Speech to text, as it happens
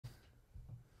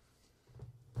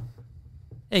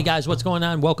Hey guys, what's going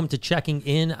on? Welcome to Checking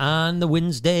In on the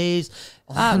Wednesdays.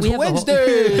 We have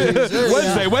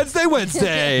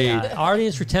Wednesday.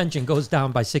 Audience retention goes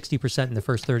down by 60% in the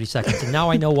first 30 seconds, and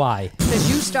now I know why. Because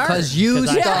you started. Because you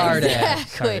started.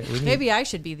 Exactly. Maybe I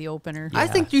should be the opener. I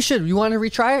think you should. You want to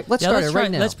retry it? Let's start it right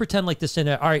now. Let's pretend like this in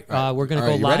it. All right, we're going to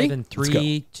go live ready? in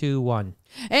 3, 2, 1.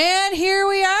 And here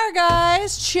we are,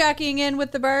 guys, checking in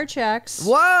with the bar checks.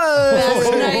 Whoa! Best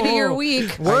night of your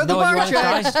week. We're the bar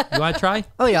checks. You want to try?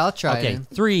 Oh, yeah, I'll try Okay, it.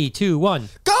 3, 2, 1.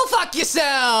 Go fuck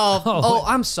yourself! Oh,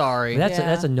 I'm sorry.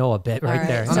 That's a Noah bit right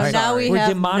there. So Sorry. now We're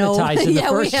have demonetized in the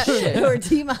first. we're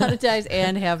demonetized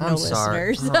and have no I'm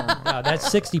sorry. listeners. No, that's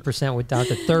 60% went down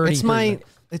to 30. It's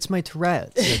my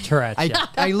Tourette's. The Tourette's.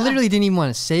 I literally didn't even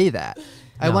want to say that.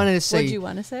 I wanted to say. What did you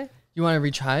want to say? You want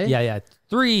to retry it? Yeah.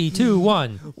 3, 2,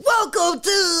 1. Welcome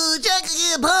to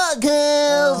Checking In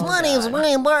Podcast. My name's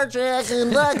Ryan Barczyk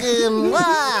and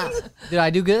fucking Did I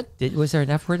do good? Was there an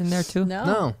F word in there too?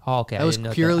 No. Oh, okay. That I was didn't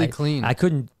know purely I clean. I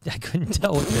couldn't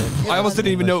tell what the. I almost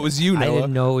didn't even know it was you, Noah. I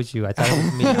didn't know it was you. I thought it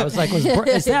was me. I was like,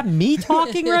 is that me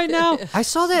talking right now? I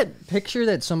saw that picture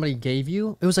that somebody gave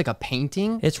you. It was like a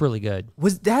painting. It's really good.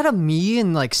 Was that a me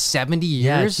in like 70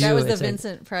 years? Yeah, That was the it's a-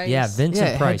 Vincent Price. Yeah, Vincent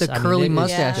Yeah, it Price. had the I mean, curly it is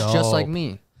mustache just like dope.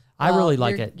 me. I really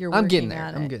like you're- it. You're I'm getting working there.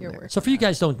 on I'm it. getting You're there. working So for you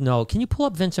guys don't know, can you pull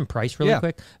up Vincent Price really Yeah.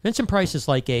 quick? Vincent Price is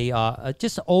like a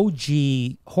just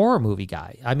OG horror movie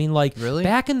guy. I mean, like Really?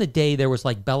 back in the day, there was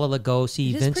like Bela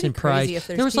Lugosi, It is Vincent pretty crazy Price. if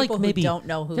there's There was like people who maybe don't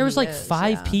know who there was he like is,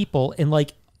 5 yeah. people in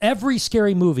like every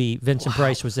scary movie Vincent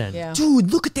Price was in. Yeah.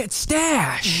 Dude, look at that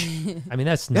stash. I mean,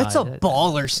 that's That's not, a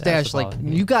baller stash. Like, baller,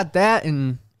 yeah. you got that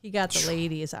and He got the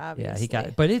ladies, Yeah, obviously. he got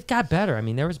it. But it got better. I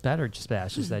mean, there was better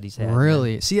splashes that he's had.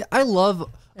 really. See, I love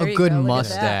There a you good go, look at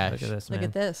that. mustache. Look at this, Look man.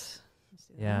 at this.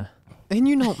 Yeah. And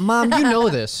you know, Mom, you know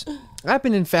this. I've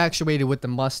been infatuated with the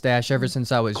mustache ever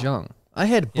since I was young. I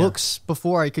had books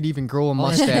before I could even grow a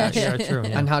mustache. Yeah, true.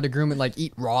 Yeah. On how to groom it, like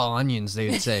eat raw onions, they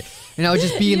would say. And I would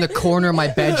just be in the corner of my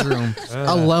bedroom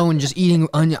alone, just eating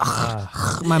onion.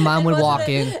 My mom would Wasn't walk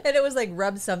it- in. And it was like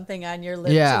rub something on your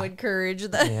lips Yeah. to encourage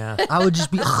the. Yeah. I would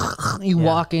just be, you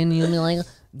walk in, you'd be like,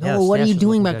 Yeah, no, what are you stash is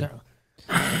doing looking back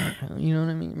there? You know what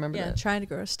I mean? Remember Yeah, that? trying to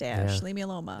grow a stash. Yeah. Leave me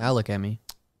alone, Mom. Now look at me.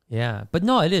 Yeah, but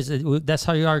no, it is. That's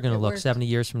how you are going to It look worked. 70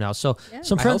 years from now. So Yeah.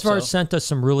 some I friends of hope ours so. sent us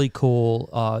some really cool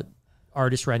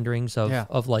artist renderings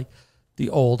of like the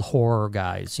old horror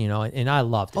guys, you know, and I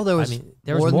loved it. Oh, there was I mean,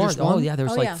 there more was than more. just Oh, one? yeah, there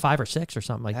was Oh, like yeah. 5 or 6 or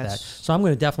something like that. That's- So I'm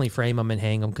going to definitely frame them and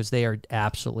hang them because they are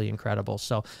absolutely incredible.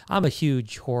 So I'm a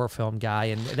huge horror film guy,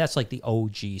 and that's like the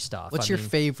OG stuff. What's I your mean,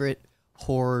 favorite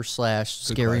horror / scary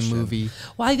question. movie?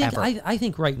 Well, I think ever? I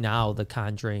think right now the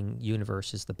Conjuring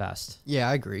universe is the best. Yeah,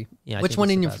 I agree. Yeah, I which think one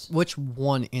it's in the your, best. which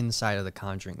one inside of the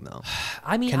Conjuring though?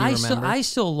 I mean, Can you remember? I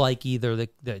still like either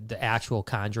the actual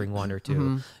Conjuring one or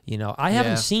 2. You know, I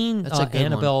haven't Yeah, seen that's a good one.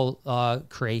 Annabelle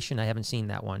Creation. I haven't seen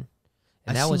that one,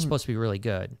 and I've that one's seen- supposed to be really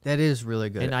good. That is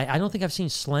really good. And I don't think I've seen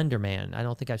Slender Man. I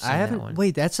don't think I've seen I that haven't. one.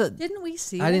 Wait, that's a. Didn't we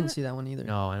see? I didn't that? see that one either.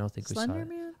 No, I don't think we saw Slender it.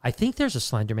 Man? I think there's a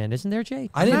Slender Man, isn't there, Jake?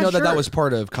 I didn't I'm know not that sure. was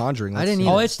part of Conjuring. I didn't see.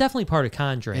 either. Oh, it's definitely part of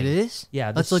Conjuring. It is.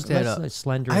 Yeah, Let's look that up.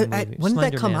 Slender I- movie. when did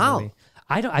that Slender come Man out? movie.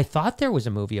 I thought there was a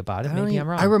movie about it. I don't Maybe even- I'm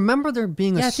wrong. I remember there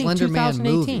being yeah, a I think Slender Man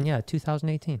 2018. movie. Yeah,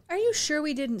 2018. Are you sure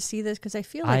we didn't see this? Because I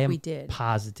feel I like am we did.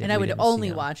 positive. And I we would didn't see only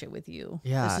it. watch it with you.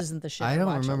 Yeah, This isn't the shit I don't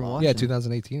watch remember alone. watching. Yeah,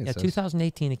 2018. It Yeah, says.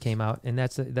 2018 it came out, and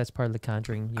that's part of the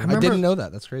Conjuring. I universe. didn't know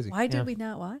that. That's crazy. Why did Yeah. we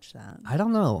not watch that? I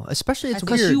don't know. Especially it's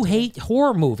Because weird. you hate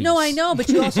horror movies. No, I know, but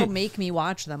you also make me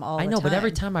watch them all I the know, time. but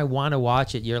every time I want to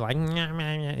watch it, you're like, "Nyah, nyah,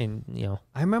 nyah," and you know.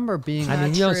 I remember being. I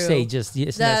mean, Not you don't true. say just.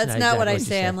 It's That's not what I exactly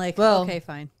say. you I'm like, Well- okay,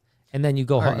 fine. and then you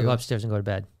go Are you? upstairs and go to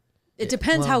bed. It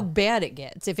depends how bad it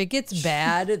gets. If it gets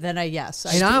bad, then yes. I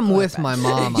and do I'm go to with bed. my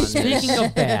mom on this. Speaking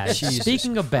of bad, Jesus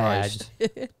speaking of bad,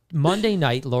 Monday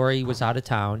night Lori was out of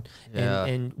town, Yeah.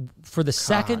 and for the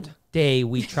second day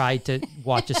we tried to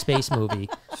watch a space movie,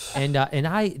 and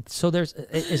I so there's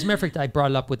as a matter of fact I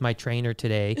brought it up with my trainer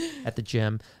today at the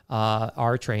gym,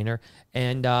 our trainer,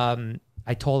 and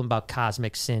I told him about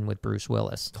Cosmic Sin with Bruce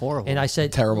Willis. Horrible. And I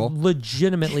said Terrible.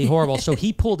 legitimately horrible. So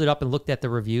he pulled it up and looked at the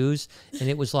reviews, and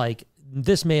it was like,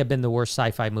 this may have been the worst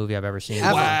sci-fi movie I've ever seen.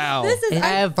 Ever. Wow. This is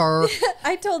Ever.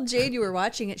 I told Jade you were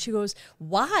watching it. She goes,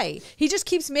 "Why? He just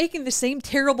keeps making the same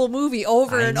terrible movie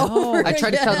over I and know. over." I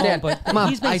tried to tell again." Dad, but Mom,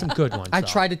 he's made some good ones. I though.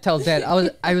 tried to tell Dad.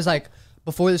 I was like,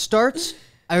 before this starts,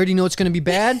 I already know it's going to be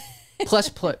bad. Press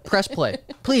play.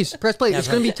 Please, press play. It's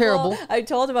going to be terrible. Well, I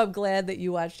told him I'm glad that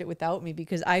you watched it without me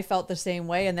because I felt the same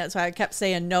way, and that's why I kept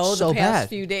saying no So the past bad.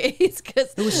 few days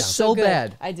because it was so good.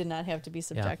 bad. I did not have to be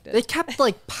subjected. They kept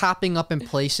like popping up in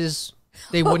places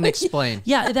They wouldn't explain.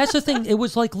 Yeah, that's the thing. It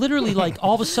was like literally like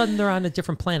all of a sudden they're on a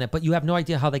different planet, but you have no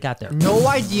idea how they got there. No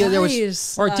idea there was.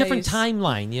 Nice, Or a different nice.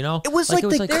 timeline, you know? It was like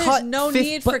they There cut is no fif-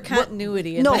 need for but-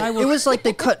 continuity. in No, that. it was like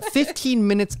they cut 15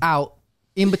 minutes out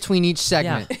in between each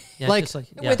segment. Yeah, like, just like-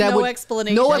 yeah. With that no would-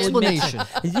 explanation. No That would make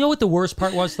explanation. You know what the worst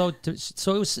part was though?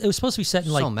 So it was supposed to be set in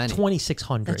So like many.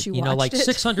 2600. That you You know, like watched it.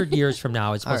 600 years from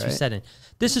now. It's supposed to be Alright. set in.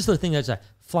 This is the thing that's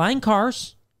flying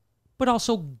cars, but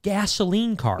also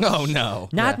gasoline cars. Oh, no.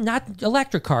 Not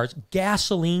electric cars,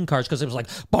 gasoline cars, because it was like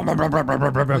bum, bum, bum, bum,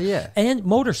 bum, bum, bum. yeah. And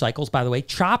motorcycles, by the way,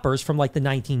 choppers from like the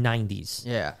 1990s.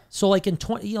 Yeah. So like in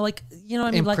 20, you know what I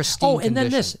mean? In Like, pristine and then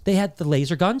this, condition. they had the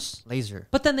laser guns. Laser.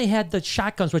 But then they had the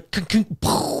shotguns with,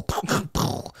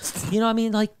 you know what I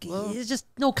mean? Like, it's just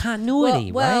no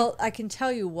continuity, well, right? I can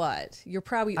tell you what, you're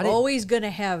probably didn't- always going to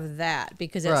have that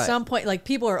because at Right. some point, like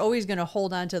people are always going to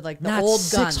hold on to like the Not old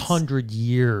 600 guns.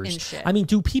 years. and shit. I mean,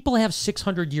 do people have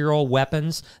 600-year-old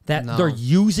weapons that they're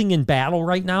using in battle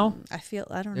right now?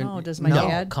 I don't know. Does my no.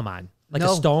 dad? Come on. Like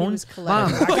No. a stone? He was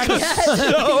Mom, collecting.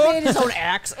 He made his own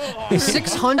axe.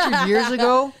 600 years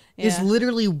ago is Yeah.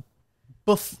 literally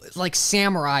like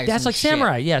samurais. That's and like shit.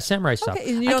 samurai. Yeah, samurai stuff.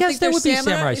 Okay, and you I don't guess think there there's would be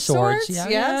samurai samurai swords. swords? Yeah,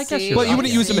 Yeah, I guess see? you're But you right.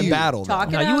 wouldn't use them in You- battle. though. Talk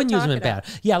it No, you out, wouldn't use talk them in it out.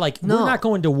 battle. Yeah, like No. we're not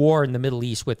going to war in the Middle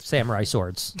East with samurai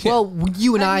swords. Well,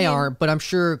 you and I mean- aren't, but I'm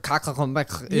sure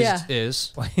Kakalamek Yeah.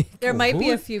 is. There might be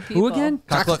a few people. Who again?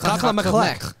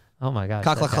 Kakalamek. Oh my God.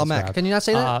 Kakla that guy's Klamek. rough. Can you not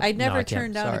say that? I'd no, never I can't.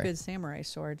 turned down a Sorry. good samurai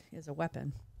sword as a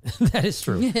weapon. That is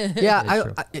true. Yeah, That is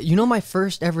true. you know my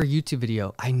first ever YouTube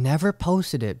video. I never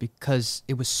posted it because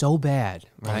it was so bad.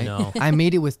 Right? no. I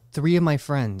made it with 3 of my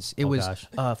friends. It was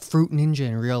gosh. Fruit Ninja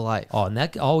in real life. Oh, and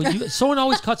that someone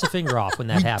always cuts a finger off when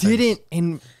that we happens.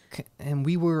 didn't, and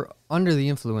we were under the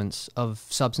influence of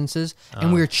substances,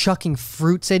 and we were chucking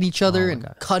fruits at each other and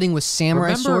God. cutting with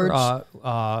samurai Remember,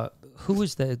 swords. who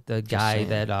was the guy saying.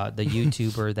 that the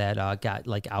YouTuber that got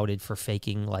like outed for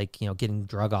faking getting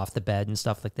drug off the bed and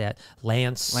stuff like that?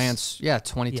 Lance,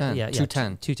 2010,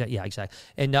 210. 210, yeah, exactly.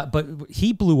 And but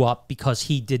he blew up because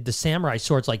he did the samurai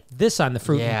swords like this on the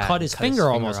fruit Yeah, and cut his finger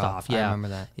almost off. I Yeah, remember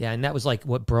that. Yeah, and that was like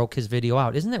what broke his video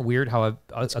out. Isn't that weird how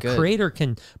a good. creator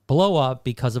can blow up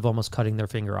because of almost cutting their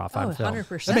finger off on film?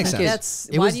 100%. That makes sense. That's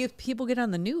It why was- do you people get on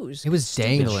the news? It was Stupid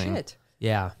dangling. shit.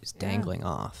 Yeah, It was dangling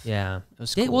off. yeah.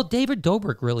 was Well, cool. David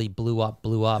Dobrik really blew up.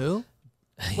 Who?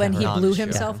 When he no, I'm blew just joking.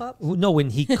 himself up. No,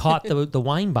 when he caught the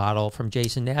wine bottle from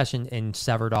Jason Nash and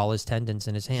severed all his tendons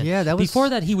in his hand. Yeah, that was- before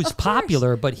that he was Of course.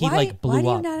 popular, but he why, like blew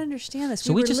why up. do you not understand this?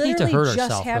 So we were just need to literally hurt just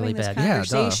ourselves having really this bad. Yeah, duh.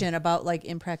 conversation about like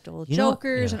impractical You know-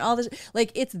 jokers yeah. and all this.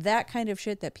 Like it's that kind of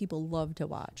shit that people love to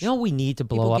watch. You know, we need to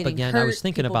blow People up getting again. hurt, I was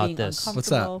thinking people about being this. What's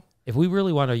that? uncomfortable. If we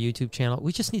really want our YouTube channel,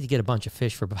 we just need to get a bunch of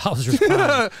fish for Bowser's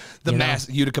Pond. The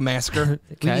Utica Massacre.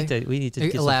 We need to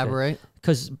get Elaborate.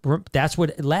 Because that's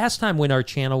what last time when our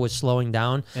channel was slowing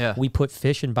down, Yeah. we put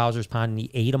fish in Bowser's Pond and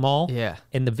he ate them all. Yeah.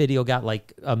 And the video got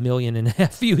like 1.5 million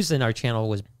views and our channel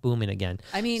was booming again.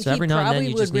 I mean, so he every now and then probably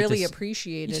you would just need really to,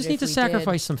 appreciate you it. just if need to we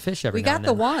sacrifice did. some fish every We now got and the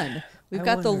then. one. We've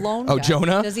got the lone. Oh, guy.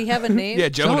 Jonah? Does he have a name? Yeah,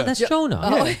 Jonah. That's Jonah.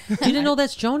 Oh. You didn't know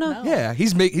that's Jonah? Yeah,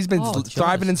 he's been Oh,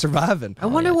 thriving and surviving. I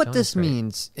wonder yeah, what Jonah's this great.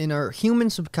 means in our human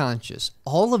subconscious.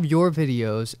 All of your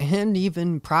videos, and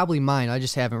even probably mine, I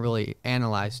just haven't really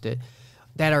analyzed it,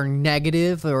 that are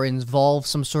negative or involve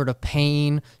some sort of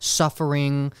pain,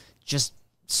 suffering, just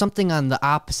something on the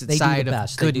opposite They do side the of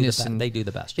best. goodness. They do the, and they do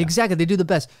the best. Yeah. Exactly, they do the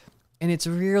best. And it's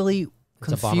really a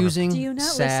bummer. confusing, Do you not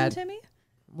sad. listen to me?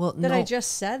 Well, That no. I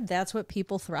just said that's what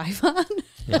people thrive on.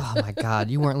 Oh my God,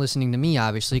 you weren't listening to me,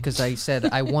 obviously, because I said,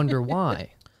 I wonder why.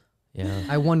 Yeah.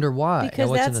 I wonder why. Because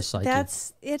what's in the that's psyche?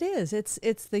 that's it is.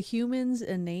 It's the human's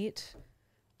innate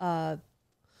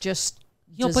just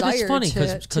You know, but it's desire funny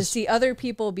to 'cause- see other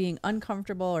people being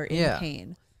uncomfortable or in Yeah.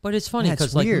 pain. But it's funny Yeah, it's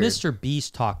because like weird. Mr.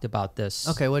 Beast talked about this.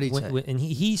 Okay, what did he say? And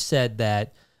he said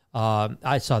that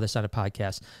I saw this on a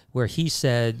podcast where he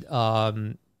said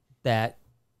that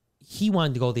he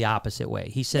wanted to go the opposite way.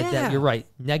 He said Yeah. that you're right.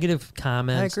 Negative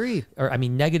comments. agree. Or I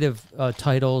mean, negative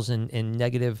titles and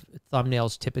negative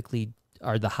thumbnails typically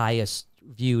are the highest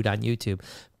viewed on YouTube.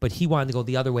 But he wanted to go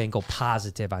the other way and go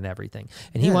positive on everything.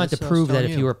 And he Yeah, wanted that's to what I was prove that telling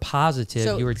if you. you were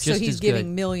positive, you were just so he's as giving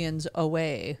good. millions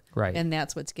away, Right. And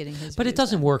that's what's getting his. But it views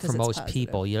doesn't then, work 'cause for it's most positive.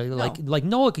 people. You know, No. like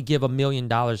Noah could give $1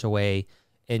 million away,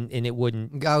 and it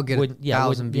wouldn't. I'll get wouldn't,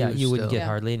 1,000 yeah, views you wouldn't still. get Yeah.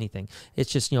 hardly anything.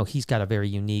 It's just he's got a very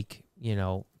unique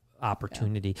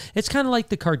opportunity. It's kind of like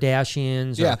the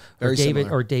Kardashians, Yeah, or very David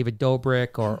similar. or David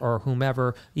Dobrik or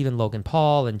whomever, even Logan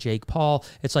Paul and Jake Paul.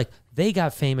 It's like they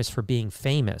got famous for being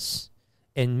famous,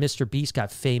 and Mr. Beast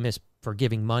got famous for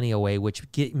giving money away, which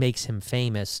makes him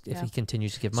famous if Yeah. he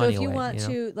continues to give So money if away. you want know?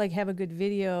 to like have a good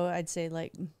video, I'd say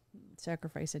like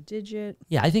sacrifice a digit.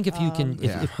 Yeah, I think if you can,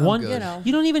 Yeah, if I'm one, good. You know.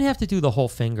 you don't even have to do the whole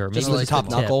finger. Just maybe the top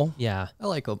the tip. knuckle? Yeah, I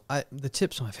like them. The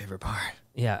tip's my favorite part.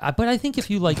 yeah. But I think if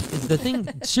you like the thing,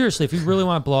 seriously, if you really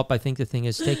want to blow up, I think the thing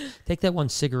is take that one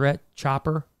cigarette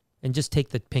chopper and just take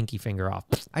the pinky finger off.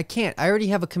 I can't. I already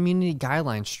have a community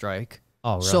guideline strike.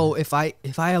 Oh, right. So if I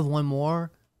have one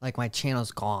more, like my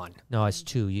channel's gone. No, it's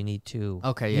 2. You need 2.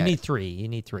 Okay, You yeah. need 3. You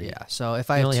need 3. Yeah. So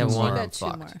if I You have only two have more, one. You I'm got 2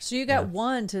 fucked. more. So you got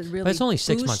one to really. But it's only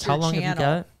 6 boost months. your How long have you channel.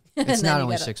 got it? It's And then not you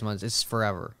only gotta- 6 months. It's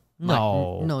forever.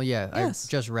 No. No, yeah. Yes.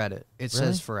 I just read it. It Really?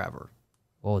 says forever.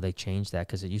 Oh, they changed that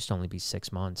because it used to only be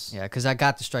 6 months. Yeah, because I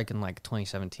got the strike in like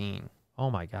 2017. Oh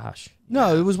my gosh.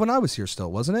 No, it was when I was here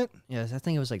still, wasn't it? Yes, I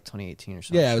think it was like 2018 or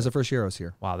something. Yeah, it was the first year I was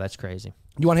here. Wow, that's crazy.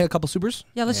 You want to hit a couple supers?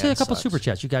 Yeah, let's Yeah, hit a it couple sucks. super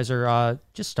chats. You guys are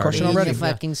just starting. Crushing already. Yeah.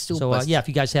 Fucking So yeah, if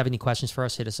you guys have any questions for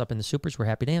us, hit us up in the supers. We're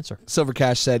happy to answer. Silver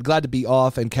Cash said, glad to be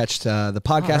off and catch the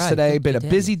podcast All right, today. good Been a day.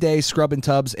 busy day scrubbing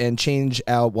tubs and change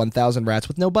out 1,000 rats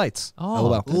with no bites. Oh,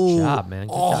 LOL. good job, man.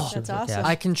 Good job, That's Super awesome. Cat.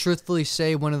 I can truthfully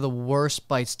say one of the worst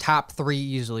bites, top 3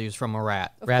 easily, is from a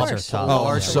rat. Of Rats are course. tough.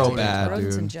 Oh, Yeah. so Rodents- bad,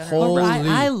 rodents in dude. general. Well, Holy-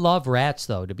 I love rats,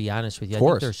 though, to be honest with you. I think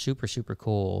course. they're super, super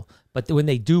cool. But when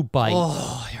they do bite,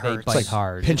 Oh, it they hurts. bite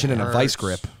hard. Pinching in a Hurts. vice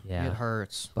grip. Yeah. It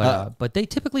hurts. But they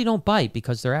typically don't bite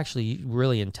because they're actually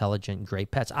really intelligent and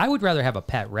great pets. I would rather have a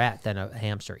pet rat than a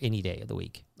hamster any day of the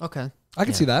week. Okay. I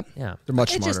can see that. Yeah. They're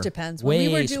much It smarter. just depends. When we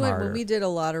Way were doing smarter. when we did a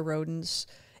lot of rodents,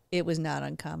 it was not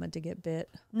uncommon to get bit.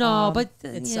 No, but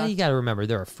it you sucked. got to remember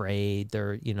they're afraid.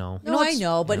 They're No, I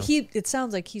know, but it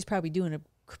sounds like he's probably doing a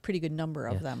pretty good number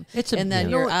of Yeah. them. It's a- and then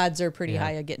yeah. your odds are pretty Yeah.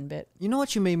 high of getting bit. You know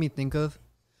what you made me think of?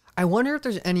 I wonder if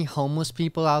there's any homeless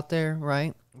people out there,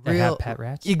 right? That have pet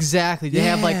rats? Exactly. They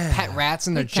have like Yeah. pet rats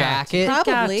in their They got to. jacket. Got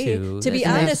Probably. to. To be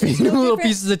Isn't that honest, it's no little different.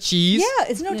 pieces of cheese. Yeah,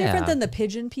 it's no different Yeah. than the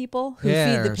pigeon people who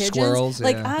Yeah, feed the or pigeons. squirrels,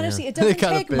 Like yeah. honestly, it They doesn't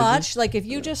got a take pigeon. much. Like if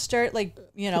you just start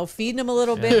feeding them a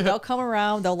little bit, they'll come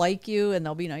around, they'll like you, and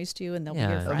they'll be nice to you, and they'll be your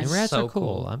Yeah, friends. and rats so are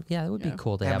cool. cool. Yeah, it would be Yeah.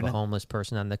 cool to have Having a a- homeless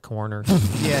person on the corner.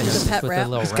 Yeah, With a pet with rat. a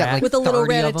little It's got, rat. like, With a little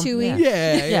 30 of 'em. ratatouille.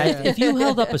 Yeah. Yeah, If you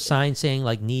held up a sign saying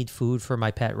like "need food for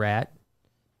my pet rat,"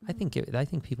 I think people. Would I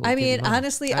give you mean, money.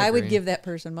 honestly, I I would agree. give that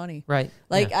person money. right?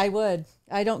 Like yeah. I would.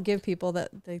 I don't give people that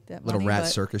Little money, rat but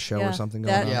circus show yeah, or something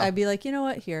going that, on. Yeah. I'd be like, you know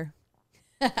what? Here.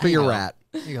 For your rat.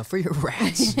 There you go for your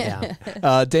rats. yeah.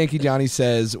 Danky Johnny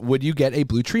says, would you get a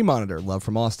Blue Tree monitor? Love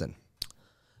from Austin.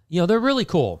 They're really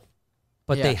cool,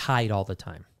 but Yeah. they hide all the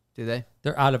time. Do they?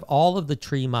 They're out of all of the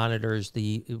tree monitors.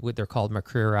 What they're called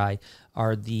Mercurii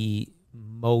are the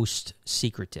most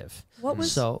secretive.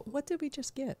 What did we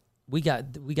just get? We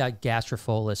got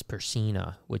Gastrophilus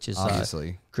persina, which is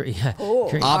Obviously.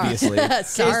 Oh. Obviously.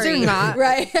 Sorry. not?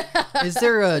 Right. Is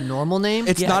there a normal name?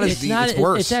 It's not as deep. It's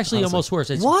worse. It's actually honestly. almost worse.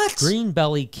 It's What? green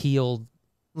belly keeled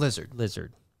Lizard.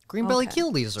 lizard. Green belly Okay.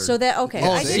 kill lizard. So that okay.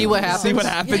 Oh, I see didn't what know. happens? See what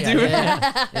happened, dude?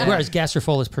 Yeah. Whereas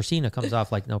Gastrophilus persina comes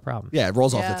off like no problem. Yeah, it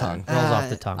rolls off Yeah. the tongue. Rolls off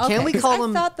the tongue. Can we 'cause call I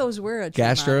them thought those were a tree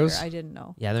Gastros? monitor. I didn't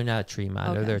know. Yeah, they're not a tree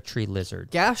monitor. Okay. They're a tree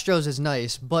lizard. Gastros is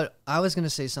nice, but I was gonna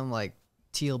say something like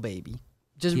teal baby.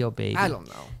 Just Teal baby. I don't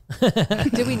know.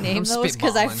 Did we name I'm those?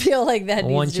 Because I spitballing. feel like that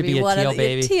One needs to should be be a one teal of the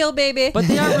baby. teal baby. But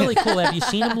they are really cool. Have you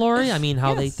seen them, Lori? I mean,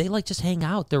 how Yes. they like just hang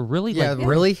out. They're really Yeah, like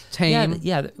really Yeah, tame.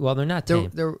 yeah. Well, they're not They're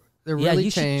tame. they're yeah, really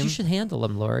you tame. should handle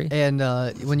them, Lori. And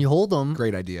when you hold them,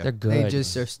 Great idea. They're good. they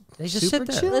just are They just super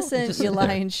sit there. chill. Listen, Just you sit there.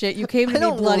 lying shit. You came to I me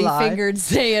don't bloody lie. fingered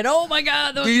saying, "Oh my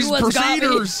God, those These new ones got me."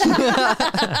 procedures.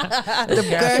 the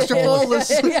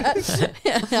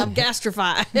gastrophilus. I'm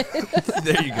gastrified.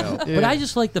 There you go. But I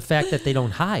just like the fact that they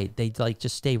don't hide. They like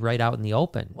just stay right out in the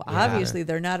open. Well, Yeah. obviously,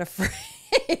 they're not afraid.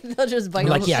 They'll just bite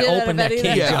Like, the yeah, shit out open of that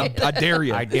anything. cage Yeah, up. I dare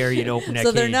you. I dare you to open that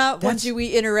So they're cage. not once we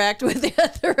interact with the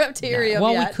reptarium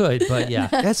Well, yet. we could, but yeah.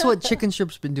 That's what Chicken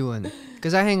Strip's been doing.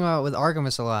 Because I hang out with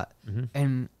Artemis a lot,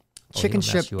 and Chicken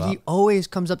he'll mess Strip, you he up. always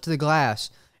comes up to the glass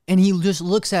and he just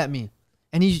looks at me,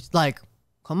 and he's like,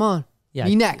 "Come on, Yeah,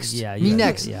 me next, yeah, me yeah,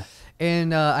 next." yeah.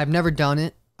 And I've never done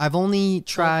it. I've only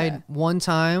tried Okay. one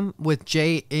time with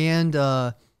Jay and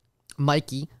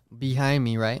Mikey behind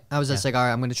me. Right? I was just like, "All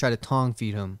right, I'm gonna try to tongue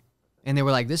feed him," and they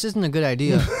were like, "This isn't a good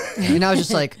idea," and I was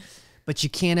just like, "But you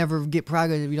can't ever get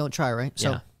progress if you don't try, right?"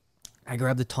 So Yeah. I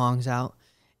grab the tongs out,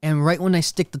 and right when I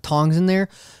stick the tongs in there,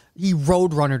 he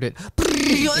roadrunnered it.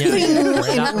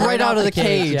 Yeah. right out of the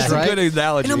cage, yeah. right? Good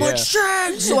analogy. And I'm like,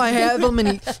 Shaq! So I have him,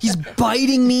 and he's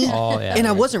biting me. Oh, yeah, and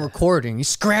I yeah. wasn't recording. He's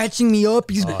scratching me up.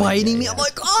 He's biting me. I'm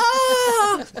like,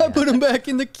 ah! I put him back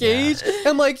in the cage.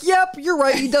 I'm like, yep, you're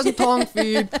right. He doesn't tongue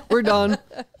feed. We're done.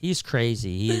 He's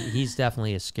crazy. He's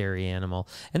definitely a scary animal.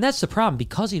 And that's the problem.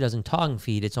 Because he doesn't tongue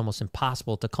feed, it's almost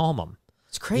impossible to calm him.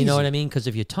 It's crazy. You know what I mean? Because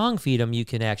if you tongue feed him, you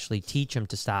can actually teach him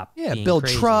to stop. Yeah, being build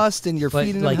crazy. trust, and you're But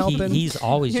feeding like him, helping. he's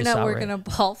always You're just not outright- working on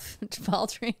ball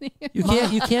training. You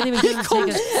can't even get him to take a,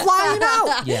 Flying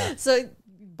out. yeah. So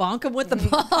bonk him with the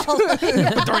ball.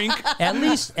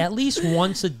 At least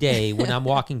once a day when I'm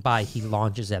walking by, he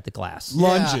launches at the glass.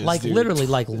 Lunges, Like dude. literally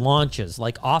like launches,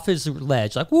 like off his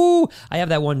ledge, like woo. I have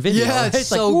that one video. Yeah, right? it's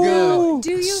like, so woo. good.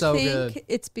 Do you So think good.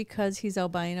 it's because he's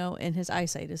albino and his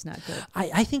eyesight is not good?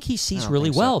 I think he sees don't really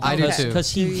think so. well I do because too.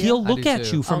 because Do you? he'll I look do at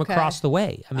too. you from Okay. across the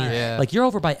way. I mean, Yeah. like you're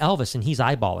over by Elvis and he's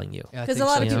eyeballing you. Yeah, I Because a think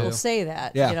lot so, of people too. say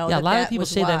that. Yeah. You know, Yeah, a lot of that people was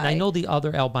say that. And I why. know the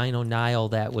other albino Nile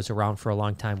that was around for a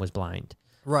long time was blind.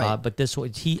 Right. But this one,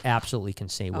 he absolutely can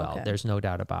say well. Okay. There's no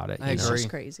doubt about it. I you know? It's agree. just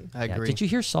crazy. I Yeah. agree. Did you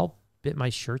hear Salt bit my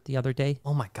shirt the other day?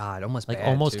 Oh my God, almost Like bad,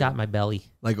 almost too. got my belly.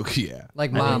 Like, okay, yeah.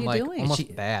 Like, What are mom, you like, doing?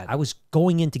 almost bad. I was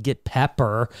going in to get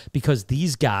Pepper because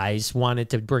these guys wanted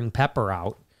to bring Pepper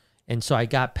out. And so I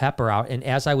got Pepper out, and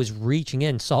as I was reaching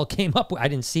in, Salt came up. I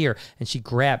didn't see her, and she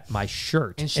grabbed my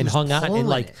shirt And she and was hung on pulling and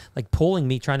it. like pulling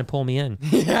me, trying to pull me in.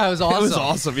 yeah, it was awesome. It was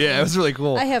awesome. Yeah, it was really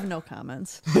cool. I have no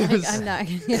comments. I'm not.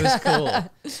 It was cool.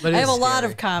 But I have a it's lot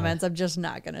scary. of comments. I'm just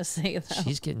not going to say them.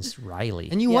 She's getting Riley.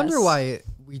 And you wonder Yes. why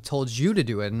we told you to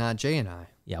do it and not Jay and I.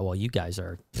 Yeah, well, you guys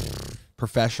are.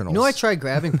 Professionals. You know, I tried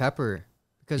grabbing Pepper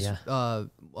because Yeah.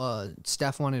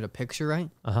 Steph wanted a picture, right?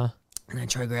 Uh huh. And I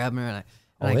tried grabbing her, and I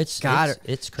Oh, I it's got her.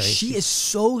 It's crazy. She is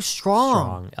so strong.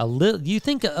 strong. A little. You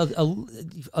think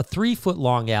a 3 foot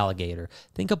long alligator?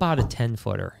 Think about a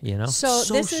 10-footer. You know. So,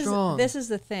 So this strong. is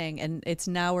the thing, and it's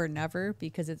now or never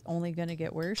because it's only going to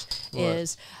get worse.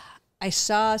 Is I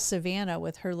saw Savannah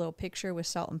with her little picture with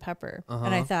Salt and Pepper,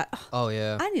 and I thought, Oh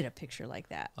yeah. I need a picture like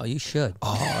that. Oh, you should.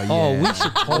 Oh, yeah. Oh, we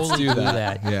should totally do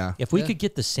that. Yeah. If we could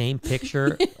get the same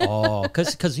picture. Oh,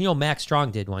 because Max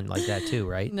Strong did one like that too,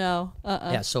 right? No,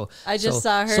 Yeah. So I just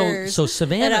saw so- hers. So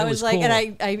Savannah and I was like, cool.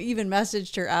 and I even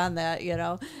messaged her on that,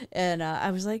 and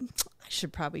I was like, I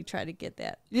should probably try to get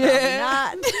that.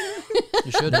 Yeah. Probably not.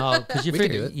 You should. No, because you We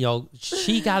could do figure, it.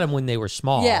 she got them when they were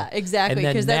small. Yeah, exactly, And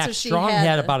then 'cause that's Max what she Strong had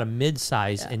had the- about a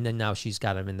mid-size, and then now she's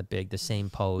got them in the same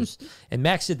pose. And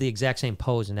Max did the exact same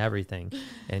pose and everything.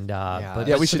 And but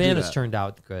Yeah, we should do Savannah's that. turned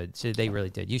out good. So they really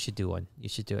did. You should do one. You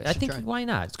should do it. I think why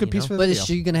not? It's good piece for the But is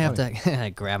video. she gonna have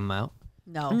to grab him out?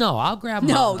 No, No, I'll grab 'em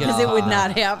no, out and get because 'em it would out.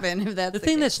 not happen if that's The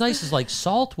thing case. that's nice is like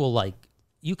Salt will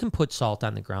you can put Salt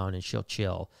on the ground and she'll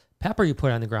chill. Pepper you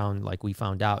put on the ground like we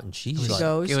found out, and she's like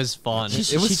goes. It was fun. she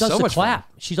It was does so the much fun. clap.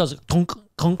 She does a clunk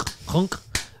clunk clunk.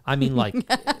 I mean like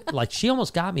she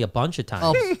almost got me a bunch of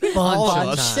times. A bunch of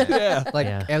us. times. Yeah. Like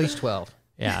Yeah. at least 12.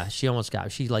 Yeah, she almost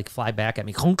got. She like fly back at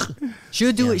me. Clunk. She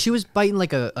would do it. She was biting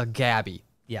like a Gabby.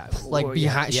 Yeah, Like Oh, yeah,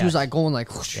 behind. She yeah. was like going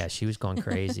like. whoosh. Yeah, she was going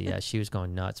crazy. Yeah, she was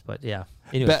going nuts. But yeah.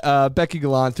 Anyway, Becky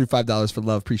Galan threw $5 for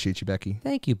love. Appreciate you, Becky.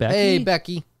 thank you, Becky. Hey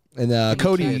Becky. And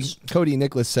Cody kids.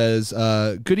 Nicholas says,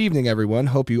 "Good evening, everyone.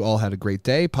 Hope you all had a great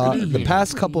day. The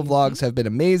past couple of vlogs have been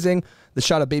amazing. The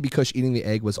shot of Baby Kush eating the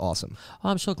egg was awesome." Oh,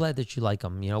 I'm so glad that you like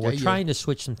them. We're trying to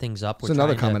switch some things up. There's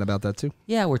another comment about that too.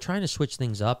 Yeah, we're trying to switch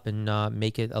things up and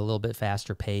make it a little bit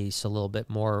faster pace, a little bit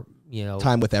more,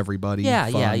 Time with everybody. Yeah,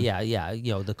 fun. yeah.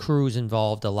 The crew's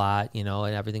involved a lot, and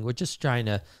everything. We're just trying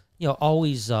to,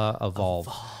 always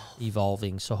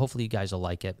evolving. So hopefully you guys will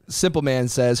like it. Simple Man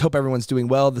says, "Hope everyone's doing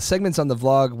well. The segments on the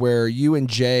vlog where you and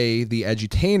Jay, the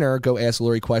edutainer, go ask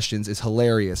Lori questions is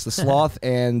hilarious. The sloth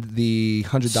and the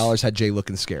 $100 had Jay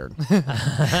looking scared."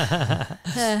 Now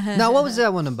what was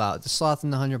that one about? The sloth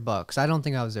and the $100. I don't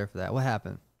think I was there for that. What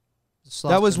happened? The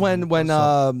sloth That was and when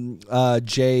the-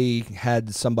 Jay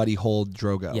had somebody hold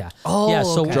Drogo. Yeah. Oh, yeah.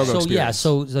 So, okay. Drogo so yeah. experience.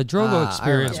 So the Drogo I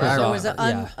experience remember. was, It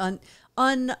was an yeah.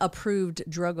 unapproved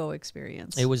Drogo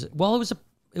experience. It was it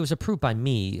was approved by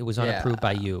me. It was unapproved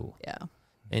by you, yeah.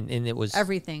 and it was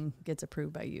Everything gets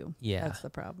approved by you. Yeah. That's the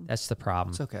problem. That's the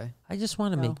problem. It's okay. I just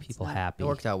want to No, make it's people not. happy. It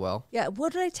worked out well. Yeah.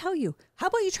 What did I tell you? How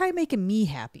about you try making me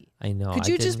happy? I know. Could I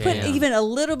you just didn't- put yeah. even a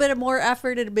little bit of more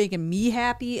effort into making me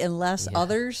happy and less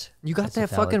others? You got That's a that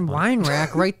valid fucking point. wine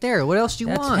rack right there. What else do you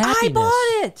That's want? happy. I Happiness.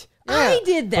 bought it. I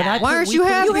did But that. Why aren't we you put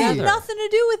it happy? You have together. nothing to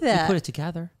do with We that. put it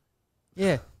together.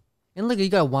 Yeah. And look, you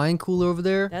got a wine cooler over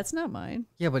there. That's not mine.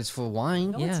 Yeah, but it's for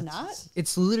wine. No, Yeah, it's not.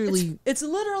 It's literally. It's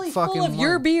literally full fucking of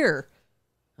your wine. beer.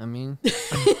 I mean,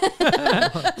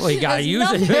 Well, you gotta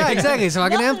use it. nothing- yeah, exactly. It's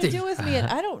fucking Nothing to empty. do with me, and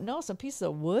I don't know, some piece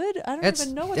of wood. I don't It's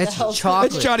even know what it's the hell.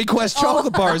 chocolate. It's Johnny Quest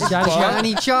chocolate bars. Johnny- Bud.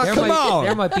 Johnny There chocolate. Come on.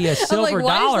 there might be a I'm silver like,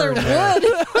 why dollar is in there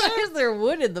there. wood? Why is there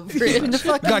wood in the fridge?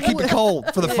 You gotta keep it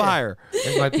cold for the fire.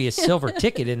 There might be a silver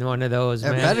ticket in one of those,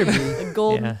 It man. better be. A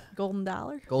golden Yeah. golden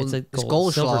dollar. Golden, It's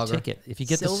a silver ticket. If you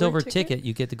get the Silver silver ticket? ticket,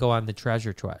 you get to go on the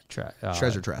treasure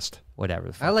Treasure Trust. whatever.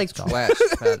 The fuck I like it's called.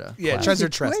 Twest better. Yeah, Wow. Treasure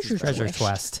Trust. Treasure treasure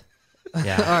quest. All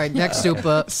Yeah. right, next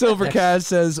super. Silvercast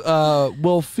says,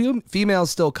 will females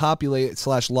still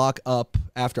copulate/lock up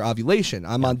after ovulation?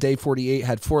 I'm on day 48,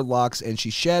 had 4 locks, and she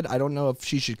shed. I don't know if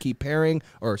she should keep pairing,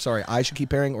 I should keep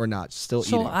pairing or not. Still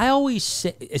So eating. I always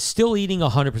say it's still eating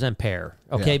 100% pair,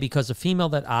 okay? Yeah. Because a female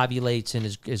that ovulates and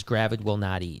is gravid will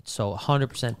not eat. So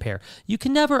 100% pair. You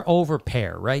can never over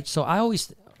pair, right? So I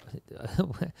always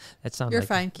that sounds You're like,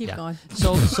 fine. Keep going.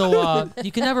 So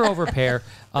you can never over pair.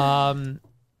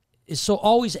 So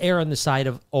always err on the side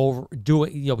of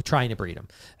trying to breed them.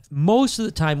 Most of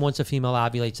the time, once a female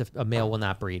ovulates, a male will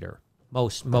not breed her.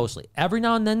 Mostly. Every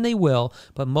now and then they will,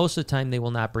 but most of the time they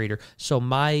will not breed her. So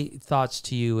my thoughts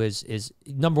to you is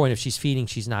number one, if she's feeding,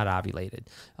 she's not ovulated.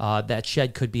 That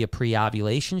shed could be a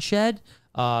pre-ovulation shed.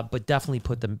 But definitely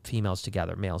put the females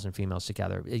together, males and females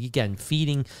together. Again,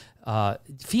 feeding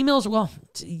females. Well,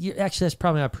 actually, that's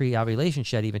probably not pre-ovulation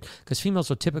shed even, because females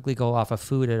will typically go off of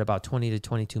food at about 20 to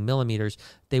 22 millimeters.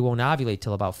 They won't ovulate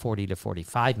till about 40 to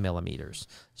 45 millimeters.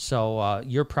 So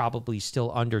you're probably still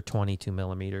under 22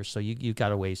 millimeters. So you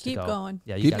got a ways to Keep go. going.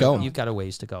 Yeah, Keep going. You've got a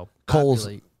ways to go.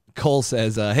 Cole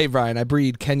says, hey, Brian, I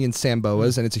breed Kenyan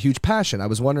Samboas, and it's a huge passion. I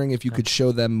was wondering if you could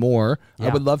show them more. I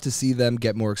Yeah. would love to see them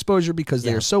get more exposure because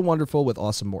they Yeah. are so wonderful with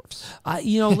awesome morphs.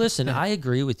 Listen, I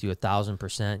agree with you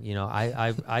 1,000%.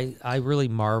 I really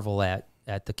marvel at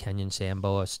the Kenyan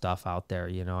Samboa stuff out there.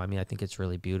 I think it's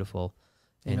really beautiful.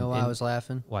 You know why I was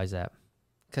laughing? Why is that?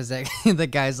 Because the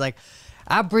guy's like,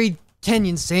 I breed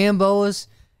Kenyan Samboas.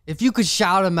 If you could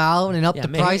shout them out and up Yeah, the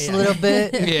maybe, price yeah. a little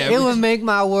bit, it would make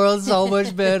my world so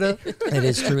much better. It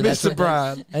is true. That's Mr.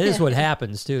 Brian. That is what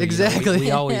happens too. Exactly.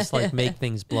 We always make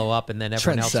things blow up, and then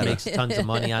everyone else Trendsetter. makes tons of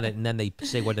money on it, and then they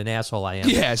say what an asshole I am.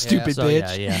 Yeah, stupid So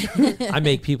bitch. yeah. I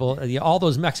make people, all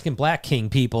those Mexican Black King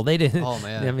people. They didn't. Oh,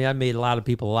 man. I made a lot of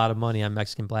people a lot of money on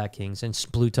Mexican Black Kings and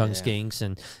blue tongue skinks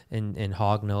and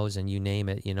hog nose and you name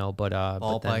it. But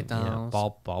Ball but then, pythons.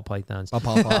 ball pythons.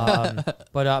 Papa.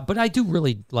 But I do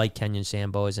really like Kenyan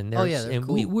Sambos, and Oh, yeah, they're and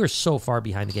cool. we're so far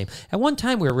behind the game. At one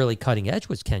time, we were really cutting edge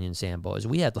with Kenyan Sambos.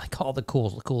 We had like all the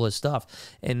coolest stuff,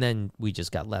 and then we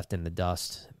just got left in the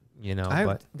dust.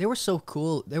 But They were so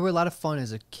cool. They were a lot of fun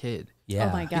as a kid. yeah,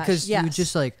 Oh my gosh. Because you yes.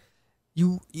 just like,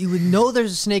 you would know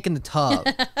there's a snake in the tub,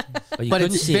 but, you but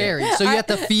couldn't it's see it. baried, so you have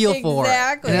to feel for it.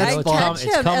 Exactly. And that's I it's fun. catch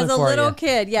it's him coming as a for little you.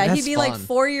 kid. Yeah, That's he'd be like fun.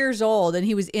 4 years old, and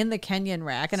he was in the Kenyan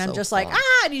rack, and I'm So just like, fun.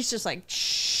 and he's just like,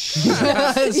 shh.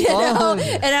 It's You know? fun.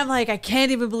 And I'm like, I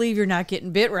can't even believe you're not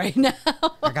getting bit right now.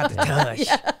 I got the touch.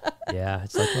 Yeah,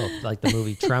 it's like the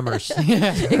movie Tremors.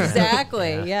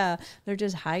 Exactly. Yeah. They're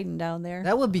just hiding down there.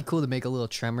 That would be cool to make a little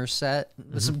tremor set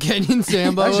with some Kenyan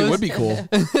Sambos. Actually, it would be cool.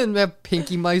 And have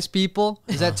pinky mice people.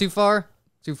 Is that too far?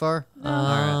 Too far?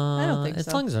 I don't think as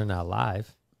so. long as they're not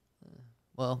live.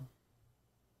 Well,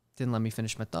 didn't let me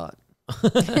finish my thought.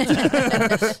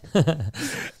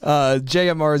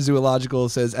 JMR Zoological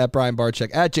says, at Brian Barczyk,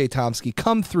 at Jay Tomsky,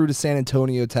 come through to San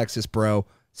Antonio, Texas, bro.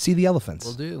 See the elephants.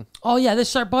 Will do. Oh yeah, this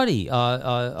is our buddy. He's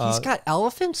got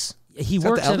elephants? He that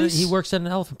works the at Ellies? an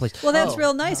elephant place. Well, that's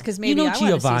real nice because maybe know I want to see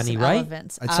Giovanni, some right?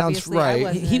 elephants. It sounds Obviously, right. I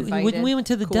wasn't When invited. we went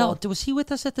to the Cool. Dells, was he with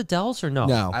us at the Dells or no?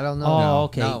 No. I don't know. Oh, No.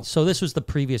 okay. No. So this was the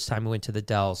previous time we went to the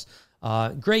Dells.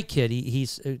 Great kid.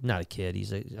 He's not a kid.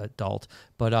 He's an adult.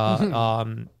 But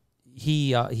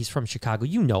he's from Chicago.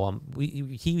 You know him.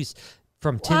 He's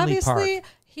from Tinley Obviously, Park.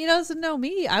 he doesn't know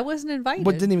me. I wasn't invited.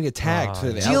 But didn't even get tagged for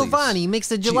the Ellies. Giovanni makes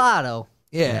the gelato.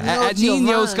 Yeah, You know at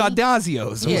Nino Giovanni?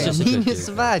 Scardazio's. He's Yeah, just a good Nina dude.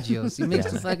 Savagios. He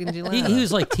makes the fucking gelato. He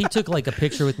was like, he took like a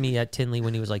picture with me at Tinley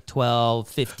when he was like 12,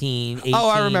 15, 18. Oh,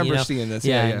 I remember you know? seeing this.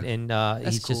 Yeah, yeah. And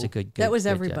he's just a cool. good That was good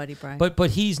guy. everybody, Brian.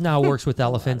 But he's now works with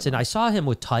elephants, and I saw him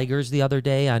with tigers the other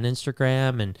day on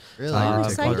Instagram, and Really? I'm a bunch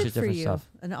excited of for different you stuff.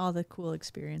 and all the cool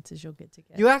experiences you'll get to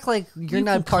get. You act like you're You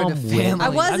not can part of come the with. family. I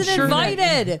wasn't I'm sure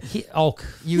invited.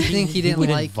 You think he didn't would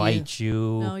like invite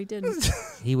you? No, he didn't.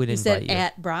 He would He invite said you.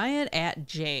 at Brian at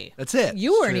Jay. That's it.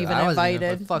 You weren't True. even I wasn't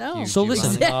invited. even- fuck no. you. So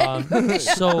listen,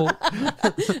 so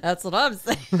That's what I'm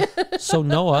saying. so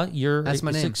Noah, That's my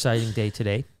it's an name. exciting day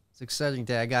today. It's an exciting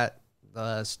day. I got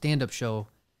a stand-up show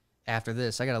after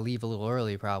this. I got to leave a little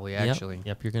early, probably, actually.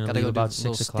 Yep, you're gonna Gotta leave go about do a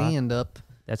little 6 o'clock. stand-up.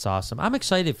 That's awesome. I'm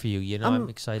excited for you. You know, I'm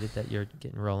excited that you're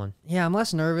getting rolling. Yeah, I'm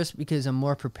less nervous because I'm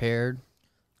more prepared.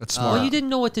 That's smart. Well, you didn't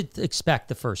know what to expect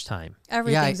the first time.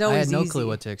 Everything's I always had no easy. clue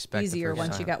what to expect the Easier first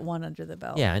once time. you got one under the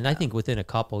belt. Yeah, and I think within a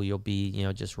couple, you'll be, you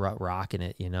know, just rocking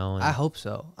it, you know. And I hope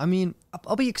so. I mean,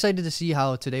 I'll be excited to see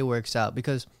how today works out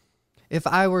because if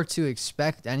I were to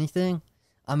expect anything,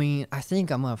 I mean, I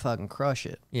think I'm gonna fucking crush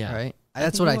it. Yeah. Right. I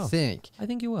That's think what you I will. think. I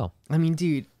think you will. I mean,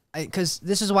 dude, because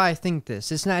this is why I think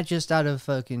this. It's not just out of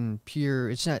fucking pure.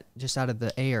 It's not just out of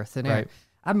the air, thin air. Right.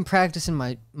 I've been practicing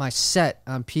my set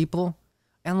on people,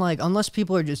 and like, unless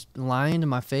people are just lying to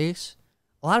my face,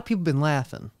 a lot of people been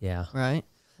laughing, Yeah. right?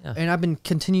 Yeah. And I've been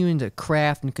continuing to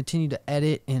craft and continue to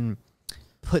edit and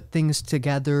put things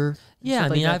together. and Yeah, stuff I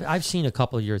like mean, that. I've seen a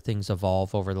couple of your things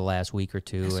evolve over the last week or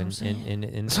two, That's what I'm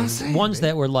and saying. and ones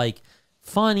that were like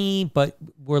funny, but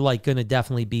were like going to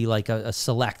definitely be like a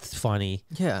select funny,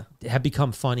 Yeah, have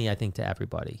become funny, I think, to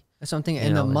everybody. that's what I'm thinking. You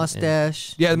And know, the and-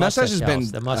 mustache. Yeah, the mustache has Mustache been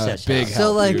helps. The mustache a big helps. So,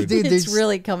 help, like, dude. dude, It's there's-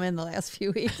 really come in the last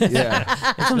few weeks. Yeah. That's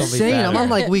what I'm It'll be saying. I'm better. on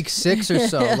like week 6 or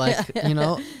so. Like, you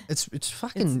know, it's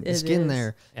fucking It it's getting is.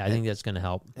 there. Yeah, I think that's going to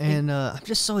help. And I'm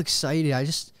just so excited.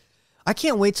 I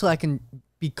can't wait till I can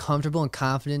be comfortable and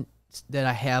confident that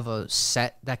I have a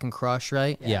set that can crush,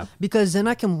 right? Yeah. Because then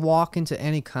I can walk into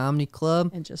any comedy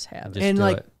club And just have Just it. and do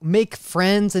like it. make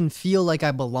friends and feel like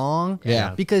I belong.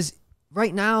 Yeah. Because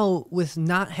right now, with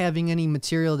not having any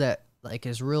material that like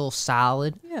is real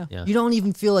solid, Yeah. Yeah. you don't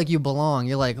even feel like you belong.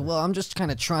 You're like, well, I'm just kind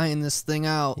of trying this thing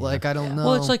out. Like I don't know.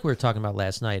 Well, it's like we were talking about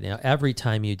last night. You know, every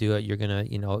time you do it, you're gonna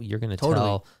Totally.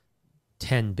 tell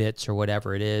 10 bits or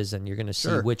whatever it is, and you're gonna see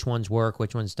Sure. which ones work,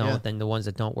 which ones don't. Yeah. Then the ones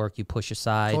that don't work, you push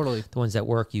aside. Totally. The ones that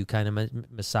work, you kind of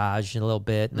massage a little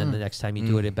bit, and then the next time you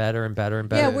do it better and better and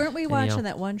better. Yeah, weren't we And, watching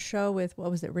that one show with, what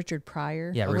was it, Richard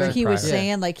Pryor? Yeah, Where Richard he was Pryor.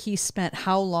 saying like he spent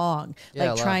how long Yeah, a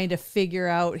like lot. trying to figure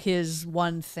out his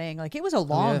one thing. Like it was a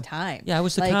long yeah. time. Yeah, it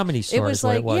was the Like, Comedy Store It was is what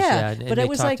like it was, yeah, and but they it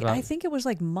was talked like about- I think it was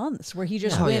like months where he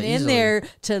just Oh, yeah, went in easily. there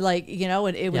to like, you know,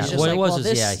 and it was just what like, it was well, is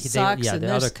this sucks yeah, and the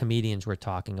this. other comedians were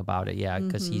talking about it, yeah,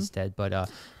 because he's dead,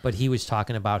 but he was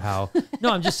talking about how no,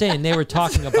 I'm just saying they were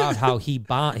talking about how he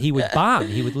would bomb,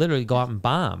 he would literally go out and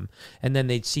bomb, and then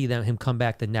they'd see him come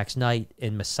back the next night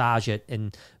and massage it,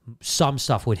 and some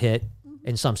stuff would hit.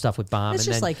 And some stuff would bomb, It's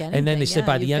and just then like and then they anything, said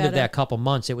by yeah, the you've end of gotta- that couple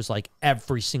months, it was like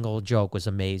every single joke was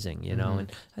amazing, you know.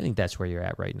 And I think that's where you're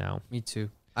at right now. Me too.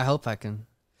 I hope I can.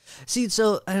 See,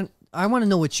 so I want to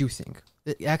know what you think.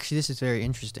 Actually, this is very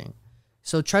interesting.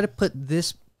 So try to put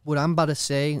this, what I'm about to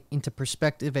say, into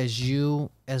perspective as you,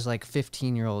 as like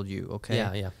 15-year-old you, okay?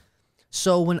 Yeah, yeah,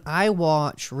 So when I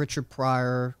watch Richard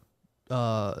Pryor,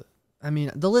 I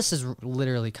mean, the list is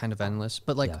literally kind of endless,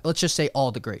 but like, Yeah. let's just say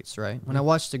all the greats, right? When I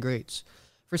watch the greats,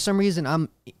 for some reason, I'm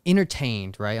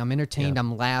entertained, right? I'm entertained,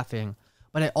 I'm laughing,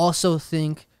 but I also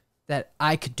think that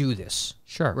I could do this.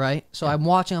 sure, Right? So I'm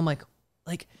watching, I'm like,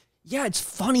 yeah, it's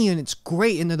funny and it's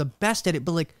great and they're the best at it,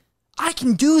 but like, I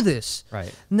can do this.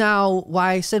 right. Now,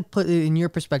 why I said put it in your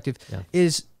perspective Yeah.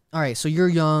 is, all right, so you're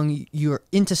young, you're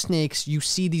into snakes, you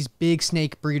see these big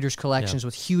snake breeders collections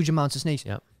with huge amounts of snakes.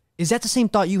 Yep. Is that the same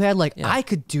thought you had? Like, Yeah. I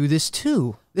could do this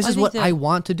too. This I is think what that- I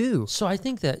want to do. So I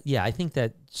think that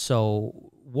so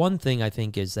one thing I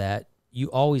think is that you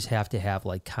always have to have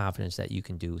like confidence that you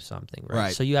can do something, right?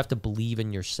 Right. So you have to believe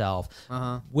in yourself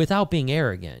Uh-huh. without being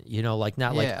arrogant, you know, like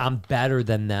not like Yeah. I'm better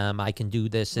than them, I can do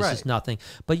this, this is Right. nothing.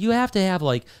 But you have to have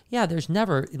like, yeah, there's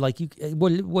never like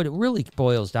what it really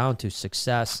boils down to,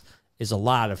 success is a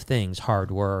lot of things,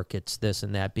 hard work, it's this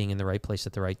and that, being in the right place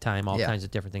at the right time, all Yeah. kinds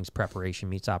of different things, preparation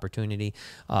meets opportunity,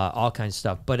 all kinds of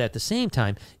stuff. But at the same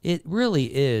time, it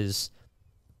really is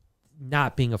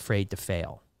not being afraid to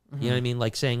fail. You know what I mean?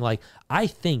 Like saying like, I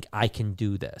think I can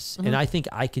do this and I think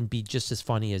I can be just as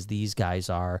funny as these guys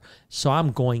are. So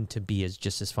I'm going to be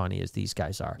just as funny as these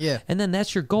guys are. Yeah. And then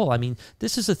that's your goal. I mean,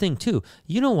 this is the thing too.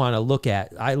 You don't want to look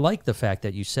at, I like the fact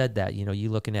that you said that, you know, you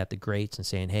looking at the greats and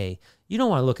saying, hey, you don't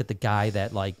want to look at the guy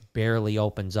that like barely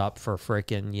opens up for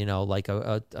frickin', you know, like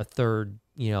a third,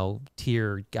 you know,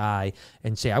 tier guy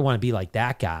and say, I want to be like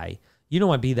that guy. You don't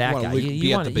want to be that wanna guy. be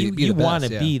You at want the to be the best, want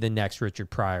to yeah. be the next Richard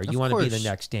Pryor. You Of want to be the course.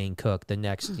 next Dane Cook, the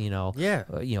next, you know, Yeah.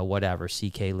 whatever,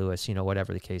 C.K. Lewis, you know,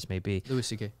 whatever the case may be. Louis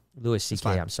C.K. Louis C.K.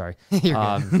 fine. I'm sorry.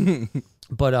 You're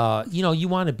But you know, you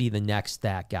want to be the next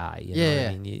that guy. You know what Yeah.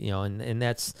 I mean? You know, and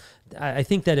that's. I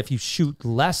think that if you shoot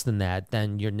less than that,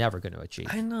 then you're never going to achieve.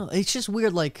 I know. It's just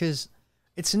weird, like, because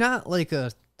it's not like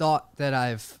a thought that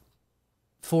I've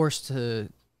forced to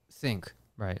think.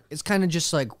 Right. It's kind of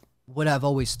just like what I've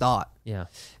always thought. Yeah.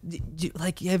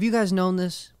 Like, have you guys known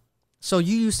this? So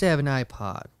you used to have an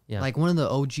iPod, Yeah. Like one of the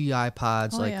OG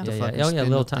iPods, like yeah. the Yeah, fucking yeah. Oh, yeah, spin little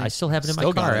wheel time. I thing. still have it in Still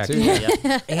my got car, it, too.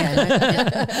 actually.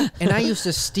 Yeah. And I used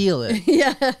to steal it.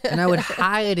 And I would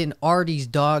hide in Artie's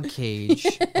dog cage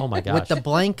Oh, my gosh. with the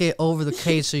blanket over the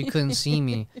cage so you couldn't see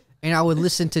me. And I would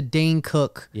listen to Dane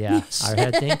Cook, Yeah, I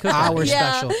had Dan Cook. our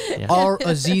Yeah. special, Yeah. or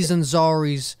Aziz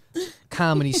Ansari's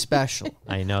comedy special.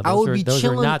 I know. I would be Those are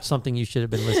chilling- not something you should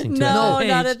have been listening to. No, at that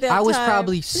not age. at that I was time.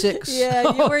 probably 6.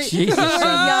 Yeah, you were Jesus.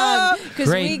 young because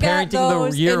Great we got parenting of the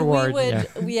those, year and award, we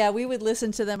would, we would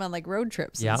listen to them on like road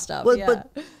trips Yeah. and stuff. But- yeah,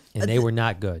 but- And they were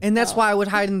not good. And that's why I would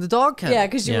hide in the dog kennel. yeah,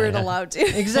 because you Yeah, weren't yeah. allowed to.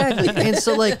 Exactly. And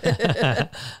so, like,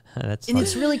 That's and funny.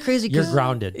 it's really crazy You're because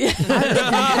grounded. I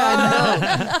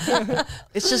know.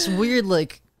 It's just weird,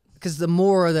 like, because the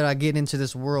more that I get into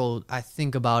this world, I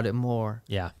think about it more.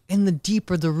 Yeah. And the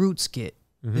deeper the roots get,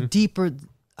 Mm-hmm. the deeper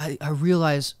I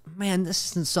realize, man, this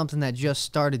isn't something that just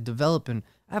started developing.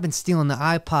 I've been stealing the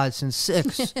iPod since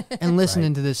 6 and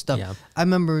listening to this stuff. Yeah. I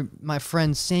remember my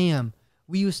friend Sam.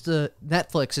 We used to.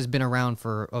 Netflix has been around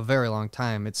for a very long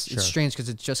time. It's strange because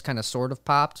it's just kind of sort of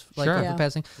popped like Sure. over Yeah. the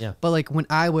past thing. Yeah. But like when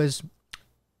I was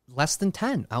less than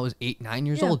 10, I was 8, 9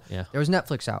 years Yeah. old. Yeah. There was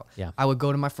Netflix out. Yeah. I would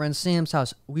go to my friend Sam's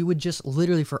house. We would just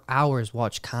literally for hours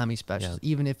watch comedy specials,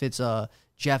 even if it's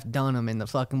Jeff Dunham and the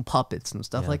fucking puppets and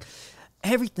stuff. Yeah. Like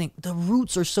everything. The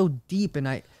roots are so deep,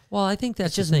 and Well, I think that's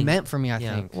it's just the thing. meant for me. I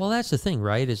Yeah. think. Well, that's the thing,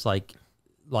 right? Is like,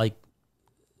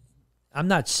 I'm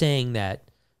not saying that,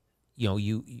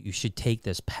 you should take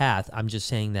this path. I'm just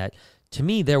saying that to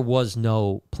me there was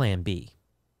no plan B,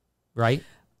 right?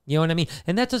 You know what I mean?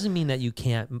 And that doesn't mean that you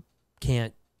can't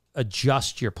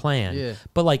adjust your plan. Yeah.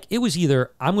 But like it was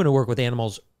either I'm going to work with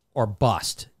animals or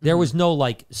bust. There was no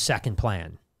like second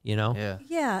plan. You know? Yeah.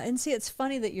 Yeah, and see, it's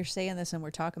funny that you're saying this and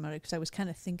we're talking about it because I was kind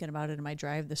of thinking about it in my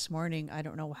drive this morning. I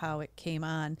don't know how it came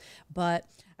on, but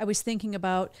I was thinking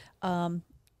about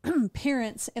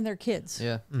parents and their kids.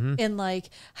 Yeah. And like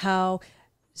how,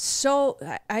 so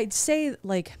I'd say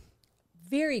like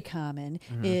very common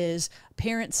is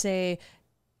parents say,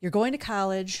 you're going to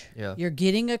college, Yeah. you're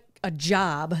getting a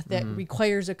job that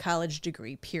requires a college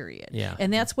degree, period. Yeah.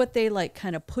 And that's what they like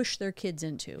kind of push their kids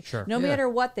into. Sure. No matter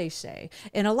what they say.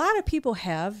 And a lot of people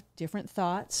have different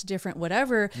thoughts, different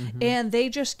whatever, and they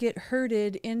just get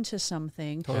herded into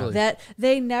something that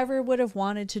they never would have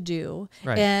wanted to do.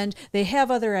 Right. And they have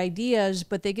other ideas,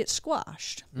 but they get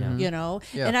squashed, you know?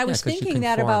 Yeah. And I was 'cause you thinking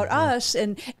that conform, about yeah. us.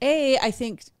 And I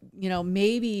think,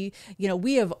 maybe,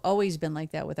 we have always been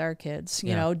like that with our kids.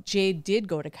 You know, Jade did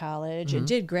go to college and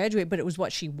did graduate, but it was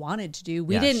what she wanted to do.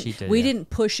 We Yeah, didn't she did, we yeah. didn't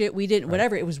push it. We didn't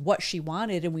whatever. It was what she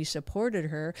wanted and we supported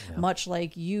her, much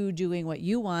like you doing what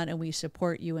you want and we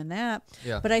support you in that.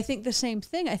 Yeah. But I think the same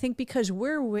thing. I think because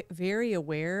we're very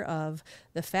aware of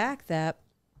the fact that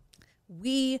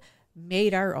we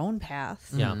made our own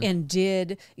path Yeah. and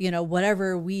did,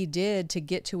 whatever we did to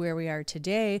get to where we are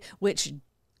today, which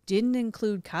didn't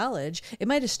include college. It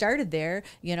might have started there.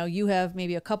 You have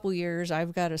maybe a couple years.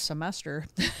 I've got a semester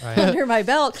under my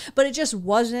belt, but it just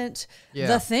wasn't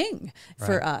the thing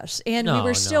for us. And we No,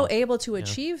 were still no. able to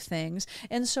achieve things.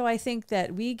 And so I think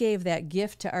that we gave that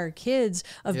gift to our kids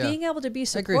of Yeah. being able to be agree.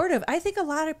 supportive. I think a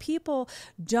lot of people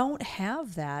don't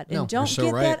have that and No, don't so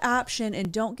get right. that option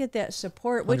and don't get that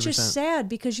support, which is 100%. sad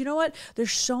because you know what?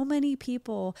 There's so many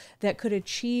people that could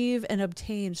achieve and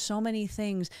obtain so many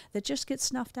things that just get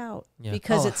snuffed out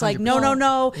because Oh, it's like, 100%.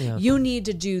 no, Yeah. you need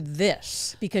to do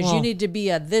this because you Well, need to be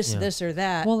a this or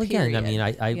that. Well, again, I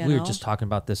period, mean, you we were know? just talking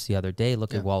about this the other day.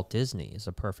 Look at Walt Disney is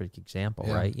a perfect example,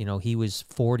 right? He was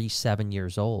 47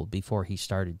 years old before he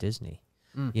started Disney.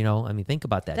 I mean, think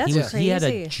about that. That's He had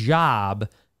a crazy. job,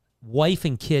 wife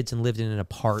and kids, and lived in an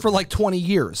apartment for like 20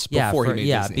 years before he made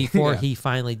Disney. before Yeah. he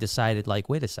finally decided, like,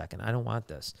 wait a second, I don't want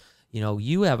this.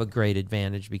 You have a great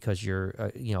advantage because you're,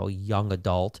 a young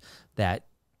adult that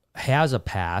has a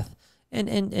path. And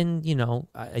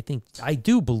I think I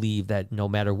do believe that no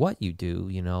matter what you do,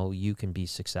 you can be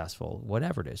successful,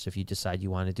 whatever it is. If you decide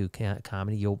you want to do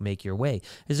comedy, you'll make your way.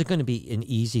 Is it going to be an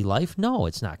easy life? No,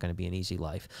 it's not going to be an easy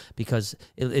life because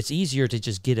it's easier to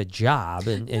just get a job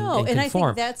and No, and and I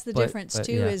conform. think that's the But- difference but,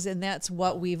 too. yeah. And that's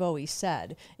what we've always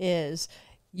said is.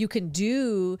 You can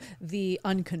do the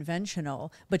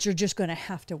unconventional, but you're just going to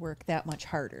have to work that much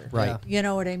harder. Right. You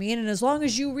know what I mean? And as long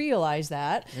as you realize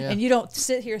that and you don't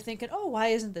sit here thinking, oh, why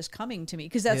isn't this coming to me?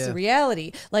 Because that's the Yeah.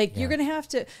 reality. Like you're going to have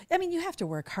to, you have to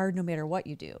work hard no matter what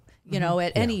you do,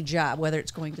 at any job, whether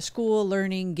it's going to school,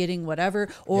 learning, getting whatever,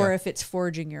 or if it's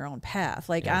forging your own path.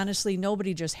 Like honestly,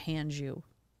 nobody just hands you,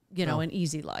 an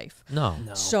easy life. No.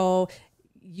 So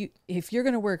if you're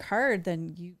going to work hard,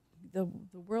 then the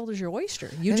world is your oyster.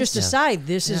 You just decide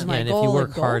this is my and goal. if you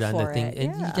work go hard on the for thing, it.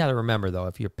 and you got to remember though,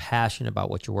 if you're passionate about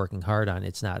what you're working hard on,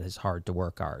 it's not as hard to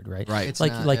work hard, right? Right. It's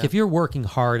like not, like yeah. if you're working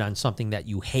hard on something that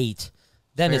you hate,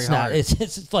 then Very it's not. hard.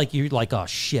 It's like you're like, oh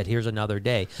shit, here's another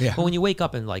day. Yeah. But when you wake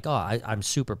up and like, oh, I'm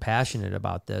super passionate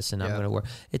about this, and I'm Yeah. going to work.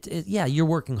 Yeah, you're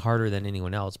working harder than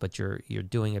anyone else, but you're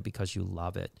doing it because you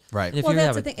love it. Right. And if Well, you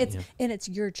that's have the a- thing. It's you know, and it's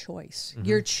your choice.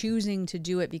 You're choosing to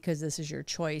do it because this is your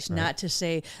choice, not to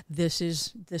say this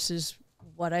is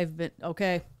what I've been.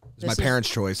 Okay, It's my parents'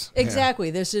 choice.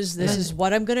 Exactly. This is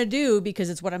what I'm gonna do because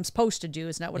it's what I'm supposed to do.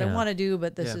 It's not what I Yeah. want to do,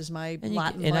 but this Yeah. is my and,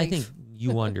 lot in and I life. think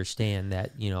you understand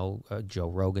that, Joe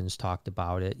Rogan's talked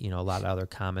about it. A lot of other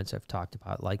comments have talked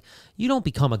about, like, you don't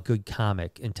become a good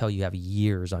comic until you have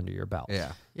years under your belt.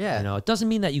 Yeah. Yeah. It doesn't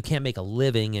mean that you can't make a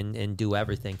living and do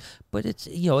everything, but it's,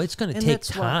 it's going to And take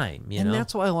that's why- time, and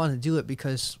that's why I want to do it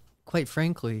because, quite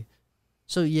frankly,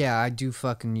 so yeah, I do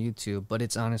fucking YouTube, but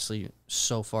it's honestly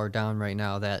so far down right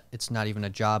now that it's not even a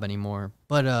job anymore.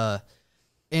 But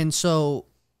and so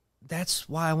that's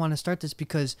why I want to start this,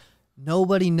 because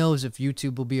nobody knows if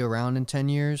YouTube will be around in 10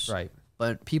 years. right.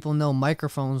 But people know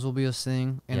microphones will be a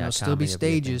thing, and Yeah, there'll still be comedy will be a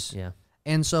thing. stages. Yeah.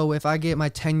 And so if I get my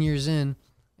 10 years in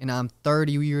and I'm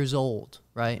 30 years old,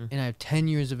 right, Mm-hmm. and I have 10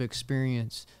 years of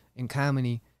experience in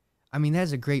comedy, I mean,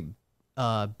 that's a great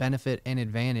benefit and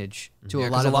advantage to Yeah, a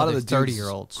 'cause lot of other the dudes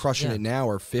 30-year-olds. crushing Yeah. it now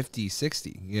are 50,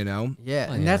 60, Yeah, Oh, and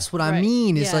yeah. that's what I Right.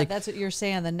 mean. Is yeah, like that's what you're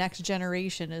saying. The next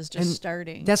generation is just And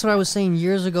starting. that's what I was saying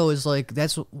years ago. Is like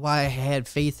that's why I had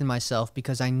faith in myself,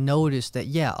 because I noticed that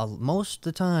most of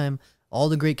the time all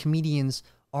the great comedians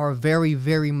are very,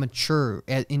 very mature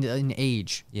in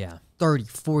age. Yeah. 30,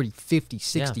 40, 50,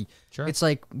 60. sure. It's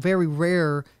like very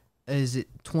rare is it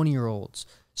 20-year-olds.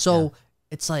 So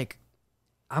it's like,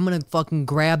 I'm going to fucking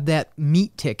grab that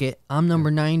meat ticket. I'm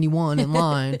number 91 in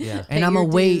line. Yeah. And Pay I'm going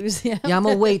your to wait. dues, yeah. I'm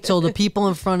going to wait till the people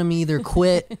in front of me either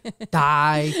quit,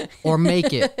 die, or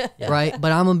make it. Right?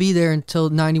 But I'm going to be there until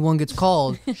 91 gets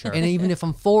called. And even if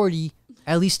I'm 40,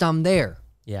 at least I'm there.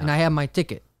 Yeah. And I have my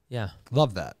ticket. Yeah.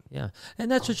 Love that. Yeah,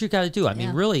 and that's what you got to do. I mean,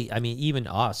 Yeah. really, even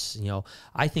us,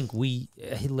 I think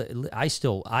I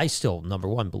still number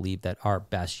one believe that our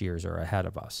best years are ahead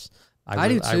of us. I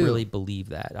do I too. really believe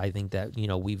that. I think that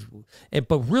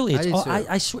but really, it's I do all, too.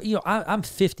 I swear, I'm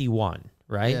 51,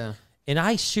 right? Yeah. And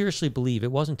I seriously believe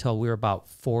it wasn't until we were about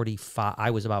 45.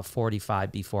 I was about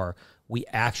 45 before we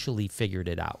actually figured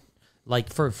it out.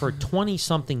 Like for 20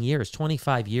 something years,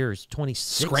 25 years,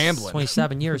 26, Scrambling.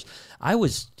 27 years, I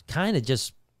was kind of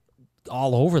just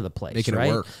all over the place, Making it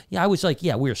right? work. Yeah, I was like,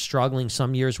 we were struggling.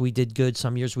 Some years we did good.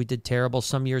 Some years we did terrible.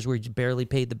 Some years we barely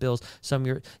paid the bills. Some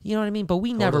years, you know what I mean? But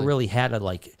we never really had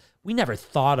we never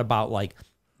thought about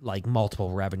like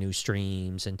multiple revenue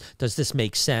streams and does this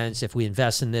make sense if we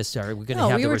invest in this? Are we going to no,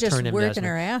 have we the were return just working investment?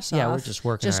 our ass off. Yeah, we're just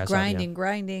working our ass off, yeah.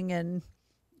 grinding, and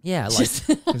Yeah, like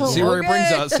See where it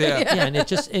brings us. Yeah.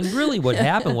 yeah, and really what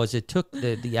happened was it took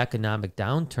the economic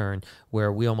downturn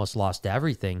where we almost lost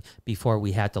everything before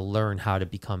we had to learn how to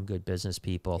become good business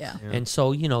people. Yeah. And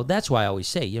so, that's why I always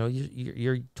say,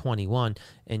 you're 21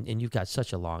 and you've got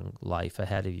such a long life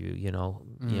ahead of you,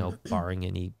 barring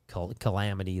any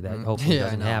calamity that hopefully Yeah, I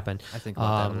doesn't know. happen. I think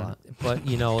about that a lot. But,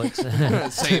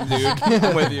 it's Same dude.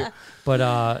 I'm with you. but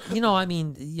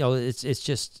it's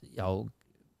just,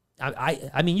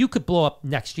 I mean, you could blow up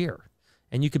next year,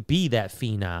 and you could be that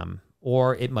phenom,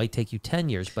 or it might take you 10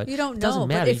 years. But you don't it doesn't know.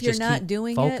 matter. But if you you're just not keep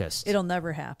doing focused. it'll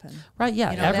never happen. Right?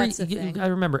 Yeah. that's the thing. I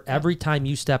remember every time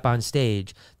you step on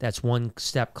stage, that's one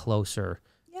step closer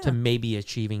to maybe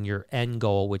achieving your end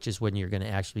goal, which is when you're going to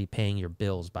actually be paying your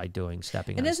bills by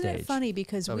stepping And on isn't stage. it funny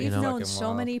because Oh, we've you know, known fucking so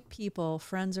wild. many people,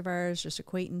 friends of ours, just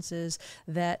acquaintances,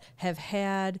 that have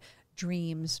had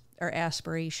dreams or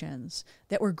aspirations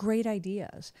that were great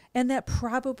ideas and that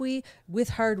probably with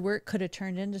hard work could have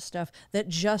turned into stuff that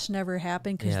just never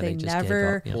happened because Yeah, they they just gave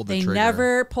never up, yeah. Pulled the they trigger.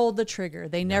 never pulled the trigger.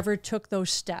 They never took those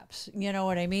steps. You know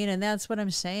what I mean? And that's what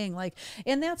I'm saying. Like,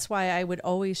 and that's why I would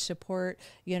always support,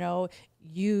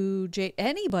 you, Jay,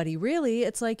 anybody really.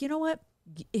 It's like, you know what?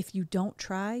 If you don't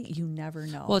try, you never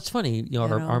know. Well, it's funny, You know?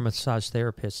 our massage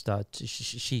therapist,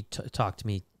 she talked to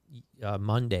me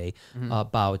Monday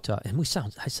about, and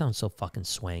I sound so fucking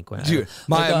swank when Dude,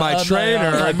 my trainer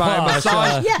and my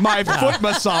massage, my foot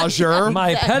massager,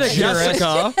 my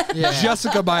pedicurist,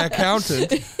 Jessica, my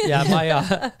accountant. yeah,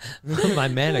 my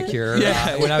manicure.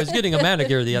 Yeah. When I was getting a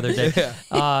manicure the other day.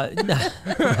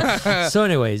 So,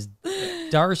 anyways,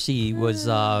 Darcy was,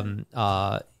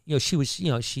 she was,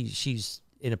 she's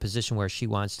in a position where she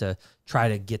wants to try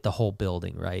to get the whole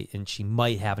building right, and she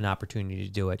might have an opportunity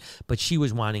to do it, but she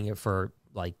was wanting it for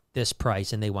like this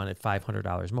price, and they wanted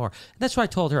 $500 more. And that's why I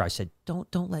told her. I said,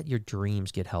 don't let your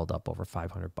dreams get held up over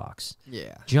 $500.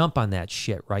 Yeah. Jump on that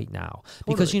shit right now,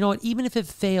 because you know what? Even if it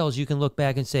fails, you can look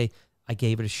back and say, I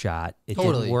gave it a shot. It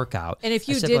didn't work out. And if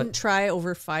I you said, didn't try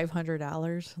over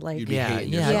 $500, like You'd be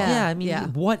hating yeah. yourself. I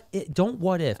mean, what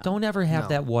if? Don't ever have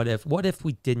that what if. What if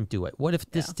we didn't do it? What if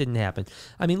this didn't happen?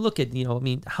 I mean, look at,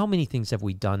 how many things have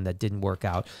we done that didn't work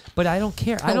out? But I don't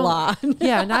care. I don't. lot.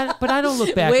 Yeah, but I don't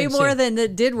look back. way and more say, than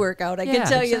it did work out. I can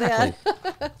tell you that.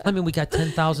 I mean, we got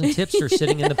 10,000 tipsters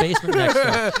sitting in the basement next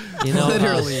door.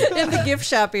 Literally. In the gift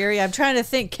shop area, I'm trying to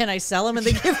think. Can I sell them in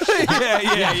the gift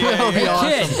shop?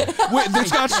 Kid, Wait,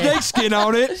 there's got snake skin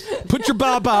on it. Put your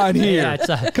baba on here. Yeah,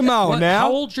 it's Come on now.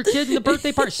 How old's your kid in the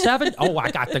birthday party? 7? Oh,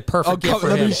 I got the perfect gift for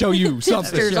let him. me show you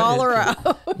something. Tipsters all around.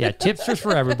 Yeah, tipsters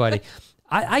for everybody.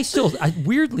 I still,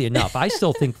 weirdly enough, I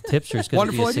still think tipsters going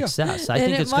to be Wonderful a idea. success. I And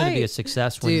think it it's going to be might. a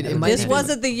success. Dude, it when might This be-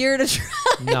 wasn't the year to try.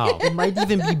 No. It might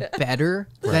even be better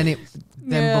than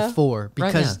Yeah. before,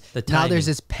 Right, because yeah. The now timing. there's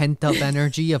this pent up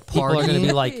energy of partying. People are going to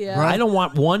be like, Yeah. I don't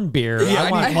want one beer. Yeah, I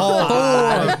I want need all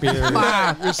 5 beers.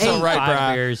 You're so Eight. right, 5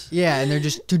 Brad. beers. yeah, and they're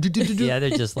just Yeah, they're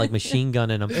just like machine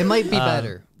gunning them. It might be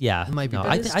better. Yeah, It might be no,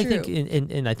 better. I, It's I think, true.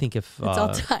 and I think if It's all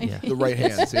timing. yeah. The right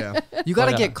hands, yeah. You got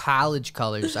to But, get college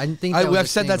colors. I think that was I've a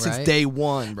said thing, that since right? day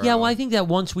one, bro. Yeah, well, I think that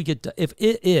once we get to,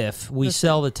 if we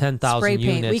sell the 10,000 Spray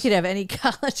paint. units, We could have any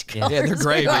college colors. Yeah, they're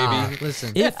great, Ah, baby.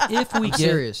 listen, if we I'm get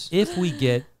serious.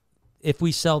 if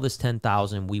we sell this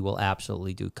 10,000, we will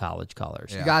absolutely do college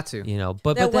colors. you got to.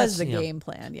 But That but was that's, the you know, game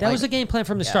plan. Yeah. That was the game plan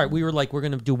from the start. We were like, we're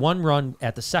going to do one run.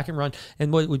 At the second run,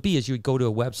 and what it would be is you would go to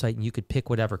a website and you could pick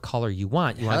whatever color you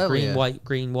want. You want Hell green, yeah.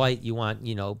 white. You want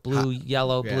blue,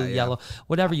 yellow, Yeah, blue, yeah. yellow,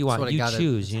 whatever you That's want. what I You gotta-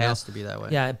 choose. It You know, has to be that way.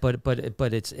 yeah, but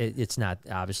it's not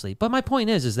obviously. But my point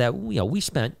is that we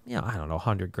spent I don't know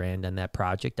 $100,000 on that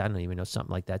project. I don't even know,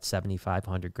 something like that, 75,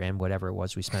 $100,000, whatever it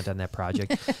was we spent on that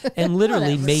project, and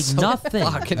literally made nothing.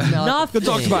 fucking Nothing. Let's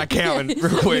talk about accounting real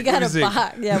quick. we got Let me a see.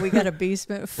 box. Yeah, we got a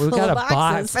basement full We've got of a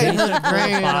box, boxes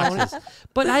boxes.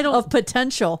 But I don't. of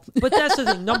potential. But that's the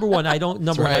thing. Number one, I don't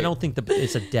right. think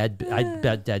it's a dead. I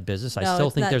bet dead business. I No, still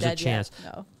it's think not there's a dead yet. chance.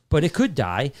 No. But it could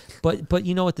die. But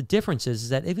you know what the difference is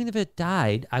that even if it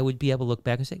died, I would be able to look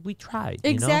back and say we tried.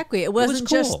 Exactly. You know? It wasn't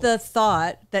was just cool. the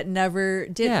thought that never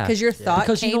did, Yeah. because your thought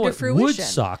because came you know to what fruition. would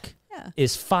suck. Yeah.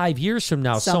 Is 5 years from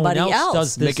now Somebody someone else else.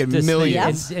 does this, Making this thing,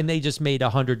 millions. and they just made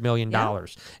 $100 million,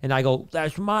 and I go,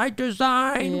 "That's my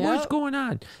design. Yep. What's going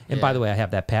on?" And by the way, I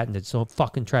have that patented, so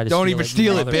fucking try to Don't steal even it, you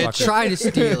steal it, bitch. motherfucker. Try to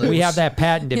steal it. We have that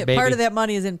patented, Yeah, baby. part of that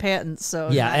money is in patents, so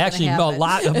Yeah, not gonna actually, a happen.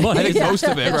 lot of money. I think most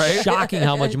of it, right? It's shocking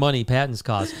how much money patents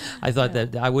cost. I thought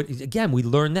that I would. Again, we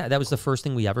learned that. That was the first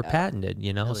thing we ever patented.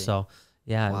 So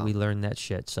yeah, we learned that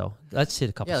shit. So let's hit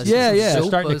a couple. Yeah, let's Yeah, do some yeah. They're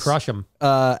starting to sopas. crush them.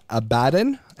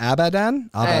 Abadan Abadan.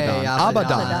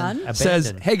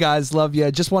 says, "Hey guys, love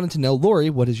ya. Just wanted to know, Lori,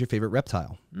 what is your favorite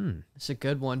reptile?" It's a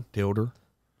good one. Dilder.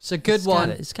 It's a good one.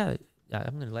 It's got.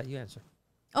 I'm going to let you answer.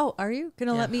 Oh, are you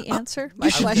gonna let me answer my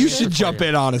You should, question? you should jump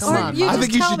in, honestly. Or you I just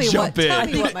think you tell should me jump what- in. tell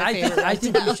me what my favorite I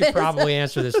think you should reptile probably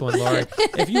answer this one, Lori.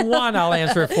 If you want, I'll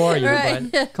answer it for you. Right.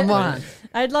 But Come on.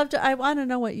 I'd love to. I want to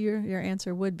know what your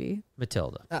answer would be.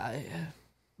 Matilda. What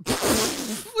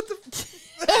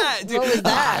was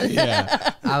that?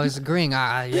 Yeah. I was agreeing.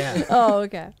 Yeah. Oh,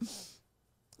 okay.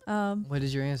 What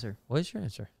is your answer? What is your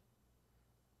answer?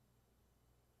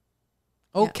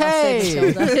 Yeah, I'll Okay.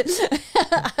 say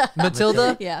Matilda.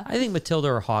 Matilda? Yeah. I think Matilda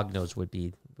or Hognose would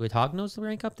be. Would Hognose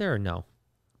rank up there or no?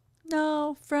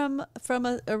 No, from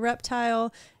a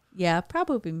reptile. Yeah,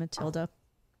 probably Matilda.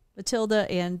 Matilda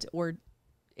and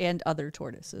other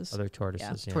tortoises. Other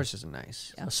tortoises. Yeah. Tortoises are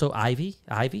nice. Yeah. So Ivy.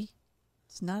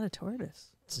 It's not a tortoise.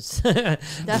 you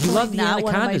Definitely love the not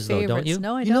one of my anacondas, though, favorites. don't you?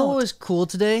 No, I You know don't. what was cool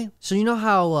today? So you know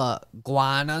how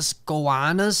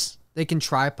goannas, they can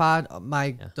tripod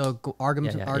the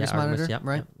Argus Yeah, Argus Artemis, monitor, yep,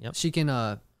 right? yep. She can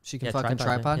Yeah, fucking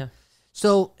tripod. Yeah.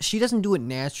 So she doesn't do it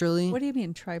naturally. What do you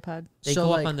mean tripod? They So, go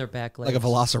like- up on their back legs. Like a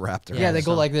velociraptor. yeah, they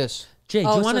go so- like this. Jay, do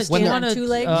Oh, you so want to? stand on two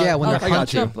legs? Yeah, when they're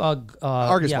punch hunting. up,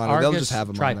 Argus monitor, they'll just have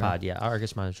 'em on there. tripod. Yeah,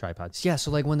 Argus monitor tripods. Yeah,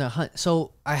 so like when they're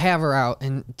so I have her out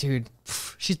and dude,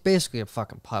 she's basically a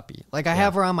fucking puppy. Like I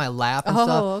have her on my lap and stuff.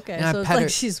 Oh, okay. And I So it's pet like her,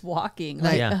 she's walking. and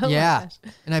I- Like, Yeah. oh my yeah, gosh.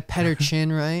 and I pet her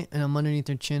chin, right, and I'm underneath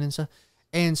her chin and stuff.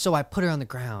 And so I put her on the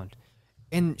ground,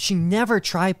 and she never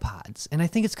tripods. And I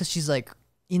think it's because she's like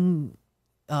in,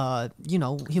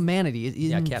 humanity,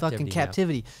 in captivity, fucking yeah.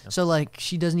 captivity. So like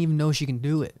she doesn't even know she can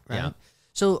do it, right? Yeah.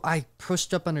 So I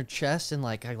pushed up on her chest and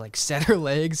like I like set her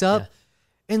legs up,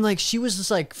 And like she was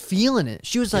just like feeling it.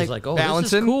 She was She's like, like, oh, this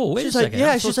balancing. is cool. Wait she's a like, second.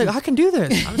 yeah, I'm she's supposed like, I can do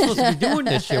this. I'm supposed to be doing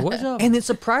this shit. What's up? And it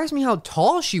surprised me how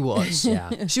tall she was. Yeah.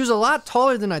 She was a lot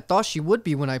taller than I thought she would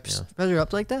be when I spread her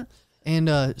up like that.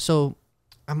 And so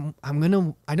I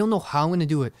don't know how I'm gonna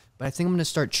do it, but I think I'm gonna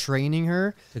start training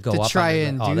her To go up try on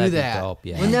and the- oh, do that'd be that. dope,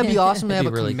 yeah. Wouldn't that be awesome to have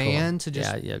That'd a be really cool. command to just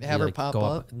have her like, pop go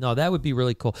up? No, that would be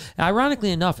really cool.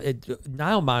 Ironically enough,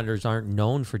 Nile monitors aren't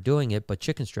known for doing it, but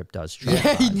Chicken Strip does.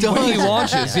 Yeah, he does. When he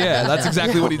launches, yeah, that's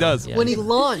exactly what he does. Yeah. When he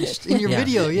launched in your Yeah.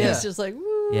 video, yeah. It's just like,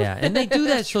 woo. Yeah, and they do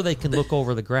that so they can look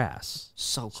over the grass.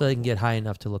 So cool. So they can get high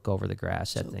enough to look over the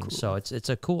grass at things. So it's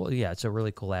a cool, it's a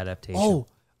really cool adaptation. Oh,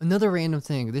 another random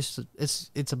thing.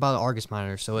 It's about an Argus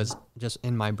monitor, so it's just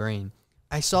in my brain.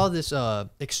 I saw this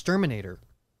exterminator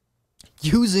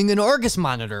using an Argus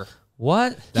monitor.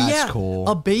 what? That's cool.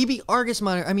 A baby Argus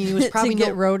monitor. I mean, it was probably to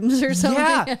get rodents or something.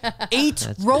 Yeah, 8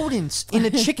 rodents in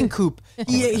a chicken coop.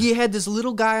 He had this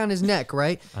little guy on his neck,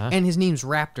 right? And his name's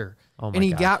Raptor. Oh my and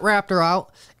he gosh. got Raptor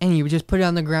out, and he would just put it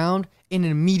on the ground, and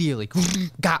immediately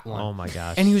got one. Oh my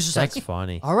gosh. And he was just That's like,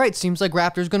 funny. all right, seems like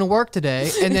Raptor's going to work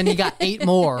today. And then he got 8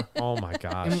 more. Oh my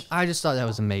gosh. And I just thought that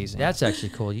was amazing. That's actually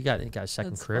cool. You got a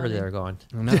second That's career funny. there going.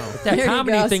 No. That There you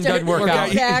comedy go. thing Start- doesn't work out.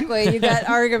 Exactly. You got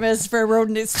Artemis for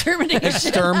rodent extermination.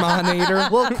 Exterminator.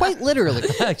 Well, quite literally.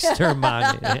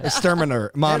 Exterminator.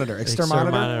 Exterminator. Monitor. Exterminator.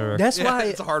 Exterminator. That's Yeah, why.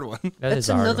 it's a hard one. That That's is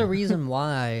a hard another one. reason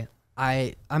why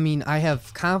I mean, I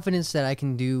have confidence that I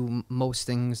can do most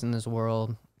things in this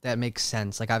world that makes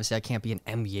sense. Like, obviously, I can't be an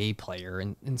NBA player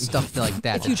and stuff like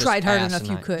that. If you That's just tried hard enough,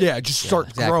 you asinine. could. Yeah, just start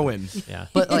exactly. growing. Yeah.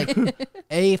 But like,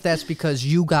 if that's because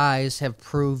you guys have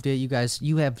proved it,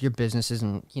 you have your businesses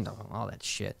and all that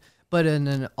shit. But and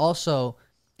then also,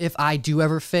 if I do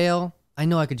ever fail, I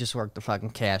know I could just work the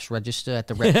fucking cash register at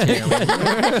the Reptile.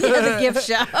 the gift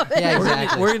shop. Yeah, We're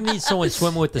exactly. gonna need someone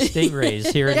swimming with the stingrays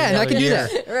here. in Yeah, and I another can do year.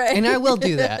 that, Right. and I will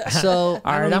do that. So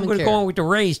All right, I'm going to go on with the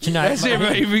rays tonight. That's it,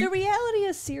 baby. The reality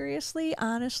is, seriously,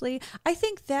 honestly, I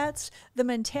think that's the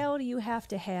mentality you have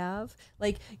to have.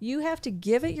 Like, you have to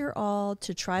give it your all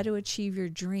to try to achieve your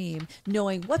dream,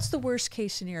 knowing what's the worst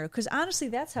case scenario. Because honestly,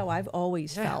 that's how I've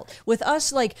always felt. With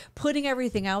us, like, putting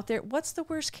everything out there, what's the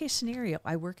worst case scenario?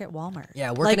 I work at Walmart.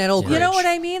 Yeah, working Like, at Oak You know Ridge. what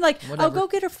I mean? Like, I'll Whatever. go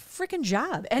get a freaking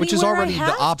job. Which is anywhere I already the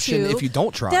have option to. if you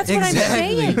don't try. That's what I'm Exactly.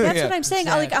 saying. That's Yeah. what I'm saying.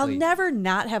 I'll Exactly. never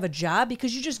not have a job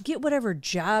because you just get whatever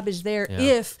job is there. Yeah.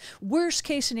 If worst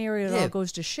case scenario, it Yeah. all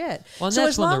goes to shit. Well, and so that's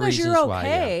as one of long the as you're reasons why,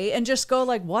 okay and just go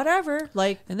like whatever,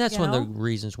 like, And that's you one know? of the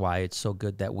reasons why it's so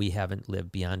good that we haven't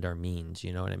lived beyond our means.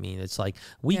 You know what I mean? It's like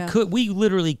we Yeah.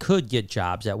 literally could get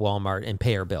jobs at Walmart and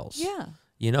pay our bills. Yeah.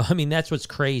 You know, I mean, that's what's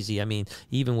crazy. I mean,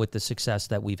 even with the success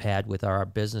that we've had with our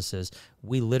businesses,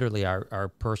 we literally,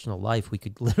 our personal life, we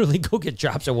could literally go get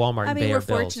jobs at Walmart I and mean, pay we're our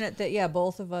bills. fortunate that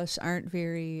both of us aren't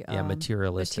very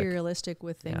materialistic.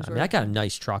 with Yeah, things. I mean, I got a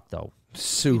nice truck though.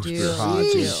 Super do. hot.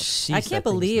 Jeez, I can't thing's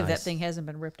believe that nice. thing hasn't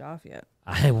been ripped off yet.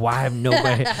 Why have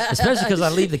nobody? Especially because I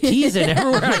leave the keys in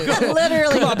everywhere I go.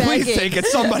 Literally, Come on, please begging. take it.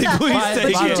 Somebody please By-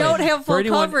 take by you the it. way, don't have for full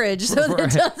anyone- coverage, so for-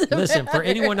 that doesn't listen, for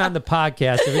anyone on the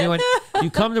podcast, if anyone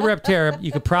you come to Repterra,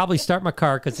 you could probably start my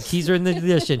car because the keys are in the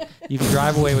ignition. You can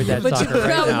drive away with that But you sucker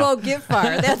right probably now. won't get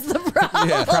far. That's the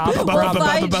problem. Probably. We'll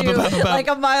find you like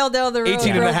a mile down the road. 18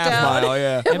 and a broke half down mile,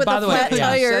 yeah. And with by a the way, flat yeah,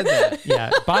 tire. said that.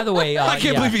 Yeah. By the way, I can't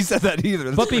yeah. believe he said that either.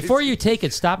 That's But crazy. before you take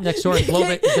it, stop next door and blow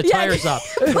the Yeah, tires up.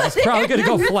 It's probably going to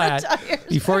go flat tires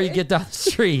before you get down the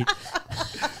street.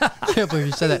 I can't believe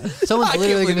you said that. Someone's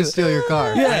literally going to steal your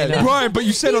car. yeah, Brian, but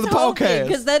you said on the podcast.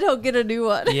 because then he'll get a new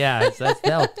one. Yeah,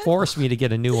 that'll force me to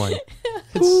get a new one.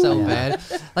 It's so bad.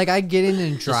 Like, I get in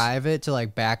and drive it to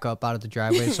like back up out of the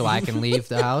driveway so I can leave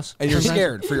the house. And you're Sometimes-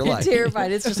 scared for your life.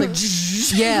 Terrified. It's just like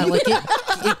Yeah, like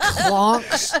it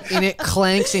clonks and it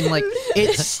clanks and like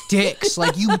it sticks.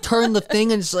 Like you turn the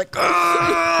thing and it's like,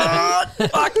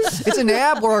 fuck. It's an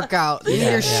ab workout.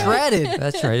 You're shredded.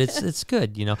 That's right. It's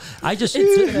good. You know, I just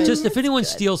if anyone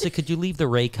steals it, could you leave the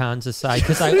Raycons aside?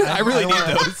 Because I really don't need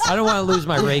wanna- those. I don't want to lose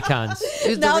my Raycons.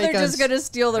 Here's the now they're Raycons. just gonna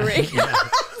steal the ring. Yeah,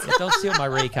 don't steal my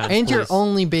Raycons. And your please.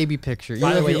 only baby picture. You By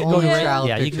the have way, your you can go only to child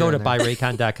you can go to picture in there.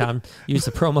 buyraycon.com. Use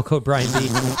the promo code Brian B.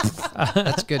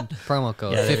 That's good promo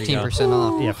code. Yeah, there you go. 15%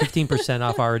 off. Yeah, 15%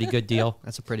 off. Already good deal.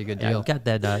 That's a pretty good Yeah, deal. we got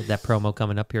that promo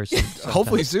coming up here soon.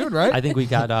 Hopefully soon, right? I think we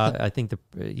got. I think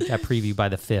you got preview by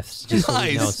the 5th. Just so we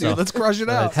Nice, know, dude. so. Let's crush it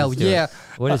out. Let's Hell do yeah. it.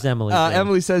 What is Emily? saying?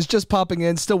 Emily says, just popping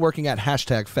in, still working at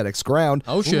hashtag FedEx Ground.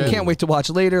 Oh, shit. Can't wait to watch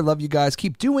later. Love you guys.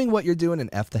 Keep doing what you're doing and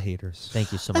F the haters.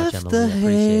 Thank you so much, Emily. I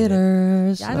appreciate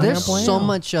it. Yeah, I don't There's know. so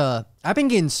much. I've been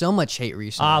getting so much hate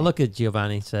recently. Ah, look at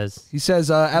Giovanni says. He says,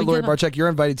 at We Lori get a- Barczyk, you're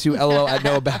invited to LOL at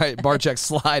Noah Barczyk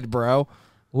slide, bro.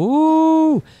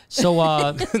 Ooh. So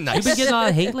you've been getting a lot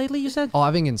of hate lately, you said? Oh,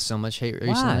 I've been getting so much hate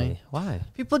recently. Why?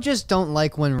 People just don't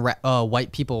like when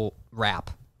white people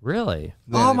rap. Really?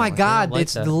 Oh my God, like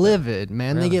it's that. livid,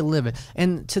 man. They get livid,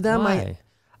 and to them, Why?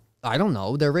 I don't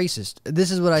know. They're racist.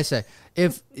 This is what I say: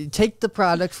 if take the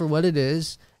product for what it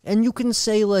is, and you can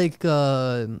say like,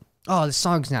 "Oh, the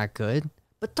song's not good,"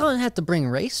 but don't have to bring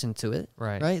race into it,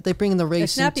 Right. Right? They bring the race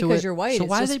It's not into because it. you're white. So it's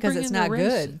why are just they because bringing it's the not race?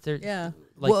 good. They're- Yeah.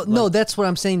 Well, no, that's what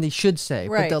I'm saying. They should say,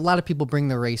 Right. but a lot of people bring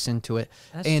the race into it,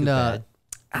 That's and too bad.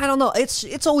 I don't know.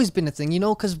 It's always been a thing,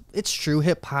 because it's true.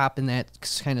 Hip hop and that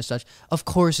kind of stuff, of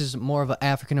course, is more of an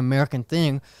African American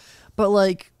thing. But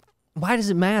like, why does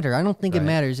it matter? I don't think it Right.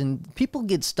 matters. And people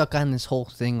get stuck on this whole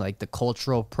thing, like the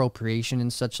cultural appropriation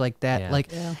and such like that. Yeah. Like,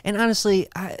 and honestly,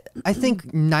 I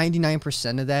think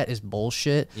 99% of that is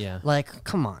bullshit. Yeah. Like,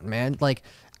 come on, man. Like.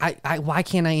 Why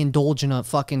can't I indulge in a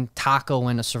fucking taco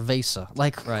and a cerveza?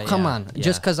 Like, Right, come yeah, on. yeah.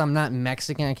 Just because I'm not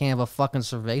Mexican, I can't have a fucking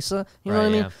cerveza. You know what I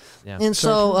Right, mean? yeah. And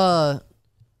so,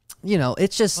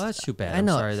 it's just. Well, that's too bad. I I'm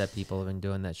know. sorry that people have been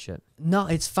doing that shit. No,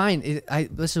 it's fine.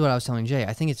 This is what I was telling Jay.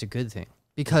 I think it's a good thing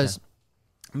because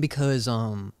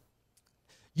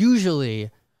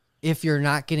usually if you're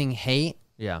not getting hate,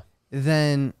 Yeah.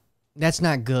 then that's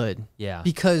not good. Yeah.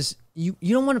 Because you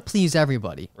don't want to please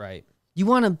everybody. Right. You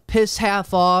want to piss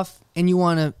half off and you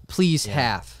want to please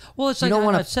half. Well, it's You like don't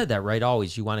wanna- I've said that, right?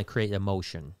 Always, you want to create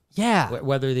emotion. Yeah.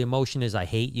 Whether the emotion is I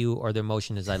hate you or the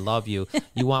emotion is I love you,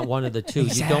 you want one of the two.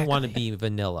 You don't want to be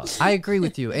vanilla. I agree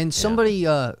with you. And somebody,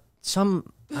 I'm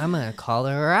gonna call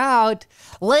her out,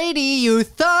 lady. You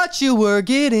thought you were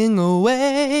getting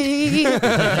away,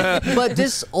 but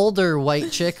this older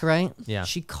white chick, right? Yeah.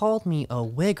 She called me a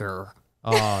wigger.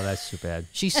 Oh, that's too bad.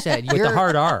 She said, With "You're the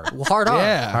hard R. hard R,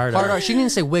 Yeah. Hard hard R. R." She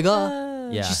didn't say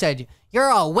wigger. Yeah. She said, "You're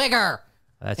a wigger,"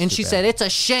 That's and too she bad. said, "It's a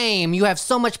shame. You have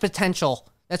so much potential."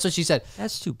 That's what she said.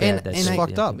 That's too bad. And- That's and so I-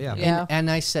 fucked up, yeah. Yeah.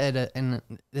 And I said, and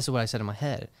this is what I said in my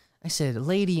head. I said,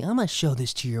 "Lady, I'm gonna show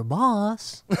this to your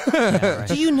boss.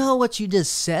 Do you know what you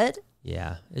just said?"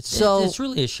 Yeah, So- it's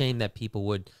really a shame that people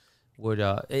would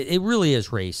it really is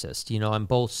racist, on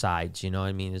both sides. You know what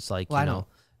I mean? It's like Well, I know.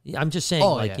 I'm just saying,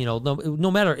 Oh, like yeah. no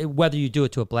matter whether you do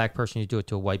it to a black person, you do it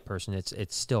to a white person, it's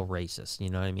still racist. You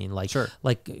know what I mean? Like Sure.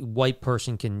 like white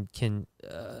person can.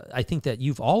 I think that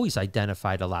you've always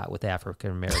identified a lot with African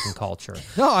American culture.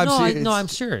 No, I'm serious. I'm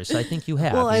serious. I think you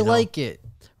have. Well, I you know? like it.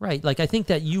 Right. Like, I think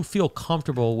that you feel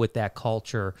comfortable with that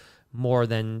culture more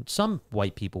than some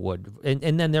white people would.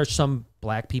 And then there's some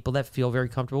black people that feel very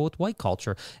comfortable with white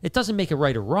culture. It doesn't make it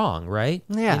right or wrong, right?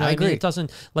 Yeah, You know I what mean? agree. It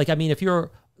doesn't, if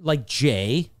you're like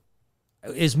Jay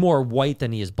is more white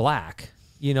than he is black.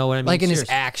 You know what I mean? Like in his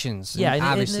Seriously. actions. Yeah. And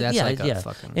obviously that's yeah, like a yeah.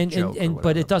 fucking and, joke. and, or but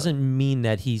it whatever, doesn't mean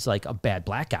that he's like a bad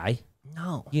black guy.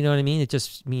 No. You know what I mean? It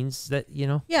just means that,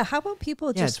 Yeah, how about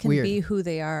people Yeah, just it's can weird. be who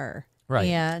they are, Right.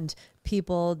 And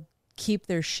people keep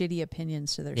their shitty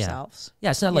opinions to themselves.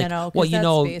 Yeah, it's not You like, know, 'cause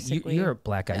well, that's basically- you're a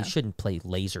black guy. yeah. You shouldn't play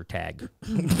laser tag.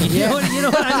 you know what I mean?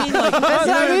 Like, That's what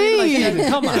I mean. Like,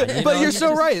 come on. But you're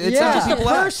so right. It's Yeah. not Just just a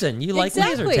black. person. You like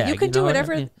Exactly. laser tag. You can do know what I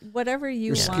whatever mean? whatever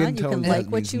you skin want. You can tone like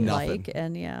means what you nothing. like,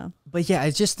 and yeah. But yeah,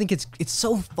 I just think it's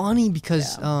so funny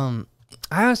because I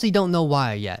honestly don't know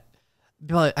why yet.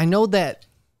 But I know that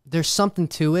there's something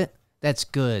to it that's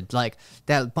good. Like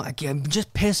that again,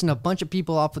 just pissing a bunch of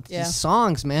people off with Yeah. these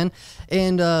songs, man.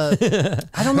 And I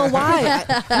don't know why.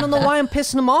 I don't know why I'm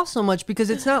pissing them off so much because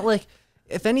it's not like,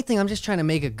 if anything, I'm just trying to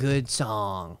make a good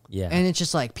song. Yeah. And it's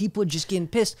just like people just getting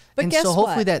pissed. But and guess so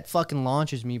hopefully what? that fucking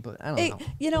launches me, but I don't Hey, know.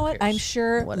 you know what? I'm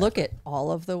sure. Whatever. Look at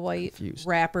all of the white Confused.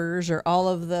 rappers or all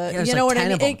of the. there's you know like what I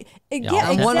 10 mean? of them. Yeah,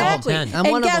 I'm one of them. exactly. 10. I'm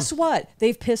And one of guess them. what?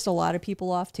 They've pissed a lot of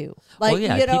people off too. Like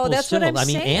yeah, you know, people that's what still- I'm I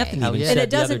mean, saying. Anthony even and said it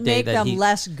the other doesn't day make that them he-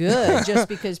 less good just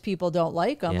because people don't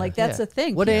like them. Yeah. Like that's the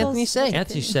thing. What did People's- Anthony say?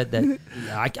 Anthony said that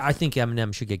I think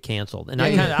Eminem should get canceled, and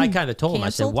I kind of told him, I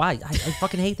said, Canceled? "Why? I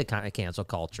fucking hate the kind of cancel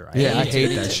culture. I Yeah, I hate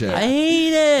hate it. that shit. I hate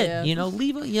it. Yeah. You know,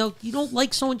 leave it. You know, you don't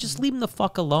like someone, just leave them the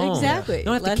fuck alone. Exactly. You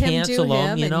don't have Let to him cancel do them.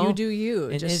 him, You and know, you do you.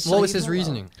 And Just it's What like- was his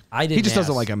reasoning? I didn't. He just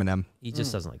doesn't ask. like Eminem. He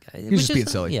just doesn't like it. He's just being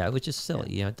silly. Yeah, which is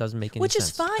silly. You know, it doesn't make any Which sense.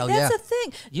 is fine. Hell That's yeah. the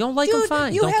thing. You don't like 'em, Dude,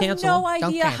 fine. You Don't have cancel no 'em. Don't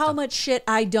idea cancel. how much shit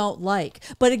I don't like.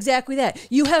 But exactly that.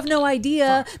 You have no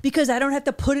idea because I don't have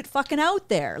to put it fucking out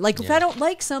there. Like if I don't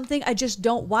like something, I just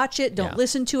don't watch it, don't Yeah.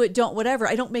 listen to it, don't whatever.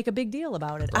 I don't make a big deal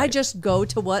about it. I just go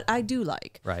to what I do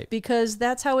like. Right. Because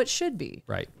that's how it should be.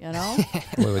 Right. You know?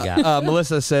 What do we got?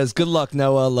 Melissa says, "Good luck,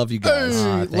 Noah. Love you guys."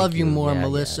 Thank Love you more, Yeah,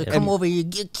 Melissa. yeah. Come over here,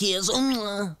 get kiss.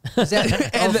 Is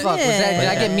that, oh, fuck. Did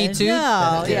I get me too?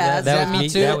 No, yeah. That was me me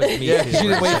too? That was me Yeah, too. she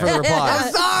didn't wait for the reply.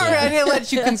 I'm sorry. I didn't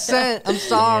let you consent. I'm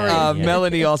sorry. Yeah.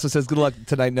 Melanie also says, "Good luck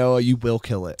tonight, Noah. You will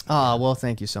kill it." Oh, well,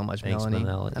 thank you so much, Thanks, Melanie.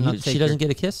 Manel. I'm not She taking doesn't get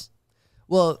a kiss?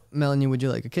 Well, Melanie, would you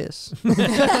like a kiss? See,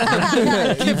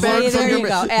 there you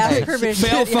go. Ask permission.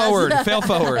 Fail Yes. forward. Fail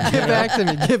forward. Get back to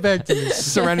me. Get back to me.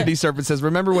 Serenity Serpent says,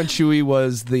 "Remember when Chewie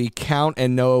was the count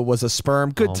and Noah was a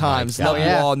sperm? Good Oh my times. God. Love you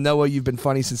Yeah. all. Noah, you've been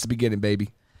funny since the beginning,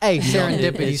 baby." Hey, It's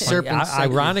serendipity, funny. serpent.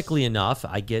 Ironically enough,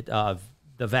 I get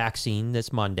the vaccine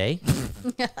this Monday.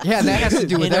 Yeah, that has to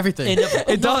do with And- everything. and-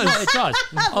 It does. No, it does.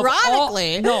 Of all-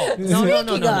 Ironically. No.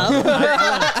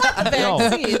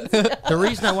 The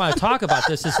reason I want to talk about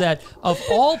this is that of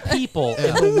all people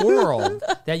in the world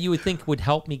that you would think would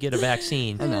help me get a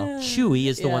vaccine, Chewy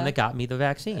is the one that got me the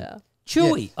vaccine.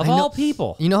 Chewy, Yeah, of I know. all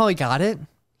people. You know how he got it?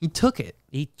 He took it.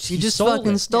 He just stole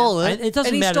fucking it. stole it. And it doesn't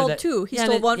And he matter stole that, two. He yeah,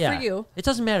 stole and one for you. It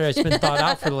doesn't matter. It's been thought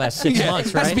out for the last 6 months,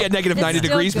 It has to right? be at negative 90 It's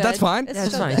degrees, still but that's good. fine. It's That's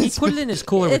still fine. good. He put it in his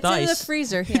cooler with It's in the ice.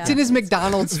 freezer. It's in his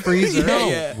McDonald's freezer.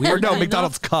 Yeah. Weirdly Or no, enough-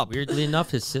 McDonald's cup. Weirdly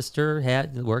enough, his sister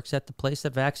works at the place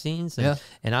that vaccines, and, Yeah.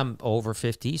 and I'm over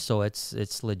 50, so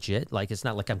it's legit. Like, it's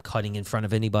not like I'm cutting in front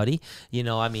of anybody. You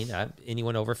know, I mean,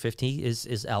 anyone over 50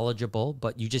 is eligible,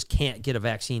 but you just can't get a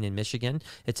vaccine in Michigan.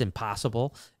 It's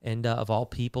impossible. And of all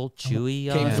people, Chewy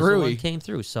Came is the through. one came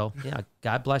through. So yeah,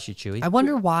 God bless you, Chewy. I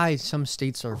wonder why some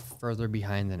states are further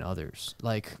behind than others.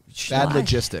 Like Bad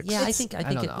logistics. Yeah, I think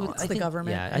don't know. It's I the think-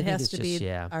 government. Yeah, I it think has it's to just, be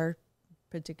yeah, our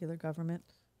particular government.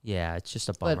 yeah. It's just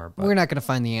a But bummer. we're not going to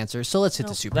find the answer. So let's hit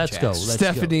the super Let's chats. go. Let's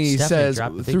Stephanie go. says,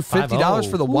 dropped a big through $50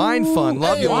 for the wine fund.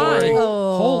 Love you, Wine. Lori.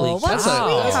 Holy what a cow. That's a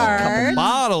couple sweetheart.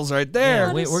 bottles right there.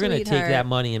 Yeah, What a we're gonna take sweetheart. that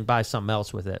money and buy something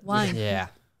else with it. Wine. Yeah.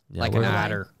 Yeah, Like we're- an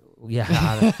otter. Yeah,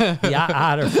 otter. Yeah,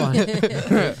 otter fun.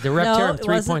 The No, Repterum it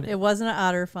 3.0. it wasn't an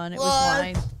otter fun. It was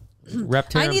wine.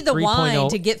 Repterum I need the 3.0. wine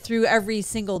to get through every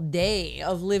single day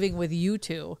of living with you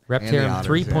two. Repterum otters,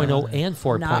 3.0 and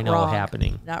Not 4.0 wrong.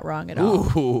 happening. Not wrong at all.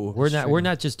 Ooh. We're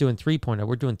not just doing 3.0.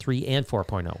 We're doing 3 and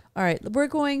 4.0. All right, we're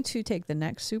going to take the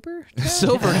next super.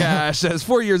 Silver Cash says,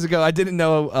 4 years ago, I didn't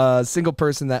know a single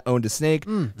person that owned a snake.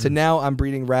 To now, I'm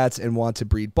breeding rats and want to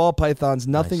breed ball pythons.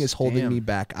 Nothing is holding me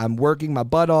back. I'm working my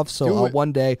butt off, so I'll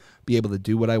one day be able to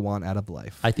do what I want out of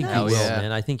life. I think you Hell will, yeah.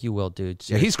 man. I think you will, dude.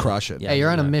 Yeah, he's Seriously. crushing. Yeah, Hey, you're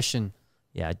on a yeah. mission.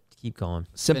 Yeah, keep going.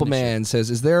 Simple Finish Man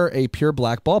says, is there a pure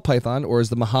black ball python, or is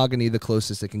the mahogany the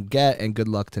closest it can get? And good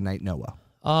luck tonight, Noah.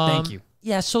 Thank you.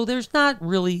 Yeah, so there's not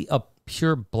really a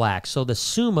pure black. So the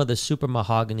Suma, the super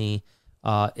mahogany,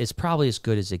 is probably as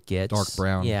good as it gets. Dark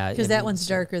brown. Yeah, Because I that mean, one's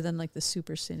darker than like the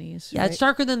super cineas. Yeah, it's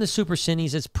darker than the super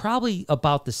cineas. It's probably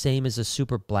about the same as the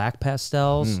super black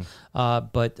pastels.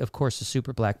 But of course, the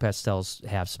super black pastels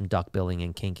have some duck billing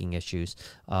and kinking issues,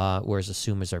 whereas the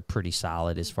Sumas are pretty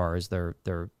solid as far as their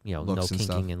no Looks and kinking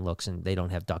stuff. and looks, and they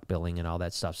don't have duck billing and all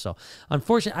that stuff. So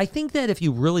unfortunately, I think that if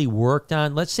you really worked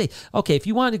on, let's say, okay, if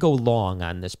you wanted to go long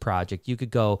on this project, you could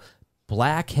go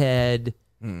blackhead,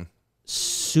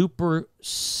 super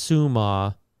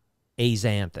Suma,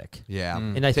 Azanthic. Yeah.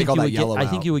 And I Take think all you that would yellow get, I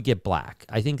think out. you would get black.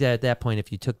 I think that at that point,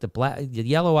 if you took the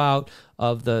yellow out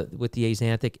of with the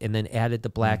Azanthic and then added the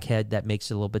black head, that makes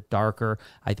it a little bit darker.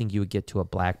 I think you would get to a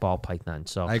black ball python.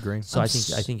 So I agree. So I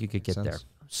think you could get there.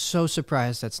 So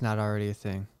surprised that's not already a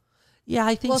thing. Yeah,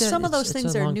 I think. Well, that some of it's- those it's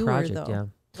things a are long newer project, though. Yeah.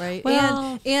 Right.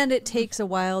 Well- and it takes a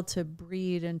while to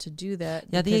breed and to do that.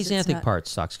 Yeah, the because it's Azanthic not- part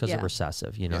sucks because of Yeah.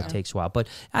 recessive. It takes a while. But,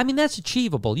 I mean, that's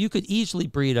achievable. You could easily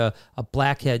breed a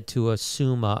blackhead to a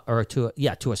Suma or to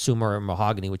a Suma or a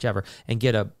mahogany, whichever, and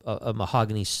get a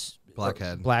mahogany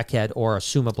blackhead or a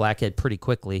Suma blackhead pretty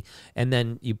quickly. And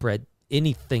then you bred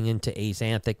anything into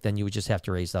Azanthic, then you would just have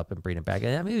to raise up and breed it back.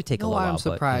 I mean, it would take a No, little while. I'm but,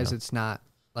 surprised it's not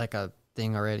like a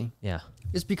thing already. Yeah.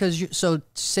 It's because so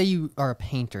say you are a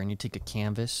painter and you take a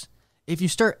canvas. If you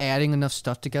start adding enough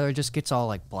stuff together, it just gets all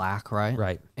like black, right?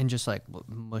 Right. And just like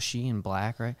mushy and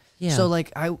black, right? Yeah. So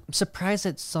like I'm surprised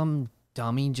that some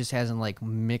dummy just hasn't like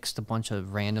mixed a bunch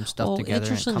of random stuff Well, together and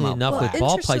come interestingly out enough, black. with ball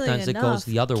interestingly pythons, it goes enough,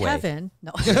 the other way. Kevin,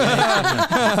 no.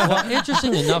 Well,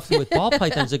 interesting enough, with ball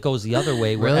pythons, it goes the other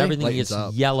way, where Really? everything Lightens is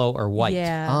up. yellow or white.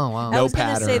 Yeah. Oh, wow. I No was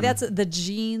gonna say pattern. that's the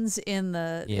genes in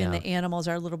the Yeah. animals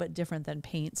are a little bit different than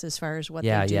paints as far as what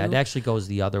Yeah, they do. yeah, it actually goes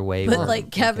the other way. But where-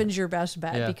 like Kevin's your best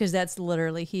bet Yeah. because that's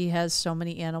literally he has so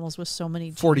many animals with so many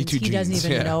genes, 42 he doesn't genes,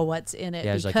 even yeah. know what's in it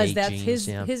Yeah, there's like because 8 that's genes,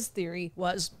 yeah. his theory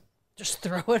was just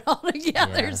throw it all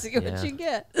together, Yeah, see what yeah. you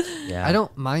get. yeah, I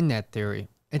don't mind that theory.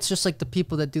 It's just like the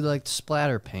people that do like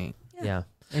splatter paint. Yeah.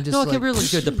 And just No, it like, get really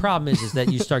good. The problem is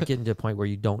that you start getting to a point where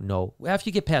you don't know. After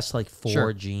you get past like 4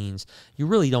 Sure. genes, you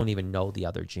really don't even know the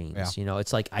other genes. Yeah. You know,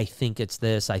 it's like I think it's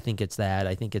this, I think it's that,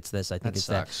 I think it's this, I think That it's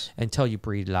sucks. that, until you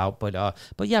breed it out. But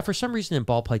yeah, for some reason in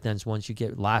ball pythons, once you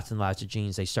get lots and lots of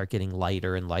genes, they start getting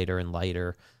lighter and lighter and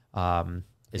lighter. Yeah.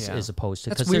 As opposed to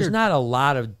That's because there's weird. not a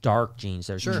lot of dark genes.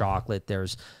 There's Sure. chocolate.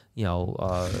 There's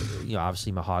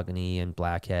obviously mahogany and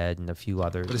blackhead and a few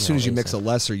other. But as soon as you mix a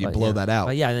lesser, you but blow yeah. that out.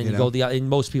 But yeah, and then you know? go the and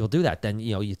most people do that. Then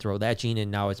you throw that gene in,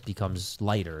 now it becomes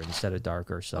lighter instead of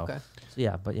darker. So, Okay. so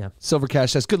yeah, but yeah. Silver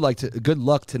Cash says, good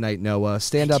luck tonight, Noah.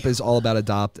 Stand up is all about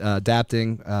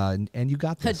adapting, and you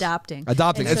got this. Adopting.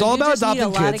 Adopting. And It's so all you about just need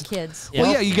adopting a lot kids. of kids.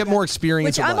 Well, yeah, you get more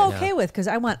experience. Which of I'm life. okay with because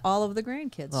I want all of the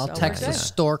grandkids. I'll so text we're a good.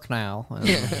 stork now.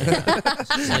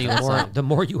 The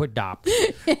more you adopt,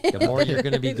 the more you're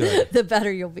going to be good. The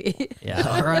better you'll be. Yeah.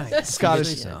 All right.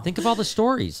 Scottish. Yeah. Think of all the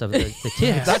stories of the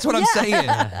kids. That's what I'm saying.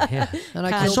 Yeah. And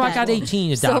I God. killed So I got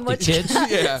 18 adopted much- kids.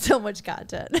 Yeah. So much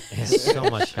content. So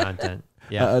much content.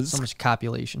 Yeah. so much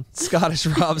copulation. Scottish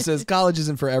Rob says, college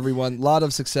isn't for everyone. Lot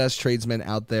of success tradesmen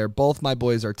out there. Both my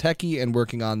boys are techie and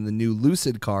working on the new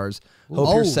Lucid cars. Hope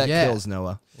Oh, your set yeah. kills,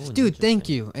 Noah. Dude, thank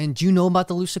you. And do you know about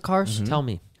the Lucid cars? Tell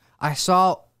me.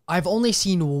 I've only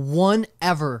seen one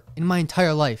ever in my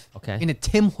entire life. Okay. In a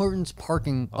Tim Hortons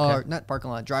parking, Okay. not parking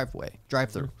lot,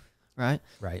 drive-through, right?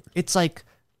 Right. It's like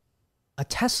a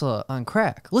Tesla on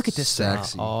crack. Look at this thing.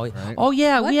 Sexy. Oh, oh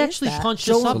yeah. What we is actually that? punched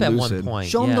Show this up them at Lucid. one point.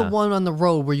 Show them yeah. the one on the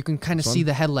road where you can kind of see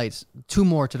the headlights. 2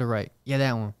 more to the right. Yeah,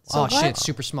 that one. So Oh shit, what? it's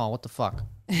super small. What the fuck?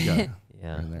 Yeah.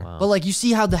 there. Wow. But like you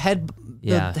see how the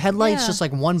Yeah. the headlights Yeah. just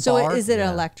like one So bar. is it Yeah.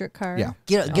 an electric car? Yeah.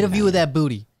 Get a view of that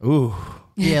booty. Ooh.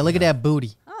 Yeah, look at that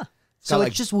booty. So Got, it's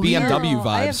like, just weird. BMW Oh,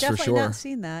 I have vibes for definitely sure. not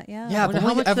seen that. Yeah. Yeah, wonder but how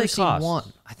only much ever they seen cost. one.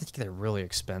 I think they're really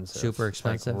expensive. Super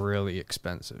expensive? Like really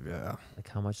expensive. Yeah. Like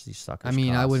how much these suckers I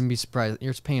mean, I cost? wouldn't be surprised.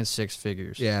 You're paying 6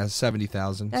 figures. Yeah,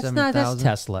 70,000. That's 7,000.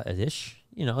 Tesla-ish.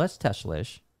 That's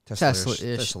Tesla-ish. Tesla-ish.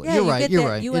 Tesla-ish. Yeah, You're you right, get you're that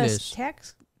right, it U.S.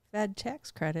 is. Fed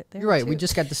tax credit there. You're right. We too.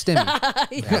 just got the stimmy. Got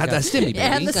that stimmy, baby.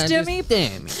 And the Got stimmy.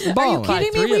 Stimmy. Are you Balling. Buy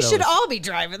kidding me? 3 We of should those. all be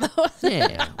driving those.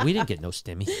 Yeah, we didn't get no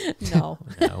stimmy. No.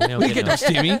 No, we don't get no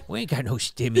stimmy. We ain't got no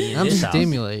stimmy in I'm this house.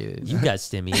 stimulated. You got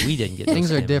stimmy. We didn't get no Things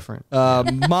are stimmy. different.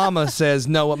 Mama says,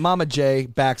 no, Mama J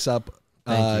backs up,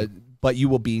 Thank but you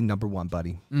will be number 1,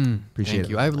 buddy. Appreciate Thank it.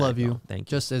 you. I love you you. go. Thank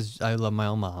you. Just as I love my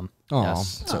own mom. Oh,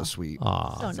 Yes. so sweet.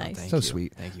 Aw. So nice. So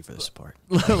sweet. Thank you for the support.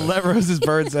 Let Rose's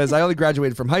Bird says, I only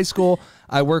graduated from high school.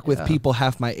 I work with people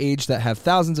half my age that have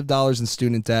thousands of dollars in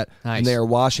student debt, Nice. and they are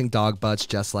washing dog butts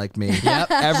just like me. Yep.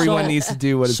 Everyone So- needs to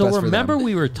do what is So best remember for them.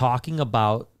 we were talking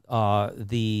about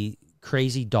the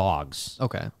crazy dogs,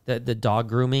 Okay. the dog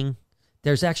grooming.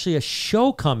 There's actually a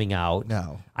show coming out.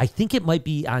 No. I think it might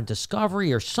be on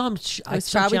Discovery or some. It's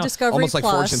some probably channel. Discovery Almost like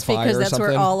Plus Fortune Fire because or that's where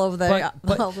something. all of the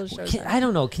But all the shows can, are. I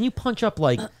don't know. Can you punch up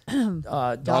like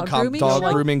Dog grooming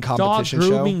show? grooming competition dog show.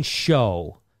 grooming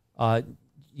show?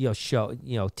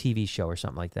 TV show or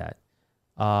something like that.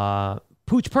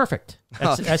 Pooch Perfect.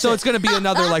 That's So it. it's going to be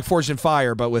another like Fortune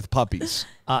Fire, but with puppies.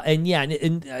 And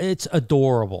it's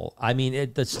adorable. I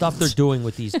mean, the stuff they're doing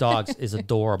with these dogs is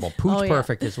adorable. Pooch Oh, yeah.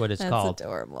 Perfect is what it's That's called.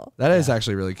 adorable. That is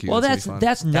actually really cute. Well, It's that's gonna be fun.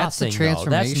 that's That's the nothing. though.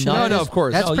 transformation? That's No, nothing. no, of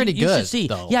course. That's pretty you good, should see.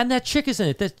 though. Yeah, and that chick is in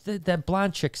it. That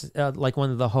blonde chick's like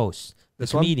one of the hosts, the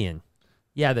This one? comedian.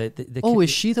 Yeah, the Oh, is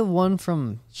she the one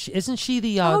from isn't she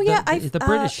the Oh, yeah, the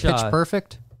British Pitch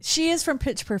Perfect? She is from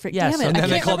Pitch Perfect. Yes, Damn it. and I then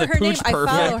they can't called remember it her name. Pooch I follow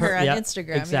Perfect. her on Yeah, Instagram.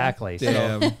 yeah. Exactly. So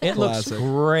Damn, it looks classic.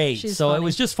 great. She's so it funny.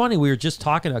 was just funny. We were just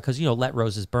talking about because Let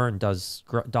Roses Burn does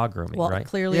dog grooming, Well, right?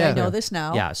 clearly Yeah. I know this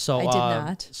now. Yeah, so I did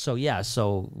not. So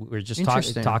we are just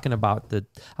Interesting. talking about the.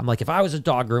 I'm like, if I was a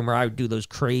dog groomer, I would do those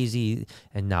crazy.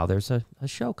 And now there's a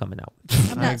show coming out.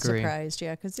 I'm I not agree. surprised,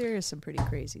 yeah, because there is some pretty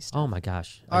crazy stuff. Oh my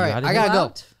gosh! All Are you right, out of I here? gotta go.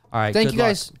 Out? All right, Thank good you luck.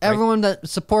 guys, Break- everyone that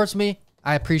supports me.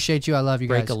 I appreciate you. I love you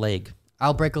break guys. a leg.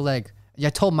 I'll break a leg. Yeah,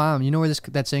 I told mom. You know where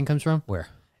that saying comes from? Where?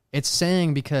 It's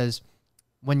saying because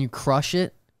when you crush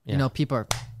it, Yeah. people are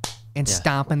and Yeah.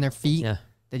 stomping their feet. Yeah.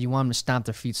 That you want them to stomp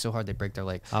their feet so hard they break their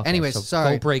leg. Okay, Anyways, so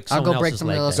sorry. go break I'll go someone break else's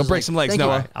someone leg else's then. Go break some legs, Thank you.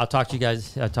 Noah. All right, I'll talk to you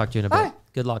guys. I'll talk to you in a bit.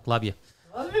 Good luck. Love you.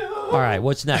 All right,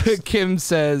 what's next? Kim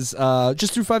says,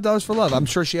 just threw $5 for love. I'm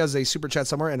sure she has a super chat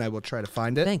somewhere, and I will try to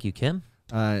find it. Thank you, Kim.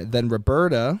 Then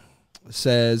Roberta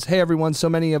says, hey, everyone, so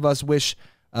many of us wish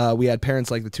we had parents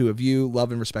like the two of you.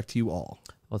 Love and respect to you all.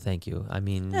 Well, thank you. I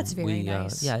mean, That's very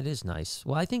nice. Yeah, it is nice.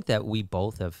 Well, I think that we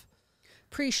both have.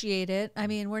 Appreciate it. I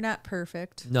mean, we're not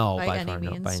perfect. No, by far, any no,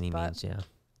 means. by any but, means, yeah.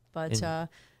 But And-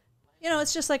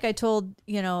 it's just like I told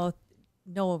Noah,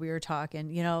 we were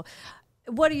talking.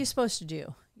 What are you supposed to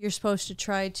do? You're supposed to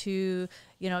try to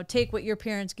take what your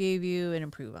parents gave you and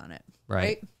improve on it.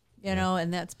 right? You know,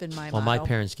 and that's been my Well, motto. my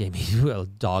parents gave me a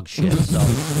dog shit,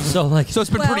 so like, So it's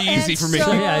been pretty easy for me.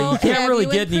 So Yeah, you can't have really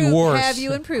you get any improved- worse. Have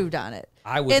you improved on it?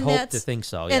 I would And hope to that's- think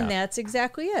so. Yeah, And that's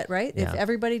exactly it, right? If Yeah.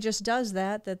 everybody just does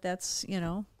that, that's, you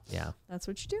know, yeah. that's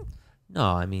what you do. No,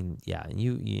 I mean, yeah, and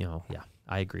you know, yeah,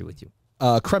 I agree with you.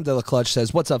 Creme de la Clutch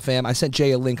says, "What's up, fam? I sent Jay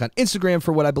a link on Instagram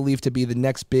for what I believe to be the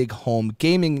next big home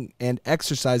gaming and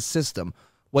exercise system.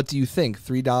 What do you think?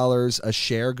 $3 a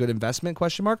share, good investment?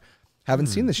 Question mark. Haven't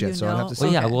seen this yet, You so I'll have know- to see.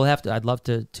 Well, yeah, Okay. we'll have to. I'd love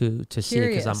to see it because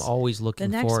I'm Curious. always The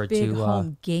looking next forward big to.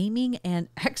 home gaming and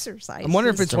exercise. I'm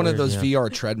wondering if it's So one of weird, those yeah. VR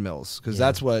treadmills because Yeah.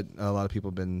 that's what a lot of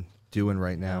people have been doing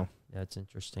right now. That's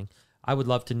interesting. I would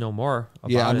love to know more.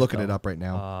 About Yeah, I'm it, looking though. it up right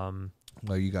now.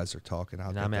 while you guys are talking.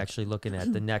 And I'm actually looking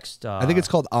at the next. I think it's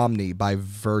called Omni by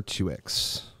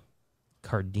Virtuix.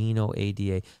 Cardino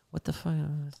ADA. What the fuck?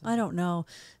 I don't know.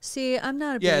 See, I'm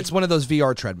not a Yeah, big, it's one of those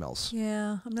VR treadmills.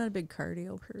 Yeah, I'm not a big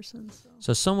cardio person. So.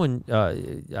 So someone,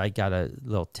 I got a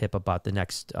little tip about the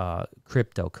next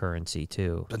cryptocurrency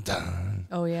too. Dun, dun.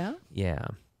 Oh yeah. Yeah.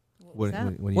 What was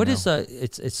that? do you What know? is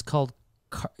it's called?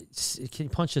 Can you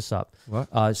punch this up?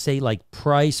 What? Say like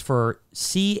price for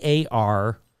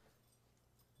CARDANO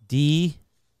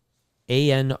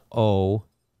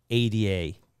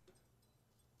ADA.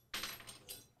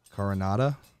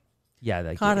 Caranata? Yeah,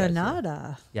 that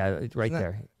Caranata. Yeah, right that-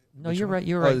 there. No, which you're one? right.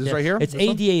 You're Oh, right. is this there. right here? It's This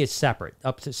one? ADA is separate.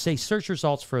 Up to say search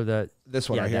results for the This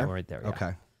one yeah, right that here? one right there. Yeah.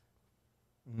 Okay.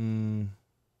 Mm,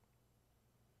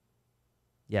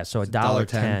 Yeah, so It's $1.10.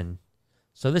 $1.10.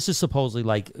 So this is supposedly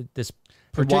like this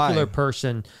And why? particular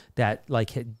person that like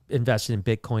had invested in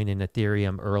Bitcoin and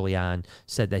Ethereum early on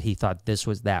said that he thought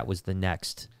that was the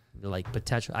next like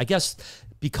potential. I guess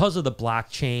because of the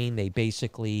blockchain, they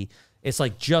basically it's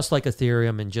like just like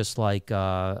Ethereum and just like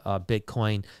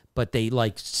Bitcoin, but they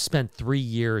like spent 3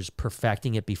 years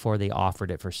perfecting it before they offered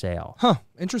it for sale. huh.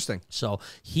 Interesting. So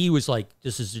he was like,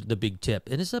 "This is the big tip,"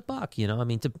 and it's $1, you know. I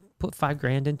mean, to put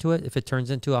 $5,000 into it, if it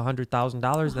turns into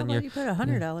 $100,000, How then about you're you put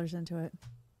 $100 into it?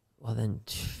 well. Then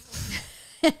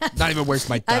Not even waste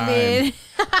my time. I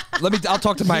mean, I'll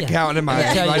talk to my accountant and my,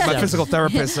 Yeah. my Yeah. physical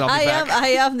therapist and I'll be back. I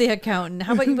am the accountant.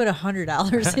 How about you put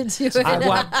 $100 into it?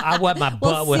 I wet my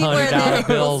butt with We'll $100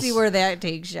 bills. see where that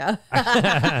takes you.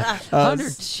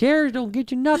 100 shares don't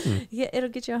get you nothing. Yeah, it'll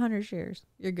get you 100 shares.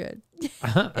 You're good.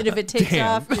 And if it takes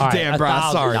off, All right, Damn, bro,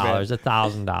 sorry, man.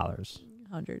 $1,000.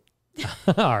 100.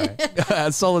 All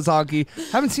right. Solus Honky.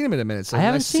 Haven't seen him in a minute. So I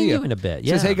haven't nice to seen see you in a bit.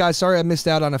 Yeah. Says, hey guys, sorry I missed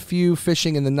out on a few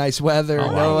fishing in the nice weather. Oh,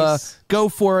 Noah, nice. go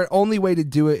for it. Only way to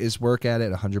do it is work at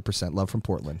it 100%. Love from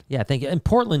Portland. Yeah, thank you. And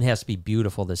Portland has to be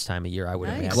beautiful this time of year, I would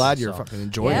Nice. imagine. Glad you're so. fucking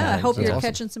enjoying it. Yeah, I hope That's you're awesome.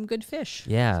 catching some good fish.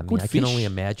 Yeah, I mean, Good I can only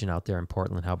fish. imagine out there in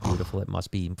Portland how beautiful it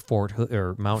must be. Fort Hood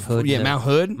or Mount Hood. Yeah, in the- Mount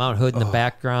Hood. Mount Hood in the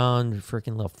background,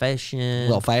 freaking little fishing.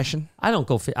 Little fashion. I don't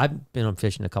go. I've been on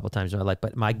fishing a couple times in my life,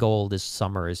 but my goal this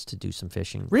summer is to do some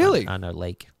fishing. Really? on a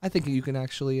lake. I think you can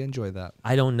actually enjoy that.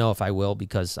 I don't know if I will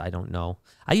because I don't know.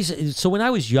 So when I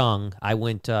was young, I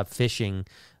went fishing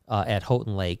at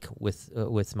Houghton Lake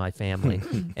with my family,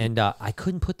 and I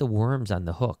couldn't put the worms on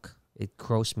the hook. It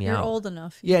grossed me You're out. old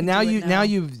enough. Yeah, can now do it you now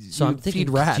you So I'm feed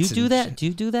thinking, rats. do you do and that? shit. Do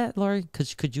you do that, Laurie?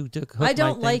 Could you hook I my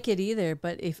don't thing? like it either,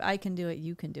 but if I can do it,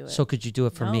 you can do it. So could you do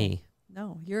it for No. me?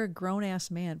 No, you're a grown ass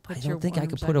man. Put I your don't think I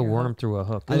could worms put on a your worm hook. through a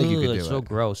hook. I think you could It's do so it.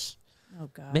 gross. Oh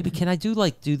God. Maybe can I do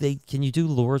like can you do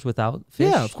lures without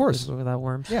fish? Yeah, of course. Without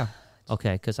worms. Yeah.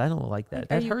 Okay, because I don't like that. Are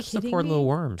That you hurts the kidding poor me? little Are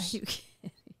worms. you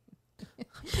kidding?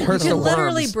 Hurts You the can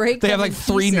literally worms. break They them have like in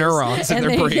 3 pieces, neurons in and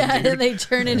their they, brain. Yeah, dude. and they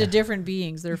turn into different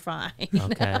beings. They're fine.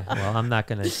 Okay. Well, I'm not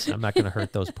gonna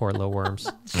hurt those poor little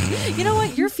worms. You know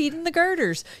what? You're feeding the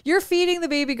garters. You're feeding the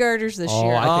baby garters this Oh,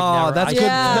 year. I could Oh, never- that's I good. could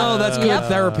Yeah. No, that's good Yep.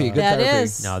 therapy. Good That therapy.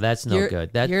 is. No, that's no You're-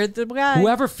 good. That you're the guy.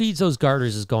 whoever feeds those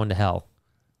garters is going to hell.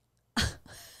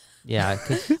 Yeah.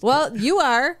 'Cause Well, you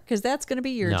are, because that's going to be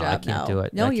your No, job I can't now. do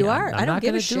it. No, I you can't. are. I'm I don't not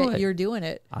give a gonna do shit. it. You're doing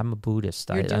it. I'm a Buddhist.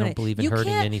 I You're doing don't it. believe in You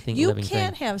hurting can't- anything You living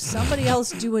can't thing. have somebody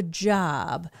else do a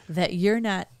job that you're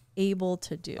not able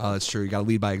to do. Oh, that's true. You got to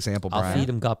lead by example, I'll Brian. feed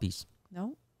them guppies.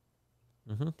 No,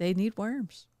 Mhm. they need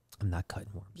worms. I'm not cutting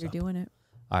worms. You're up. doing it.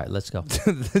 All right, let's go.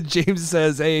 James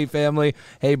says, hey, family.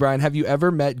 Hey, Brian, have you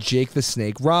ever met Jake the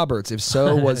Snake Roberts? If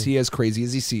so, was he as crazy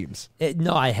as he seems?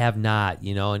 No, I have not,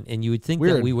 and you would think that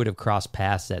Weird. we would have crossed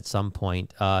paths at some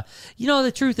point.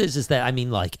 The truth is that, I mean,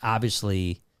 like,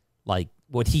 obviously, like,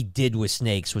 what he did with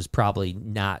snakes was probably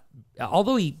not,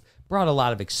 although he brought a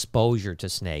lot of exposure to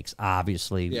snakes,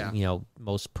 obviously, Yeah.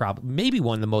 maybe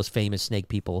one of the most famous snake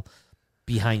people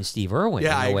behind Steve Irwin.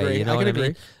 Yeah, in a I way, agree. You know I what can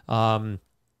I mean?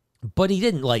 But he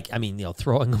didn't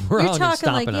throwing him around You're and talking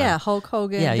stomping like on him. Hulk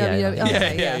Hogan. Yeah, yeah, WWE. yeah.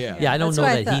 Okay, Yeah, I don't That's know what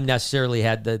that he thought. necessarily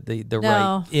had the No.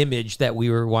 right image that we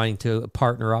were wanting to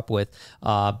partner up with.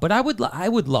 But I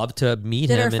would love to meet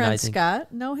Did him. our and friend I think,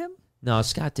 Scott know him? No,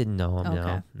 Scott didn't know him.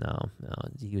 Okay. No.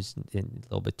 He was a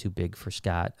little bit too big for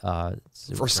Scott.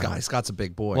 For Scott, Scott's a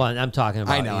big boy. Well, I'm talking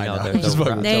about I know. the, Just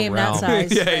fucking- Name, not realm. size.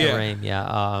 The realm,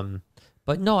 yeah.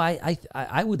 But no,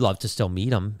 I would love to still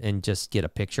meet him and just get a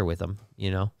picture with him.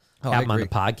 Oh, have I him on the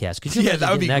agree. podcast. Could you Yeah, imagine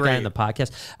that would be getting that guy on great. the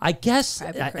podcast? I guess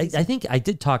That'd be I crazy. think I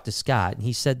did talk to Scott, and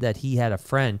he said that he had a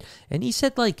friend, and he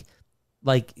said like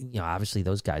obviously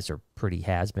those guys are pretty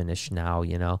has-been-ish now,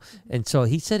 and so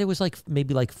he said it was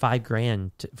maybe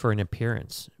 $5,000 for an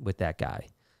appearance with that guy.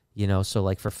 So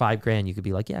like for $5,000, you could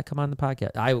be like, yeah, come on the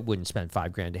podcast. I wouldn't spend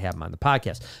 $5,000 to have him on the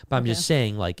podcast, but I'm just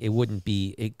saying, like, it wouldn't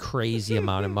be a crazy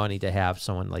amount of money to have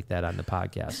someone like that on the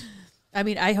podcast. I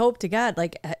mean, I hope to God,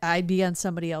 like, I'd be on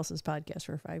somebody else's podcast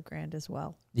for $5,000 as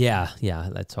well. Yeah.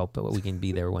 Let's hope that we can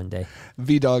be there one day.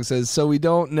 V-Dog says, so we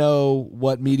don't know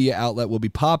what media outlet will be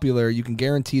popular. You can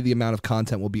guarantee the amount of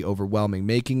content will be overwhelming,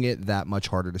 making it that much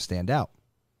harder to stand out.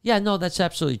 Yeah, no, that's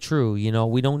absolutely true.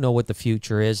 We don't know what the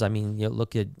future is. I mean,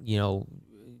 look at,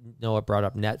 Noah brought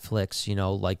up Netflix,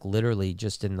 like literally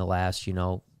just in the last,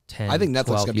 10, I think Netflix is 12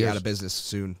 going to be years. out of business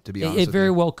soon, to be honest It with very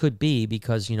you. well could be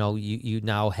because, you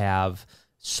now have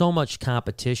so much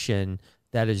competition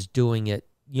that is doing it,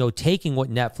 taking what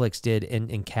Netflix did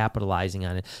and capitalizing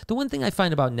on it. The one thing I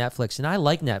find about Netflix, and I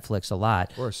like Netflix a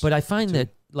lot, but I find that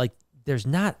like there's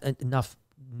not enough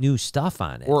new stuff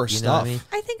on it. Or you know what stuff. I mean?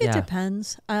 I think it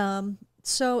depends.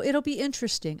 So it'll be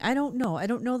interesting. I don't know. I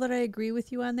don't know that I agree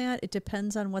with you on that. It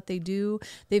depends on what they do.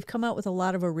 They've come out with a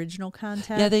lot of original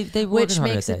content. Yeah, they're which working hard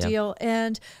makes at a that, yeah. deal.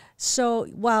 And so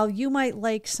while you might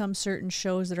like some certain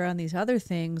shows that are on these other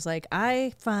things, like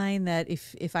I find that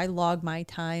if I log my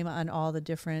time on all the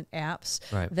different apps,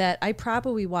 Right. that I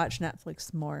probably watch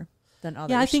Netflix more than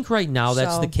others. Yeah, I think right now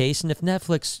that's So- the case. And if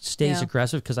Netflix stays Yeah.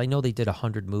 aggressive, because I know they did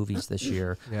 100 movies this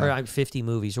year, or 50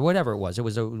 movies, or whatever it was. It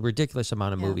was a ridiculous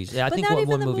amount of movies. Yeah, I but think not one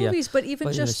even the movie. movies, but even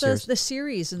but in just the series. the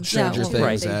series and Stranger stuff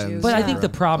Things that they do. But I Yeah. think the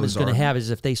problem is going to Ozark. have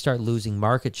is if they start losing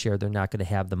market share, they're not going to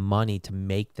have the money to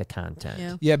make the content.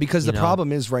 Yeah. Yeah, because You the know?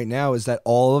 problem is right now is that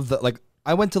all of the,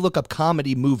 I went to look up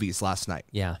comedy movies last night.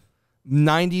 Yeah.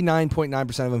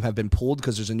 99.9% of them have been pulled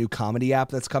because there's a new comedy app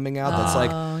that's coming out.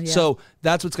 That's yeah. so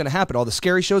that's what's going to happen. All the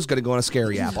scary shows going to go on a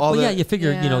scary app. All Well, the, yeah, you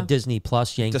figure, Yeah. Disney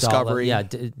Plus yanked Discovery. all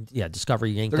the,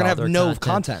 Discovery yanked They're gonna all have their no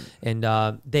content. content.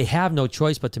 And they have no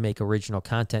choice but to make original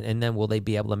content. And then will they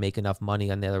be able to make enough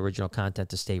money on their original content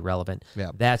to stay relevant? Yeah.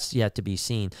 That's yet to be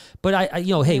seen. But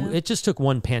hey, it just took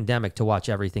one pandemic to watch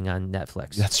everything on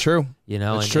Netflix. That's true.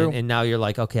 That's true. And now you're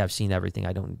like, okay, I've seen everything.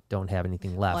 I don't have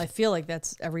anything left. Well, I feel like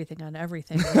that's everything on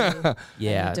everything.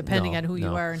 Yeah, depending no, on who you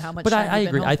no. are and how much. But time I you've been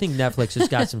agree. home. I think Netflix has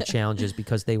got some challenges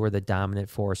because they were the dominant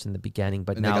force in the beginning.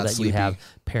 But And they now got that sleepy. you have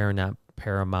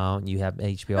Paramount, you have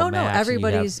HBO Oh no, Max. and you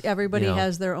have, everybody you know,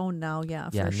 has their own now. Yeah,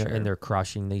 yeah, for and, sure. they're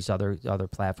crushing. These other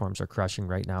platforms are crushing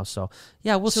right now. So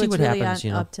yeah, we'll so see it's what really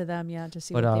happens. up to them, yeah, to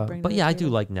see But what they bring. but to yeah, the I do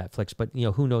table. like Netflix. But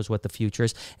who knows what the future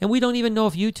is, and we don't even know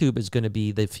if YouTube is going to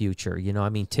be the future. I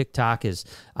mean, TikTok is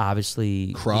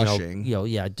obviously Crushing.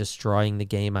 destroying the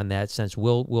game on that sense.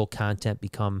 Will content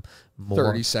become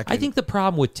more 30-second. I think the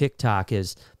problem with TikTok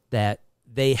is that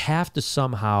they have to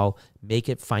somehow make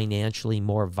it financially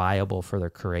more viable for their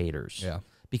creators. Yeah.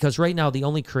 Because right now, the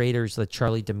only creators, the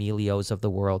Charlie D'Amelios of the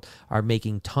world, are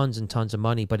making tons and tons of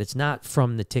money, but it's not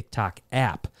from the TikTok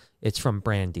app. It's from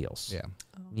brand deals. Yeah.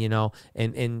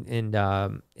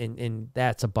 And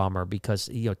that's a bummer because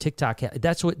TikTok.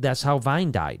 That's how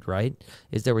Vine died, right?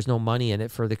 Is there was no money in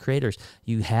it for the creators.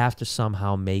 You have to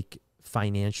somehow make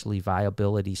financially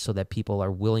viability so that people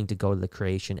are willing to go to the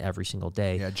creation every single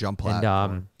day. Yeah, jump And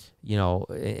platform.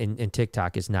 and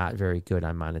TikTok is not very good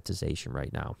on monetization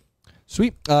right now.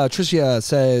 Sweet. Tricia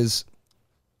says,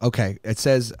 okay, it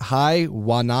says, hi,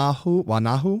 Wanahu.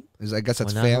 Wanahu? I guess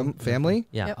that's Wanahu? family.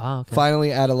 Yeah. Yep. Oh, okay.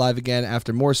 Finally at Alive again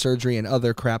after more surgery and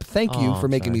other crap. Thank you Oh, for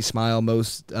making sorry. me smile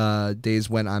most days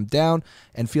when I'm down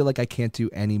and feel like I can't do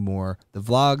any more. The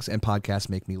vlogs and podcasts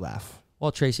make me laugh.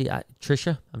 Well, Tracy,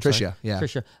 Tricia, Tricia, yeah.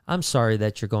 Tricia, I'm sorry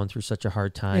that you're going through such a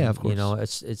hard time. Yeah, of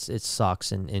course. It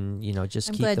sucks, and just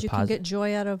I'm keep glad the you can positive. get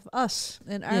joy out of us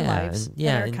and our lives, and,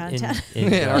 yeah, and our and, content.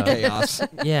 and, In our chaos.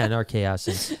 yeah, in our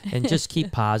chaos, and just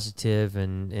keep positive,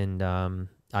 and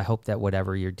I hope that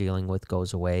whatever you're dealing with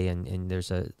goes away, and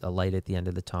there's a light at the end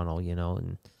of the tunnel,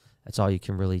 and that's all you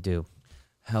can really do.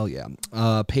 Hell yeah.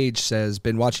 Paige says,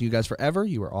 been watching you guys forever.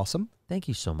 You are awesome. Thank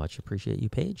you so much. Appreciate you,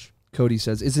 Paige. Cody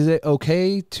says, is it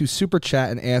okay to super chat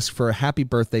and ask for a happy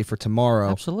birthday for tomorrow?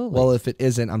 Absolutely. Well, if it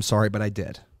isn't, I'm sorry, but I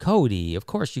did. Cody, of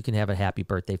course you can have a happy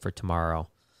birthday for tomorrow.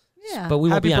 Yeah. But we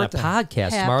won't Happy be on birthday. a podcast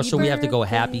tomorrow, so we have to go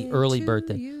happy early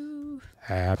birthday. You.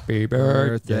 Happy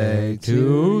Birthday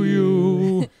to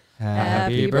you.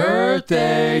 Happy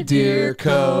birthday, dear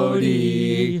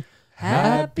Cody.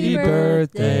 Happy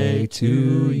birthday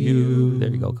to you. There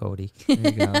you go, Cody. There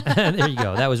you go. There you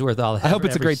go. That was worth all that. I hope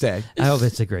it's a great day. I hope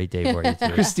it's a great day for you, too.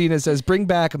 Christina says, bring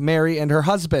back Mary and her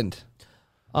husband.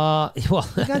 Well,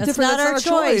 That's not our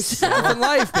choice. Different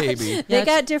life, baby. They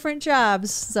got different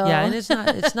jobs, so yeah, and it's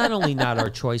not only not our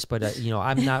choice, but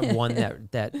I'm not one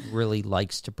that really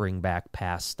likes to bring back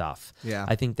past stuff. Yeah.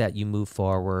 I think that you move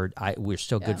forward. We're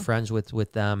still good friends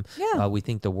with them. Yeah. We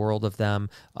think the world of them.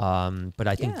 But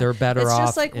I think Yeah. they're better it's off.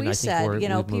 just like and we I think said, we've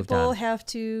moved people on. have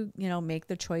to, make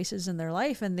the choices in their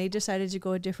life, and they decided to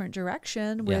go a different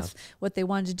direction with what they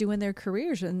wanted to do in their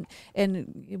careers, and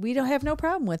we don't have no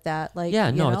problem with that. Like, Yeah,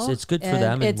 no, it's good for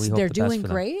them, and we hope they're the best doing for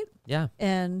them. great, Yeah.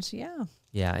 and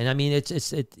Yeah, and I mean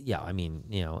I mean,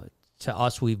 to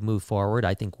us we've moved forward.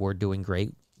 I think we're doing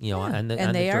great, on the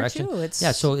and they are direction. too. It's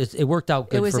Yeah, so it worked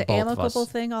out good it was for an both of us. amicable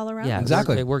thing all around. Yeah,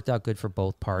 Exactly. It worked out good for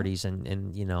both parties, and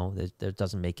there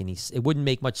doesn't make it wouldn't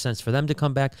make much sense for them to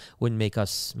come back. Wouldn't make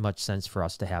us much sense for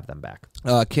us to have them back.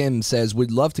 Kim says, would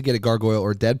love to get a gargoyle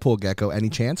or Deadpool gecko. Any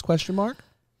chance? ?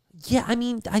 Yeah, I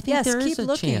mean, I think Yes, there keep is a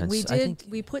looking. chance. We I did. think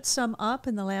We put some up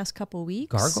in the last couple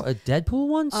weeks. Deadpool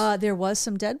ones. There was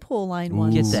some Deadpool line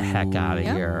ones. Get the heck out of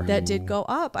Yeah, here. that did go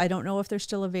up. I don't know if they're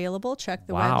still available. Check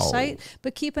the Wow. website,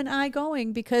 but keep an eye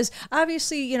going because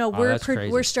obviously, that's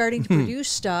crazy. we're starting to produce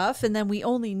stuff, and then we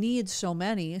only need so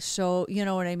many. So you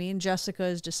know what I mean. Jessica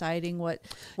is deciding what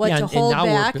Yeah, to and hold now we're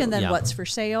back, bu- and then yeah. what's for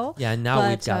sale. Yeah, and now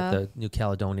we've But, got the New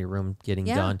Caledonia room getting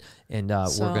yeah. done, and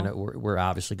So- we're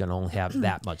obviously gonna only have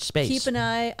that much space. Keep an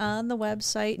eye on the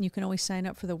website, and you can always sign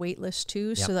up for the wait list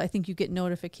too. So that I think you get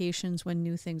notifications when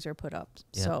new things are put up.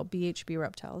 Yeah. So BHB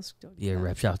Reptiles. Go do Yeah, that.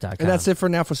 reptiles.com. And that's it for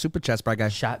now for Super Chats, bye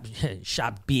guys. Shop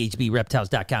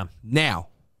BHBReptiles.com. Now.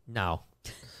 Now,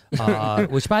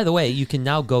 which by the way, you can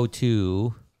now go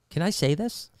to. Can I say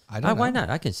this? I don't Why know. not?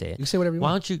 I can say it. You can say whatever you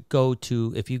Why want. don't you go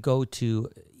to if you go to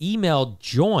email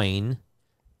join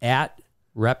at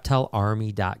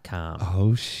reptilearmy.com.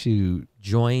 Oh, shoot.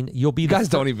 Join. You'll be You guys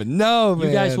don't even know, man.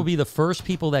 You guys will be the first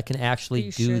people that can Are actually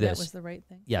you do sure this. that was the right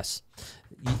thing? Yes,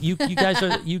 you guys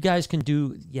are. You guys can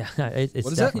do. Yeah, it's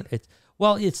What is that? definitely. It's,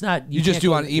 well, it's not. You just can't do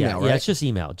go- on email, yeah, right? Yeah, it's just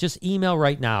email. Just email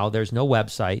right now. There's no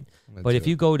website. But if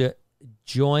you go to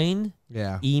join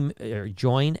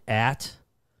join at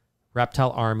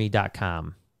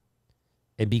reptilearmy.com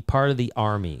and be part of the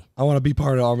army. I want to be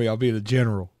part of the army. I'll be the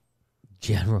general.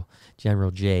 General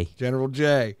J. General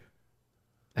J.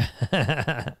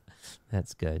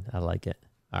 That's good. I like it.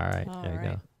 All right. All there you right.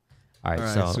 go. All right. All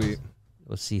right, so sweet.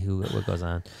 we'll see what goes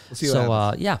on. We'll see what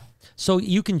happens. Yeah. So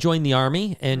you can join the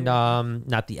army, and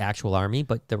not the actual army,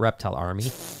 but the reptile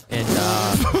army. And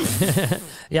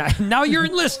yeah, now you're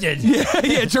enlisted.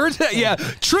 yeah, George. Yeah,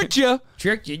 tricked you.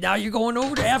 Tricked you. Now you're going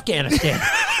over to Afghanistan.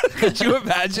 Could you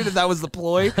imagine if that was the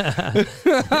ploy?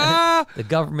 The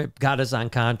government got us on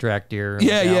contract here.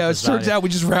 Yeah. It turns out we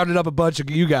just rounded up a bunch of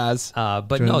you guys. But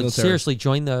Join the no, military. seriously,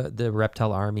 join the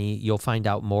reptile army. You'll find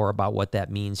out more about what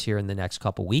that means here in the next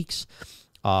couple weeks.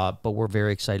 But we're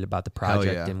very excited about the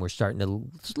project, yeah. and we're starting to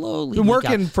slowly Been leak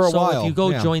working out. for a so while, if you go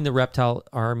yeah. join the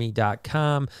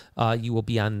reptilearmy.com, you will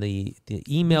be on the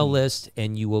email list,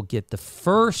 and you will get the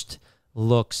first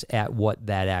looks at what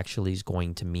that actually is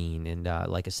going to mean. And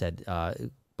like I said,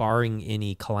 barring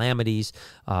any calamities,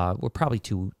 we're probably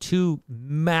two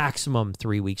maximum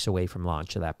 3 weeks away from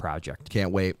launch of that project.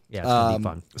 Can't wait. Yeah, it's gonna be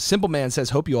fun. Simple Man says,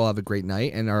 hope you all have a great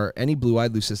night. And are any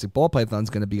blue-eyed leucistic ball pythons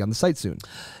going to be on the site soon?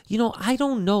 I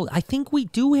don't know. I think we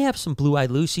do have some blue-eyed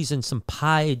Lucies and some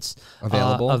pieds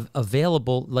Available?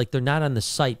 available. Like they're not on the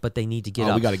site, but they need to get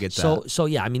Oh, up. we gotta get So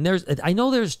yeah. I mean, I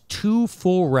know there's 2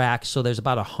 full racks, so there's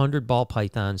about 100 ball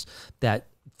pythons that.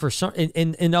 For some,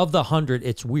 and of the 100,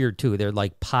 it's weird too. They're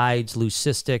like pieds,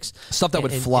 leucistics, Stuff that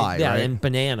would fly, yeah, right? and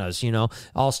bananas.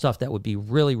 All stuff that would be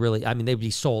really, really. I mean, they'd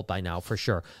be sold by now for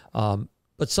sure. But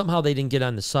somehow they didn't get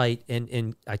on the site.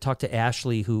 And I talked to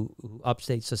Ashley, who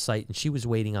updates the site, and she was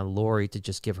waiting on Lori to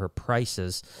just give her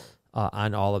prices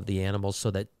on all of the animals so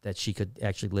that she could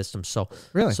actually list them. So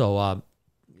Really? so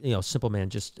Simple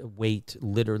Man, just wait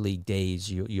literally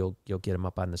days. You'll get them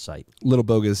up on the site. Little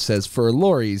Bogus says, for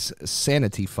Lori's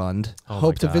Sanity Fund, Oh my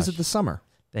hope to gosh. visit this summer.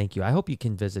 Thank you. I hope you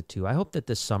can visit too. I hope that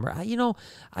this summer,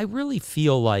 I really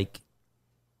feel like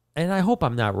and I hope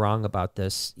I'm not wrong about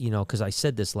this, because I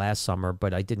said this last summer,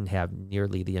 but I didn't have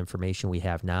nearly the information we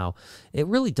have now. It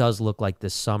really does look like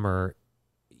this summer,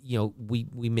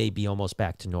 we may be almost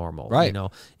back to normal, right?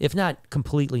 If not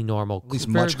completely normal, at least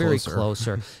very, much very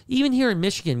closer. closer. Even here in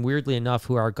Michigan, weirdly enough,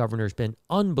 who our governor's been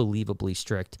unbelievably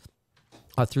strict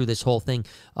through this whole thing.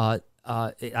 I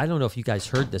don't know if you guys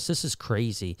heard this. This is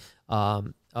crazy.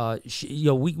 We're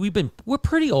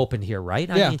pretty open here,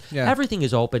 right? I mean, everything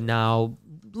is open now.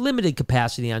 Limited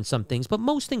capacity on some things, but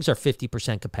most things are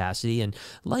 50% capacity, and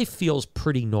life feels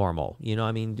pretty normal.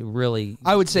 Really.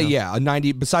 I would say, a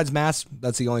 90. Besides mass,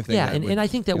 that's the only thing. Yeah, and I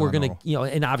think that we're gonna,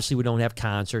 and obviously we don't have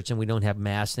concerts and we don't have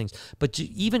mass things, but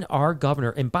even our governor.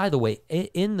 And by the way,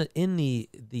 in the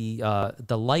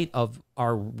light of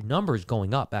our numbers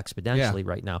going up exponentially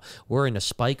right now, we're in a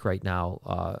spike right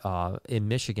now in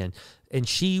Michigan, and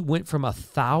she went from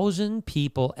 1,000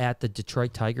 people at the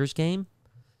Detroit Tigers game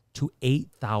to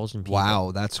 8,000 people.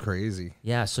 Wow, that's crazy.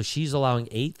 Yeah, so she's allowing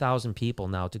 8,000 people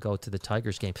now to go to the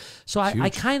Tigers game. So I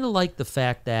kind of like the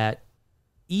fact that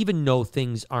even though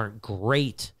things aren't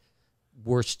great,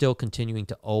 we're still continuing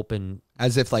to open.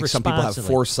 As if like some people have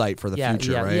foresight for the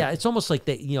future, right? Yeah, it's almost like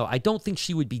that. I don't think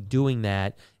she would be doing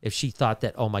that if she thought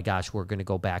that, oh my gosh, we're going to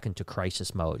go back into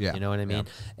crisis mode. Yeah. You know what I mean?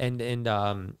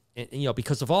 Yeah. And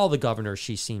because of all the governors,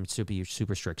 she seems to be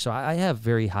super strict. So I have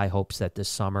very high hopes that this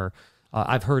summer.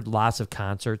 I've heard lots of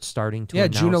concerts starting to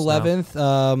announce June now.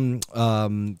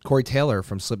 11th, Corey Taylor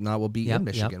from Slipknot will be in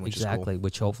Michigan, which is cool.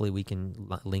 Which hopefully we can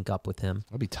link up with him.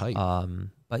 That'll be tight.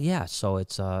 But yeah, so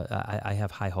it's I have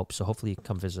high hopes. So hopefully you can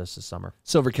come visit us this summer.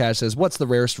 Silver Cash says, "What's the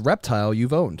rarest reptile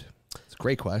you've owned?" It's a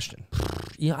great question.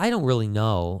 I don't really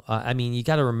know. I mean, you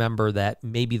got to remember that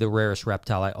maybe the rarest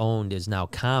reptile I owned is now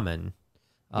common.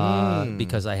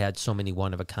 Because I had so many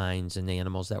one-of-a-kinds and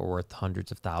animals that were worth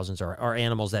hundreds of thousands, or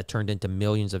animals that turned into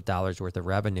millions of dollars worth of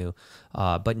revenue,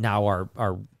 but now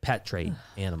are pet trade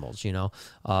animals,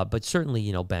 But certainly,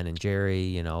 Ben and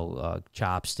Jerry,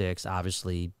 Chopsticks,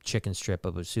 obviously Chicken Strip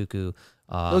of Usuku.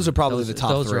 Those are probably the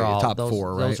top three, top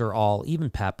four, right? Those are all, even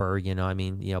Pepper,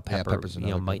 Pepper, Pepper's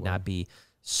another might good not be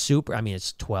super. I mean,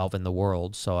 it's 12 in the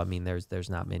world, so I mean, there's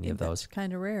not many of those. That's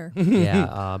kind of rare.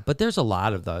 Yeah, but there's a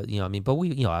lot of the, but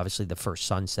we, obviously the first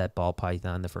sunset ball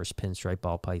python, the first pinstripe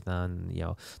ball python,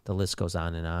 the list goes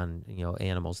on and on.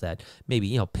 Animals that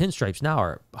maybe pinstripes now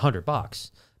are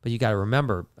 $100, but you got to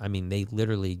remember, I mean, they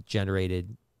literally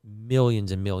generated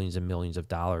millions and millions and millions of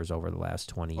dollars over the last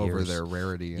 20 years over their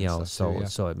rarity. And so stuff too,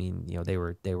 so I mean, they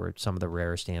were some of the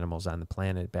rarest animals on the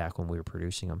planet back when we were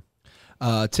producing them.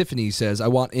 Tiffany says, "I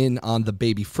want in on the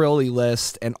Baby Frilly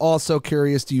list, and also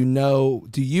curious, do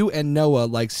you and Noah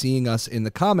like seeing us in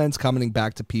the comments commenting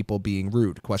back to people being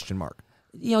rude? ?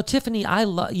 Tiffany, I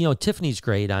love. Tiffany's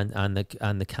great on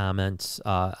the comments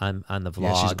on the vlog.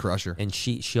 Yeah, she's a crusher, and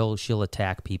she'll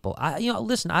attack people.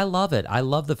 Listen, I love it. I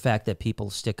love the fact that people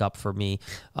stick up for me.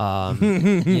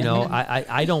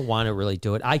 I don't want to really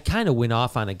do it. I kind of went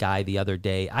off on a guy the other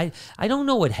day. I don't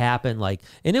know what happened.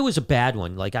 And it was a bad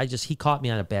one. He caught me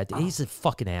on a bad day. He's a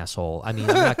fucking asshole. I mean,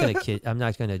 I'm not gonna I'm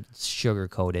not gonna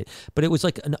sugarcoat it. But it was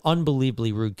like an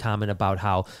unbelievably rude comment about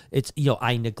how it's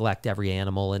I neglect every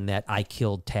animal and that I killed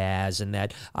Taz and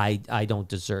that I don't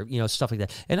deserve, stuff like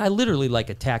that. And I literally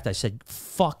attacked. I said,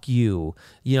 fuck you.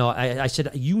 I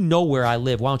said, where I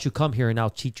live. Why don't you come here and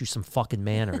I'll teach you some fucking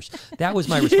manners. That was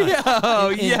my response.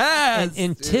 Yes.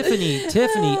 And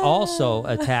Tiffany also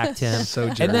attacked him. So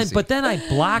jersey. But then I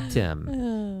blocked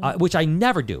him, which I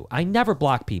never do. I never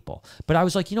block people. But I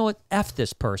was like, you know what? F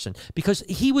this person, because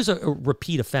he was a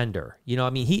repeat offender.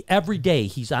 He every day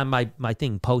he's on my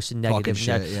thing posting negative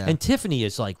shit, yeah. And Tiffany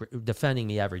is defending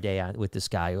me every day with this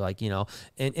guy,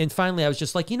 and finally I was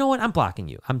just like, you know what? I'm blocking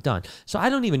you. I'm done. So I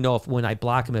don't even know if when I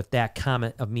block him, if that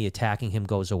comment of me attacking him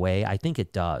goes away. I think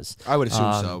it does. I would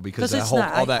assume so, because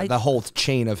the whole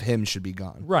chain of him should be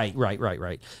gone. Right.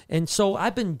 And so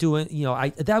I've been doing,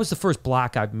 that was the first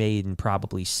block I've made in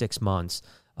probably 6 months.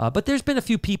 But there's been a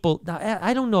few people. Now,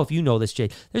 I don't know if you know this, Jay.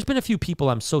 There's been a few people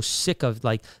I'm so sick of.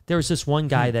 There was this one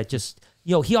guy that just,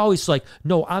 he always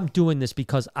no, I'm doing this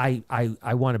because I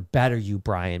want to better you,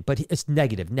 Brian. But it's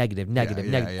negative.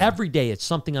 Yeah. Every day it's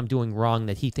something I'm doing wrong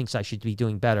that he thinks I should be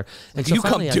doing better. And so you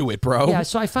come do it, bro. Yeah,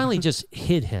 so I finally just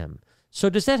hid him. So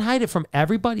does that hide it from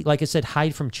everybody? Like I said,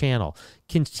 hide from channel.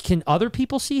 Can other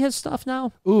people see his stuff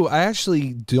now? Ooh, I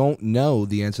actually don't know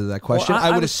the answer to that question. Well,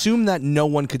 I would assume that no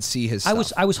one could see his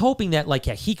stuff. I was hoping that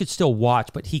he could still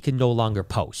watch, but he could no longer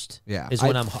post. Yeah, is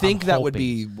what I I'm think I'm that would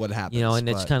hoping. be what happens. And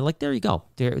it's kind of like, there you go,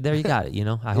 there you got it.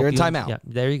 I hope in timeout. Yeah,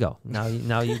 there you go.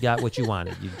 Now you got what you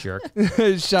wanted, you jerk.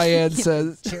 Cheyenne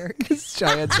says,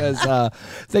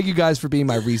 thank you guys for being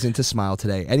my reason to smile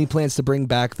today. Any plans to bring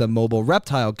back the mobile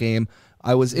reptile game?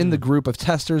 I was in the group of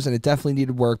testers, and it definitely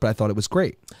needed work, but I thought it was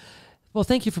great. Well,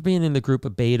 thank you for being in the group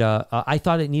of beta. I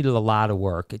thought it needed a lot of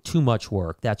work, too much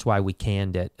work. That's why we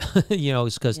canned it.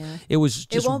 It's because it was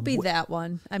just... It won't be that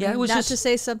one. I mean, it was not just, to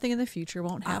say something in the future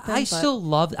won't happen. I still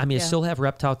love... I still have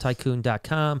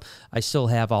ReptileTycoon.com. I still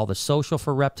have all the social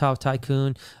for Reptile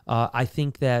Tycoon. I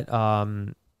think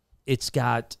that it's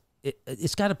got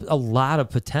a lot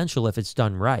of potential if it's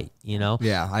done right,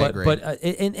 Yeah, I agree. But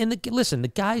listen, the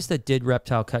guys that did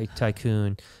Reptile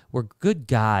Tycoon were good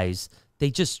guys.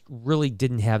 They just really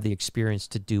didn't have the experience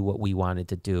to do what we wanted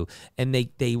to do, and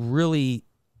they really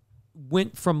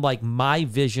went from like my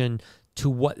vision to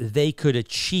what they could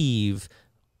achieve,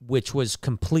 which was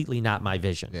completely not my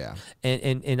vision. Yeah,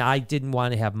 and I didn't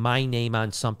want to have my name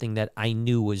on something that I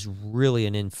knew was really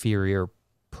an inferior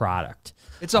product.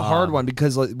 It's a hard one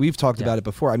because we've talked about it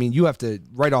before. I mean, you have to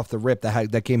right off the rip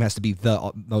that game has to be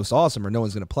the most awesome, or no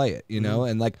one's going to play it.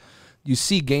 And like you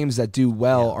see games that do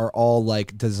well are all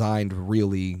like designed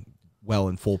really well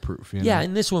and foolproof. Yeah,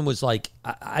 and this one was like,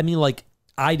 I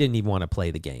didn't even want to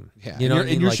play the game. Yeah,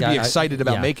 and you should be excited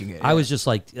about making it. I was just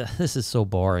like, this is so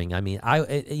boring. I mean,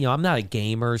 I'm not a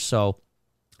gamer, so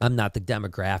I'm not the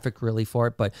demographic really for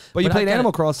it, but you played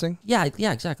Animal Crossing. Yeah,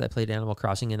 exactly. I played Animal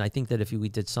Crossing, and I think that if we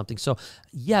did something, so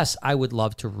yes, I would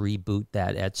love to reboot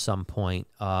that at some point.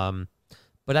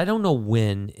 But I don't know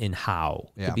when and how.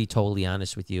 To be totally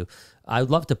honest with you,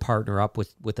 I'd love to partner up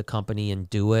with a company and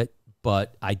do it,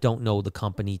 but I don't know the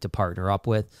company to partner up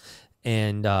with,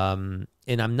 and I'm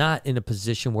not in a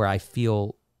position where I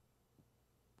feel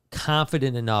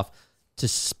confident enough to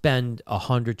spend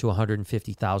 $100,000 to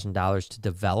 $150,000 to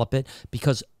develop it,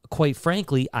 because quite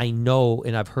frankly, I know,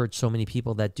 and I've heard so many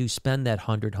people that do spend that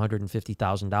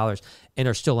 $150,000 and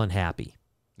are still unhappy.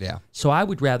 Yeah. So I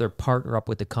would rather partner up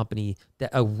with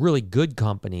a really good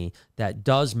company that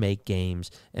does make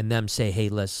games, and them say, hey,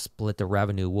 let's split the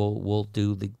revenue. We'll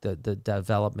do the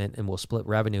development and we'll split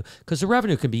revenue, because the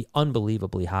revenue can be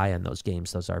unbelievably high on those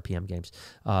games, those RPM games.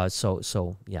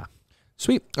 So yeah.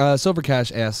 Sweet. Silver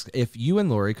Cash asks, if you and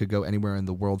Lori could go anywhere in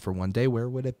the world for one day, where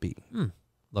would it be?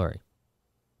 Lori,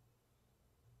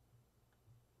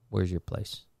 where's your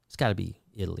place? It's got to be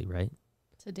Italy, right?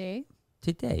 Today.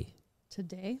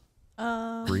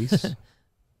 Greece.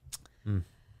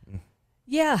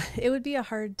 Yeah, it would be a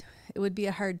hard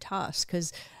toss,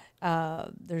 because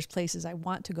there's places I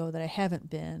want to go that I haven't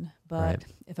been, but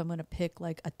if I'm going to pick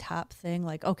like a top thing,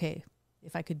 like, okay,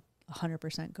 if I could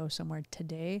 100% go somewhere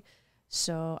today,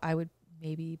 so I would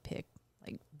maybe pick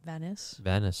like Venice.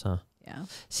 Venice, huh? Yeah.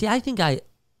 See, I think I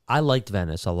liked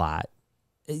Venice a lot.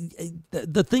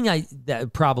 The thing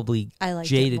that probably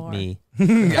jaded me. I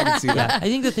can see that. I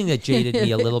think the thing that jaded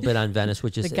me a little bit on Venice,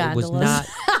 which is it was not.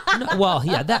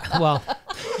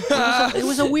 It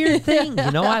was a weird thing,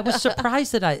 I was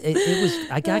surprised that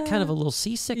I got kind of a little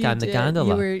seasick on the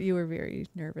gondola. You were very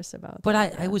nervous about but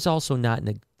that. I was also not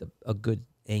in a good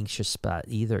anxious spot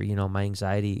either. My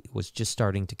anxiety was just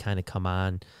starting to kind of come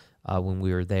on when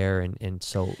we were there, and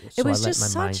so it was I let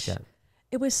just my mind get.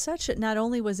 It was not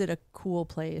only was it a cool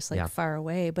place, like far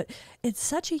away, but it's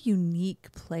such a unique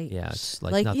place. Yeah, it's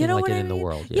like nothing like it in the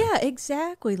world. Yeah,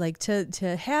 exactly. Like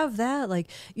to have that, like,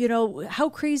 how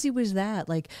crazy was that?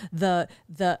 Like the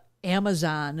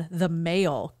Amazon, the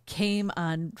mail came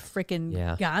on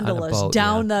freaking gondolas boat,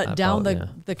 down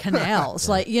the canals.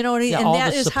 Like, you know what I mean? Yeah, and all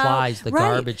that the is supplies, how, the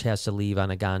garbage has to leave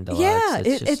on a gondola. Yeah,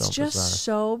 it's just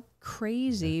so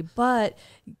crazy, but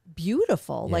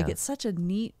beautiful. Like, it's such a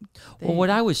neat thing. Well, what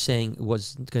I was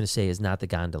going to say is not the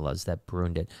gondolas that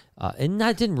ruined it. And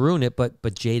that didn't ruin it,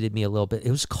 but jaded me a little bit. It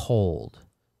was cold.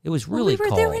 It was really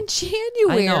cold. We were there in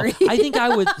January. I know. I think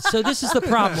I would. So this is the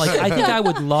problem. Like, I think I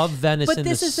would love Venice in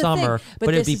the summer, but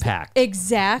it'd be packed.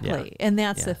 Exactly, and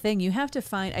that's the thing. You have to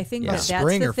find. I think that's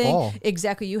spring the or thing. fall.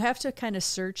 Exactly. You have to kind of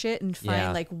search it and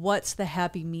find like what's the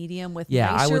happy medium with I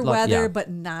nicer would love- weather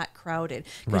but not crowded.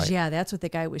 Because Right. that's what the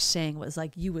guy was saying, was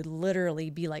like you would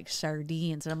literally be like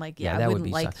sardines, and I'm like, I that would wouldn't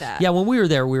be like that. Yeah, when we were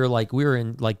there, we were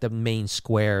in like the main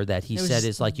square that he There was said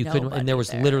is like you couldn't, and there was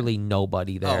nobody there. literally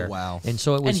nobody there. Oh, wow. And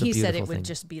so it was and a he beautiful said it thing. would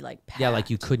just be like packed. Yeah, like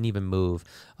you couldn't even move.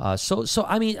 So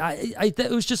I mean,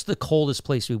 it was just the coldest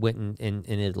place we went in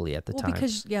Italy at the Well, time.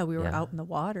 because we were Yeah. out in the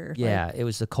water. Yeah, like, it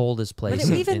was the coldest but place.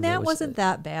 even and that it wasn't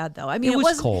that bad though. I mean, it was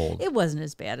wasn't cold. It wasn't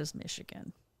as bad as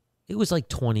Michigan. It was like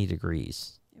 20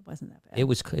 degrees. It wasn't that bad. It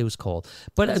was cold,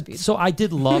 but It was so beautiful. I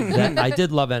did love that. I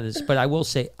did love Venice, but I will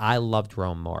say I loved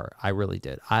Rome more. I really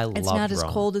did. It's loved not as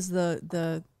Rome. cold as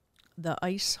the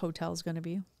ice hotel is going to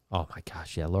be. Oh my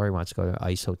gosh, yeah. Lori wants to go to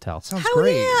Ice Hotel. Sounds How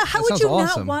great. yeah? How That would sounds you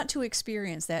awesome. not want to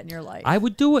experience that in your life? I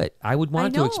would do it. I would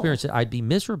want to know. experience it. I'd be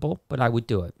miserable, but I would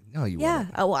do it. No, you yeah.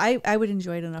 wouldn't. Oh, I would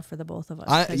enjoy it enough for the both of us.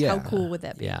 I- 'cause yeah. How cool would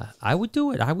that be? Yeah, I would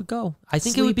do it. I would go. I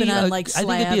think it would be. Sleeping on, I like, think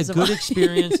it'd be a slabs of good ice.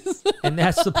 experience, and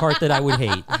that's the part that I would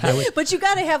hate. I would, But you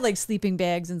got to have like sleeping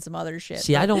bags and some other shit.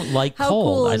 see, I don't like How cold.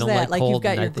 cool I is don't that? like Like cold. you've got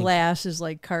and I your think glasses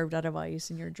like carved out of ice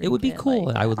and you're drinking. it would be cool.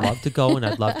 Like, I would love to go, and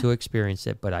I'd love to experience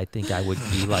it. But I think I would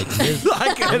be like,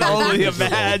 I can only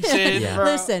imagine. Yeah. bro.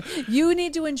 Listen, you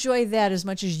need to enjoy that as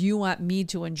much as you want me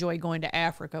to enjoy going to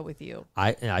Africa with you.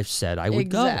 I said I would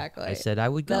Exactly. go. I said I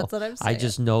would go. That's what I'm I saying.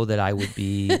 just know that I would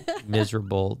be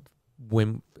miserable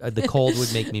when the cold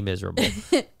would make me miserable.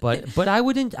 But I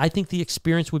wouldn't. I think the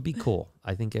experience would be cool.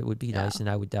 I think it would be nice, and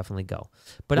I would definitely go.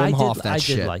 But Wim Hof that I did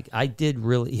shit. like. I did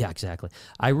really. Yeah, exactly.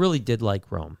 I really did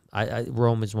like Rome.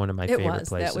 Rome is one of my It favorite was.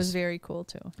 places. That was very cool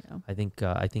too. Yeah. I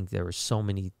think there were so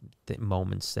many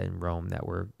moments in Rome that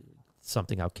were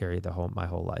something I'll carry my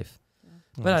whole life.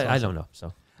 But I don't know.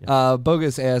 So. Yeah.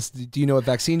 Bogus asked, do you know what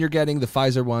vaccine you're getting? The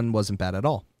Pfizer one wasn't bad at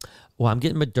all. Well, I'm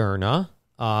getting Moderna.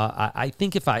 I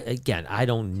think I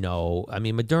don't know. I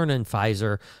mean, Moderna and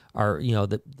Pfizer are,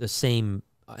 the same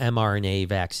mRNA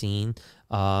vaccine.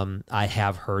 I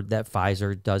have heard that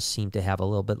Pfizer does seem to have a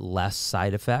little bit less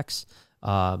side effects.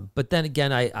 But then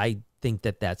again, I think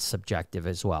that that's subjective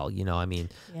as well. I mean,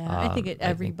 Yeah, I think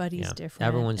everybody's different.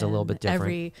 Everyone's a little bit and different.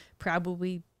 Every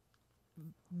probably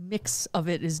mix of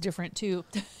it is different too.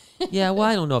 Yeah, well,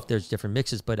 I don't know if there's different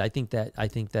mixes, but I think that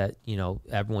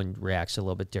everyone reacts a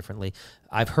little bit differently.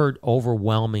 I've heard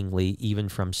overwhelmingly, even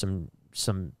from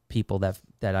some people that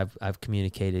I've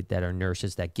communicated that are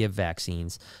nurses that give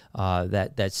vaccines,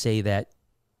 that say that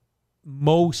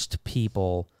most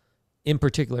people, in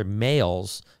particular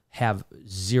males, have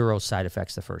zero side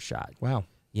effects the first shot. Wow.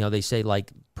 They say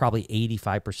like probably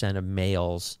 85% of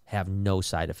males have no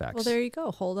side effects. Well, there you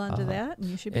go. Hold on to that, and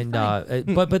you should be And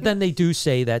fine. but then they do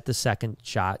say that the second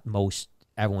shot,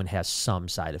 everyone has some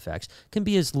side effects. Can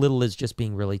be as little as just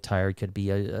being really tired, could be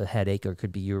a headache, or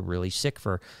could be you're really sick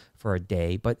for a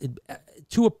day. But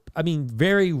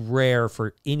very rare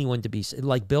for anyone to be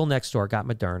like Bill next door got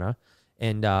Moderna,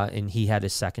 and he had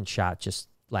his second shot just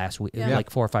last week, Yeah. like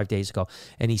 4 or 5 days ago,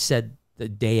 and he said the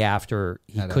day after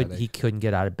Had a he headache. couldn't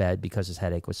get out of bed because his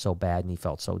headache was so bad and he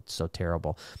felt so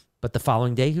terrible. But the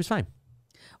following day he was fine.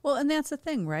 Well, and that's the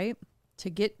thing, right? To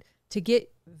get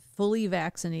fully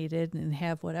vaccinated and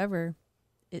have whatever,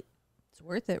 it's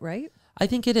worth it, right? I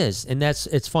think it is. And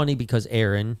it's funny because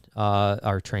Aaron,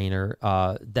 our trainer,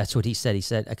 that's what he said. He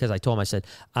said, because I told him, I said,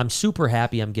 I'm super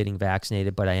happy I'm getting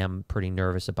vaccinated, but I am pretty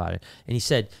nervous about it. And he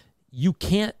said, you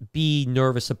can't be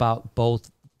nervous about both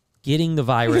getting the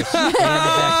virus and the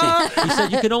vaccine. He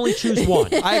said, you can only choose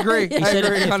one. I agree. He I said,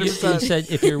 agree he 100%. said,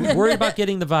 if you're worried about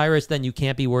getting the virus, then you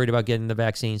can't be worried about getting the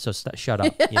vaccine. So shut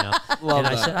up. Love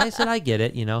and that. I said, I get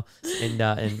it. And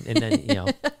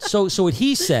then So what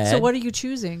he said. So what are you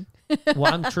choosing?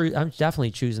 Well, I'm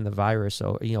definitely choosing the virus.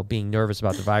 So being nervous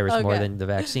about the virus more Okay. than the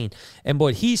vaccine. And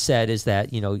what he said is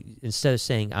that instead of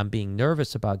saying I'm being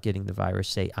nervous about getting the virus,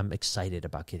 say I'm excited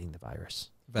about getting the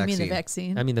virus. You mean the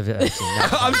vaccine? I mean the vaccine.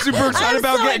 I'm super excited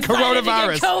about getting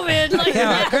coronavirus. COVID. Like,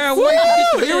 Yeah, I can't wait to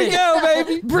get the Here we go,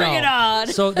 baby. bring it on.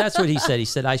 So that's what he said. He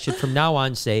said I should from now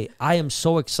on say I am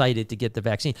so excited to get the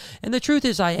vaccine. And the truth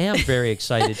is I am very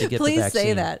excited to get the Please vaccine.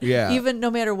 say that. Yeah. Even no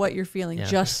matter what you're feeling, Yeah.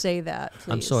 just say that.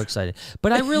 Please. I'm so excited.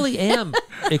 But I really am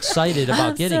excited about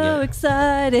I'm getting so it.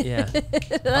 excited. Yeah.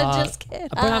 I'm just kidding.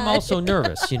 But I'm also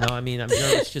nervous, I mean, I'm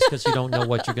nervous just because you don't know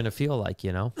what you're going to feel like,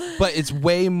 But it's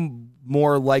way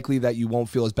more likely that you won't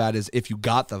feel as bad as if you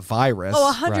got the virus.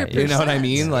 Oh, 100%. You know what I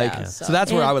mean? Like, Yeah, so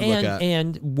that's where I would look at.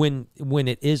 And when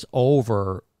it is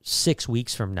over 6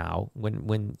 weeks from now,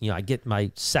 when I get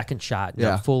my second shot and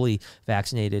Yeah. I'm fully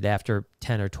vaccinated after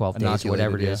 10 or 12 days, Inoculated,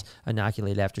 whatever it yeah. is,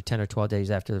 inoculated after 10 or 12 days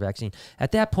after the vaccine,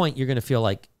 at that point, you're going to feel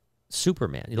like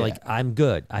Superman. You're like, I'm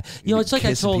good. It's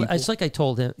like I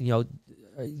told him,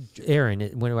 Aaron,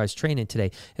 when I was training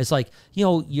today, it's like,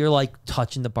 you're like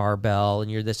touching the barbell and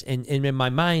you're this, and in my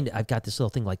mind, I've got this little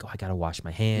thing like, I got to wash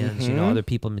my hands. Other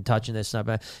people have been touching this stuff.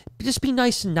 But just be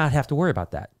nice and not have to worry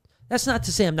about that. That's not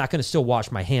to say I'm not going to still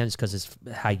wash my hands because it's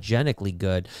hygienically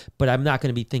good, but I'm not going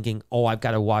to be thinking, oh, I've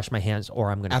got to wash my hands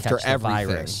or I'm going to After catch the everything,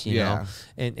 virus, you yeah.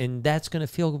 know? And that's going to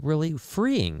feel really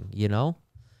freeing, you know?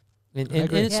 And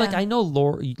it's Yeah. like, I know,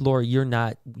 Laura,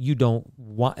 you don't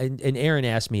want, and Aaron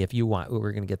asked me if you want,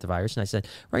 we're going to get the virus. And I said,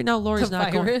 right now, Laura's The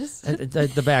not virus? going,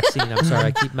 the vaccine. I'm sorry,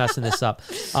 I keep messing this up.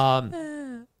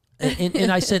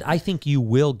 And I said, I think you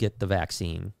will get the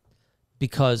vaccine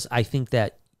because I think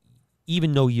that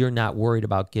even though you're not worried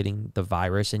about getting the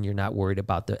virus and you're not worried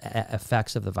about the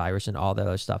effects of the virus and all that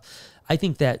other stuff, I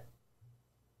think that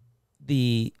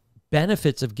the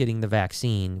benefits of getting the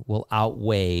vaccine will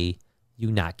outweigh you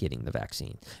not getting the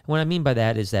vaccine. And what I mean by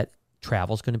that is that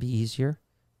travel's going to be easier,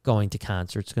 going to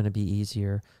concerts going to be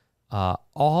easier,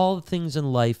 all the things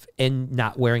in life, and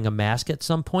not wearing a mask at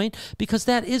some point, because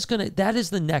that is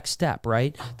the next step,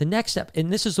 right? The next step,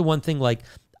 and this is the one thing, like,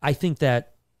 I think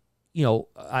that, you know,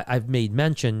 I've made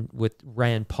mention with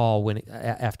Rand Paul when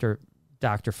after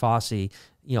Dr. Fauci,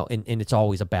 you know, and it's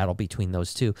always a battle between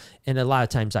those two. And a lot of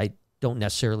times I don't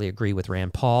necessarily agree with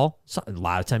Rand Paul. So a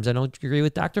lot of times I don't agree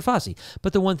with Dr. Fauci.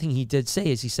 But the one thing he did say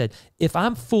is he said, if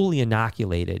I'm fully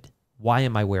inoculated, why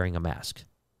am I wearing a mask?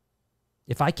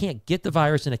 If I can't get the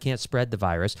virus and I can't spread the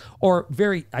virus, or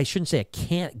I shouldn't say I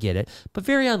can't get it, but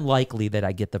very unlikely that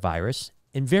I get the virus,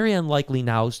 and very unlikely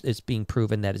now it's being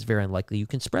proven that it's very unlikely you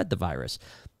can spread the virus.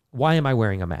 Why am I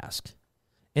wearing a mask?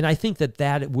 And I think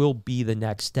that will be the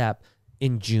next step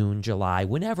in June, July,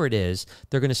 whenever it is.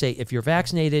 They're going to say, if you're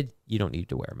vaccinated, you don't need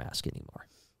to wear a mask anymore.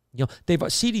 You know,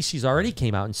 CDC's already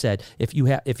came out and said, if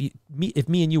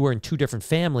me and you were in two different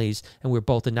families and we're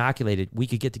both inoculated, we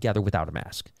could get together without a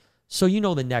mask. So you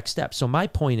know the next step. So my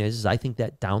point is I think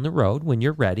that down the road, when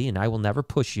you're ready, and I will never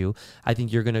push you, I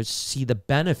think you're going to see the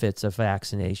benefits of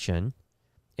vaccination.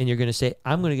 And you're going to say,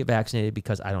 I'm going to get vaccinated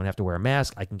because I don't have to wear a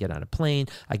mask. I can get on a plane.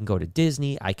 I can go to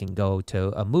Disney. I can go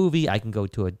to a movie. I can go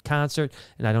to a concert,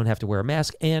 and I don't have to wear a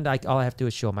mask. And all I have to do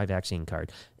is show my vaccine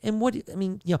card. And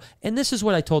and this is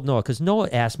what I told Noah, because Noah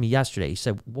asked me yesterday. He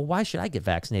said, well, why should I get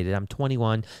vaccinated? I'm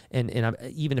 21, and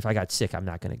even if I got sick, I'm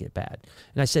not going to get bad.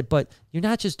 And I said, but you're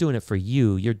not just doing it for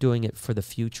you. You're doing it for the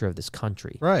future of this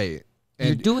country. Right.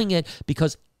 You're doing it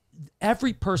because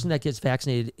every person that gets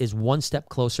vaccinated is one step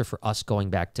closer for us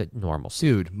going back to normalcy.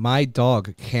 Dude, my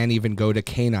dog can't even go to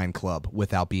Canine Club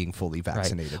without being fully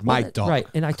vaccinated. Right. My dog. Right.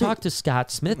 And I talked to Scott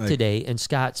Smith today, and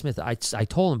Scott Smith, I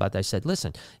told him about that. I said,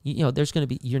 listen, you're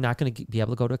not going to be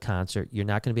able to go to a concert. You're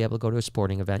not going to be able to go to a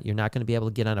sporting event. You're not going to be able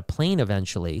to get on a plane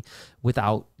eventually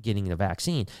without getting the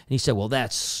vaccine. And he said, well,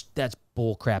 that's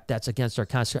bull crap. That's against our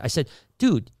Constitution. I said,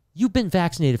 dude, you've been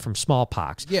vaccinated from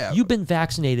smallpox. Yeah. You've been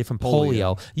vaccinated from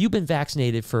polio. You've been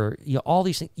vaccinated for all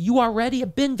these things. You already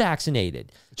have been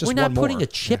vaccinated. Just We're not one putting more. a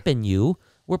chip in you.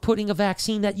 We're putting a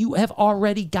vaccine that you have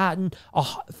already gotten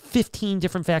 15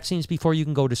 different vaccines before you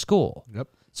can go to school. Yep.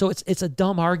 So it's a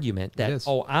dumb argument It that, is.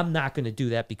 I'm not going to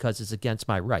do that because it's against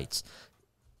my rights.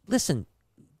 Listen,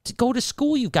 to go to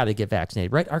school, you've got to get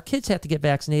vaccinated, right? Our kids have to get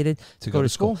vaccinated to go to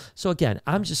school. So again,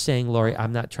 I'm just saying, Lori,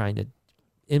 I'm not trying to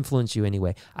influence you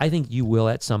anyway. I think you will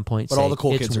at some point But say all the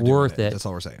cool it's kids are worth doing it. it. That's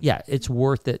all we're saying. Yeah, it's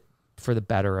worth it for the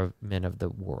betterment of the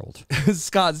world.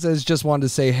 Scott says, just wanted to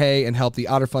say hey and help the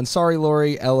Otter Fund. Sorry,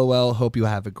 Lori. LOL. Hope you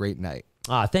have a great night.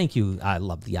 Thank you. I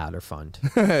love the Otter Fund.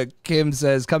 Kim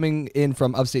says, coming in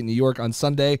from upstate New York on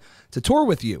Sunday to tour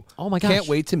with you. Oh my gosh. Can't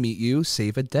wait to meet you.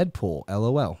 Save a Deadpool.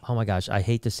 LOL. Oh my gosh, I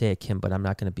hate to say it, Kim, but I'm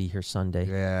not going to be here Sunday.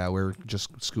 Yeah, we're just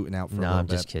scooting out for a No, little I'm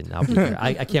bit. just kidding. I'll be here.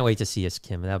 I can't wait to see us,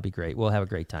 Kim. That'll be great. We'll have a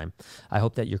great time. I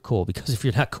hope that you're cool, because if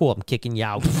you're not cool, I'm kicking you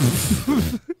out.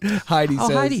 Heidi says,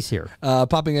 Heidi's here.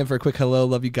 Popping in for a quick hello.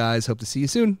 Love you guys. Hope to see you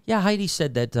soon. Yeah, Heidi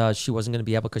said that she wasn't going to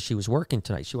be able because she was working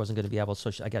tonight. She wasn't going to be able,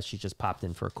 so I guess she just popped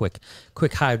in for a quick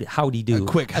howdy do. A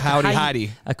quick howdy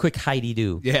Heidi. A quick Heidi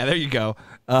do. Yeah, there you go.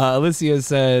 Alicia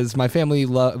says, my family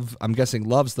loves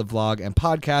the vlog and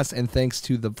podcast, and thanks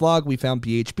to the vlog, we found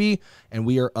BHB, and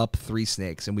we are up 3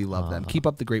 snakes, and we love them. Keep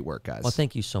up the great work, guys. Well,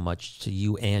 thank you so much to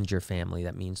you and your family.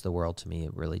 That means the world to me.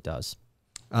 It really does.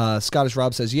 Scottish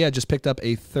Rob says, yeah, just picked up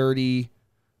a 30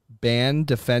 ban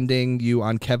defending you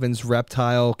on Kevin's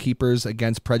Reptile Keepers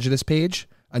Against Prejudice page.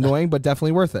 Annoying, but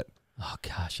definitely worth it. Oh,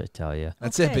 gosh, I tell you.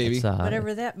 That's it, baby. It's,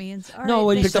 Whatever that means. All No, right,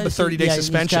 what he Picked up a says, 30-day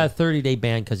suspension. He's got a 30-day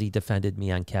ban because he defended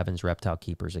me on Kevin's Reptile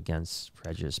Keepers Against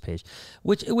Prejudice page,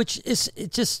 which is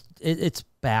it's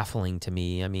baffling to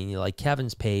me. I mean, like,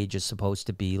 Kevin's page is supposed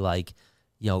to be like,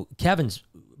 Kevin's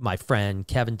my friend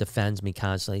Kevin defends me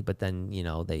constantly, but then, you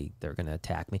know, they're going to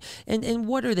attack me. And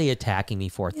what are they attacking me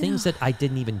for? Things that I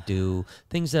didn't even do,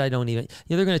 things that I don't even,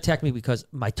 you know, they're going to attack me because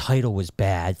my title was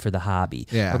bad for the hobby,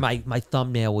 or my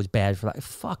thumbnail was bad for that.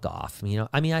 Fuck off. You know,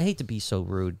 I mean, I hate to be so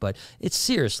rude, but it's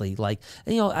seriously like,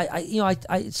 you know,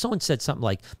 I someone said something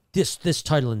like, this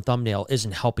title and thumbnail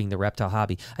isn't helping the reptile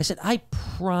hobby. I said, I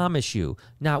promise you,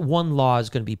 not one law is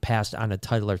going to be passed on a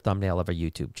title or thumbnail of a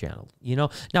YouTube channel. You know,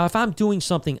 now if I'm doing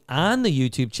something on the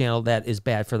YouTube channel that is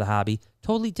bad for the hobby,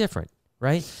 totally different,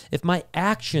 right? If my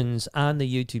actions on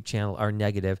the YouTube channel are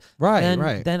negative,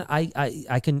 then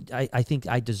I think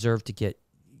I deserve to get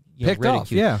picked ridiculed.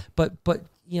 off. Yeah, but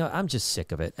you know, I'm just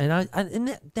sick of it,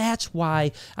 and that's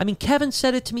why. I mean, Kevin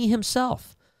said it to me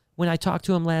himself when I talked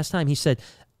to him last time. He said,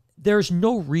 there's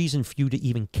no reason for you to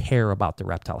even care about the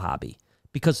reptile hobby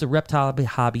because the reptile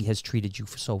hobby has treated you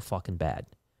so fucking bad.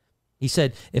 He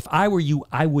said, if I were you,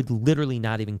 I would literally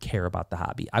not even care about the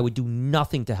hobby. I would do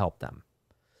nothing to help them.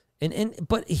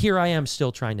 But here I am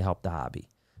still trying to help the hobby.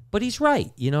 But he's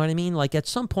right. You know what I mean? Like at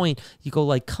some point you go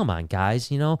like, come on,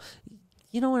 guys, you know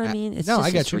what I mean? It's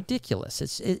it's ridiculous.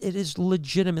 It is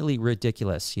legitimately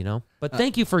ridiculous, you know? But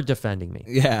thank you for defending me.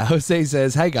 Yeah. Jose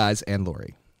says, hi guys, and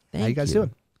Lori. How you guys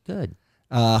doing? Good.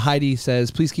 Heidi says,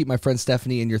 please keep my friend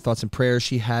Stephanie in your thoughts and prayers.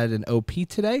 She had an OP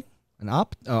today,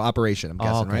 operation, I'm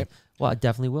guessing, right? Well, I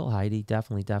definitely will, Heidi.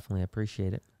 Definitely. I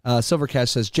appreciate it. Silver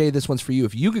Cash says, Jay, this one's for you.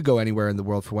 If you could go anywhere in the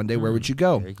world for one day, where would you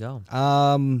go? There you go.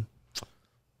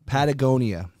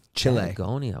 Patagonia, Chile.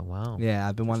 Patagonia, wow. Yeah,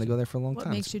 I've been wanting to go there for a long What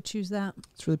time. makes you choose that?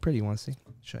 It's really pretty. You want to see?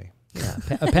 I'll show you. Yeah,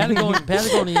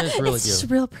 Patagonia is really It's just beautiful.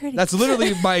 real pretty. That's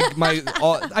literally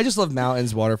I just love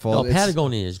mountains, waterfalls. No,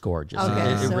 Patagonia is gorgeous.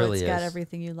 okay, It so really it's got is.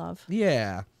 everything you love.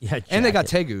 Yeah. Yeah, And they got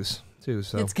jacket. tegus too.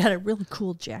 So It's got a really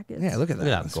cool jacket. yeah, look at that.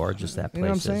 Look at how That's gorgeous that You know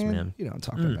what I'm place is, saying? man. You know what I'm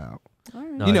talking about. All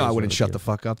right. No, You know it I is wouldn't really shut the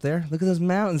fuck up there. Look at those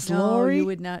mountains, No, Lori. you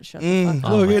would not shut the fuck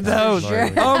up. Look my at those. God,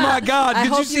 Lori. Oh my God. I Did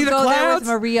hope you see the go there with clouds?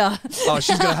 Maria. Oh,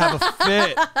 she's going to have a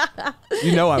fit.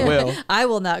 You know I will. I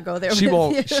will not go there She with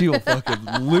won't. you. She will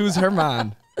fucking lose her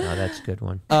mind. No, that's a good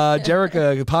one.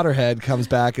 Jerica Potterhead comes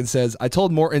back and says, I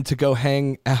told Morton to go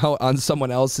hang out on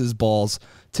someone else's balls.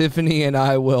 Tiffany and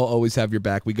I will always have your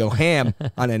back. We go ham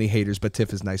on any haters, but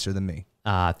Tiff is nicer than me.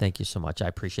 Thank you so much. I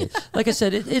appreciate it. Like I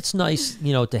said, it's nice,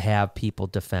 you know, to have people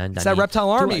defend. It's that reptile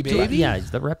army, baby. Yeah, it's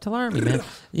the reptile army, man.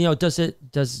 You know,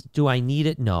 do I need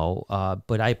it? No,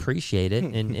 but I appreciate it.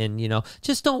 And you know,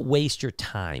 just don't waste your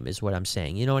time is what I'm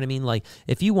saying. You know what I mean? Like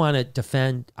if you want to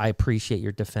defend, I appreciate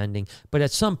your defending. But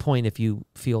at some point, if you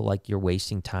feel like you're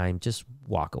wasting time, just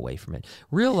walk away from it.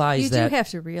 Realize You that do have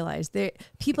to realize that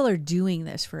people are doing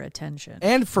this for attention.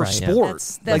 And for Right, yeah.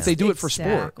 sport. Like they do it for sport.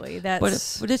 Exactly.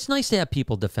 That's But it's nice to have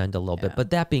people defend a little bit. Yeah. But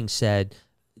that being said,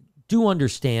 do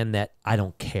understand that I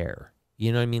don't care.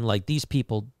 You know what I mean? Like these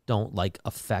people don't like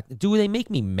affect. Do they make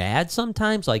me mad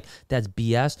sometimes? Like that's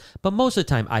BS. But most of the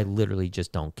time, I literally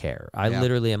just don't care. I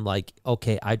literally am like,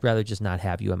 okay, I'd rather just not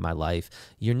have you in my life.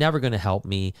 You're never going to help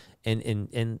me. And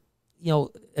you know,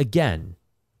 again,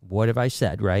 what have I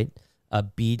said? Right? A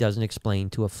bee doesn't explain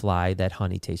to a fly that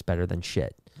honey tastes better than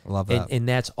shit. I love that. And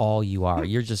that's all you are.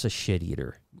 You're just a shit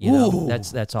eater. You know,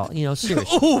 that's all. You know,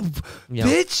 seriously. Ooh, You know,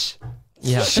 bitch.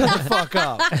 yeah. Shut the fuck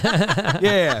up.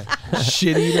 Yeah.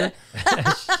 Shit eater.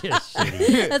 Shit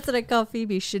eater. that's what I call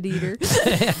Phoebe, shit eater.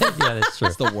 Yeah, that's true.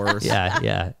 That's the worst.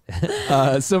 Yeah.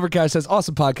 Silver Cash says,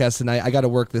 awesome podcast tonight. I got to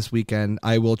work this weekend.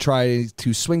 I will try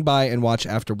to swing by and watch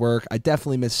after work. I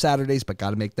definitely miss Saturdays, but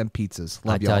got to make them pizzas.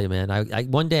 Love I y'all. tell you, man. I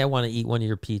one day I want to eat one of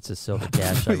your pizzas, Silver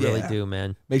Cash. I really Yeah. do,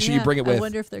 man. Make sure you bring it I with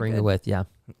wonder if they're Bring good. it with, yeah.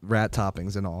 rat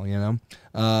toppings and all, you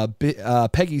know?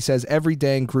 Peggy says, every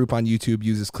dang group on YouTube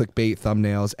uses clickbait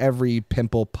thumbnails. Every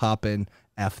pimple poppin',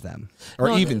 F them. Or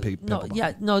No, even no, pimple no, poppin'.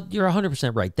 yeah, no, you're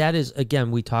 100% right. That is,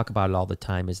 again, we talk about it all the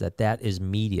time. Is that is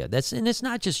media? And it's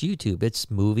not just YouTube. It's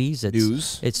movies. It's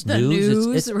News. It's The news.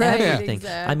 news, It's right, everything.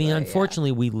 I mean, exactly,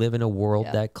 unfortunately, we live in a world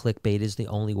Yeah. that clickbait is the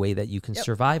only way that you can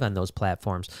survive on those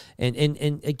platforms. And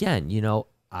again, you know,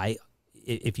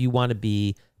 if you want to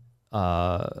be,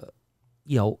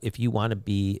 you know, if you want to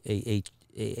be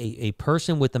a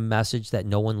person with a message that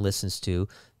no one listens to,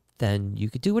 then you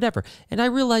could do whatever. And I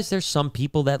realize there's some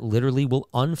people that literally will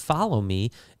unfollow me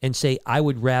and say, I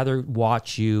would rather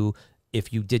watch you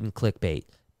if you didn't clickbait.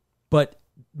 But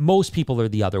most people are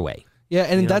the other way. Yeah,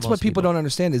 and You know, that's what most people people- don't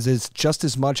understand is it's just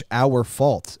as much our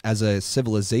fault as a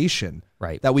civilization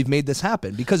Right. that we've made this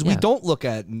happen because we Yeah. don't look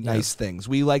at nice things.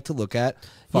 We like to look at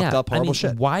fucked up, horrible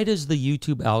shit. Why does the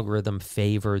YouTube algorithm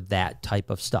favor that type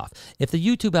of stuff? If the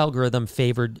YouTube algorithm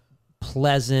favored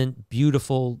pleasant,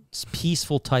 beautiful,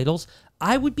 peaceful titles,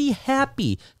 I would be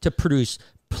happy to produce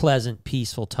pleasant,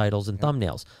 peaceful titles and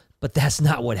thumbnails. But that's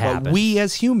not what happens. But we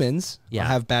as humans Yeah.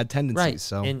 have bad tendencies. Right.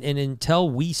 So And until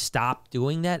we stop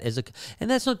doing that and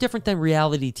that's no different than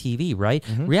reality TV, right?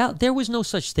 There was no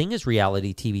such thing as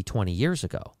reality TV 20 years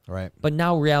ago. right. But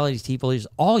now reality TV is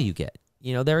all you get.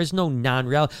 There is no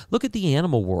non-reality. Look at the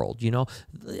animal world,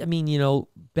 I mean,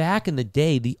 back in the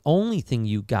day, the only thing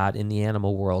you got in the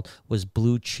animal world was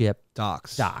blue chip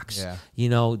Docs. docs.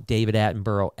 Yeah. David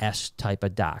Attenborough-esque type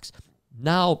of docs.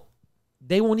 Now,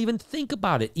 they won't even think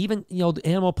about it. Even, the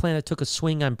Animal Planet took a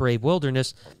swing on Brave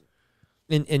Wilderness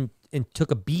and took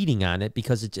a beating on it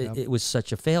because it was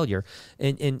such a failure.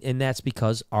 And that's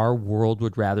because our world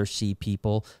would rather see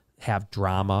people have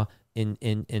drama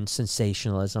in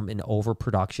sensationalism and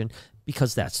overproduction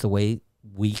because that's the way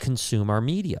we consume our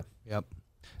media. Yep.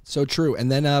 So true.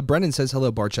 And then Brendan says,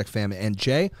 hello, Barcheck fam. And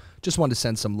Jay, just wanted to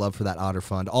send some love for that Otter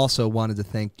Fund. Also wanted to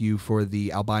thank you for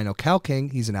the albino cow king.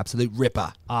 He's an absolute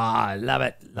ripper. Ah, love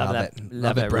it.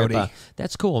 Love it, Brody. Ripper.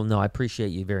 That's cool. No, I appreciate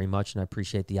you very much, and I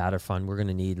appreciate the Otter Fund. We're going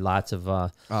to need lots of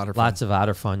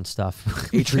Otter Fund stuff.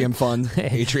 Atrium Fund.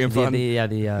 Atrium Fund.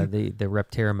 The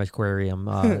Reptarium Aquarium.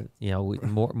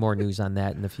 More news on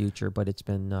that in the future, but it's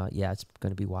been it's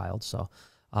going to be wild. So.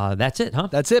 That's it, huh?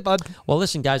 That's it, bud. Well,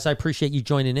 listen, guys, I appreciate you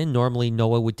joining in. Normally,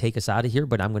 Noah would take us out of here,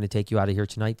 but I'm going to take you out of here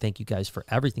tonight. Thank you guys for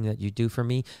everything that you do for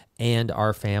me and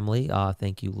our family.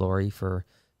 Thank you, Lori, for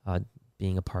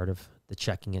being a part of the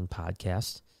Checking In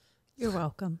podcast. You're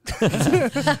welcome.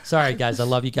 Sorry, guys. I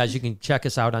love you guys. You can check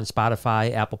us out on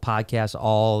Spotify, Apple Podcasts,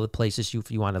 all the places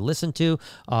if you want to listen to.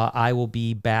 I will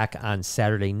be back on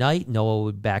Saturday night. Noah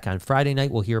will be back on Friday night.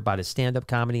 We'll hear about his stand-up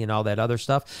comedy and all that other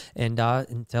stuff. And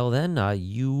until then,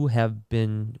 you have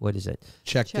been, what is it?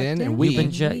 Checked Checked in, in. and we You've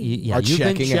been checked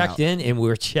checking in, out. and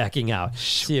we're checking out.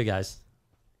 See you guys.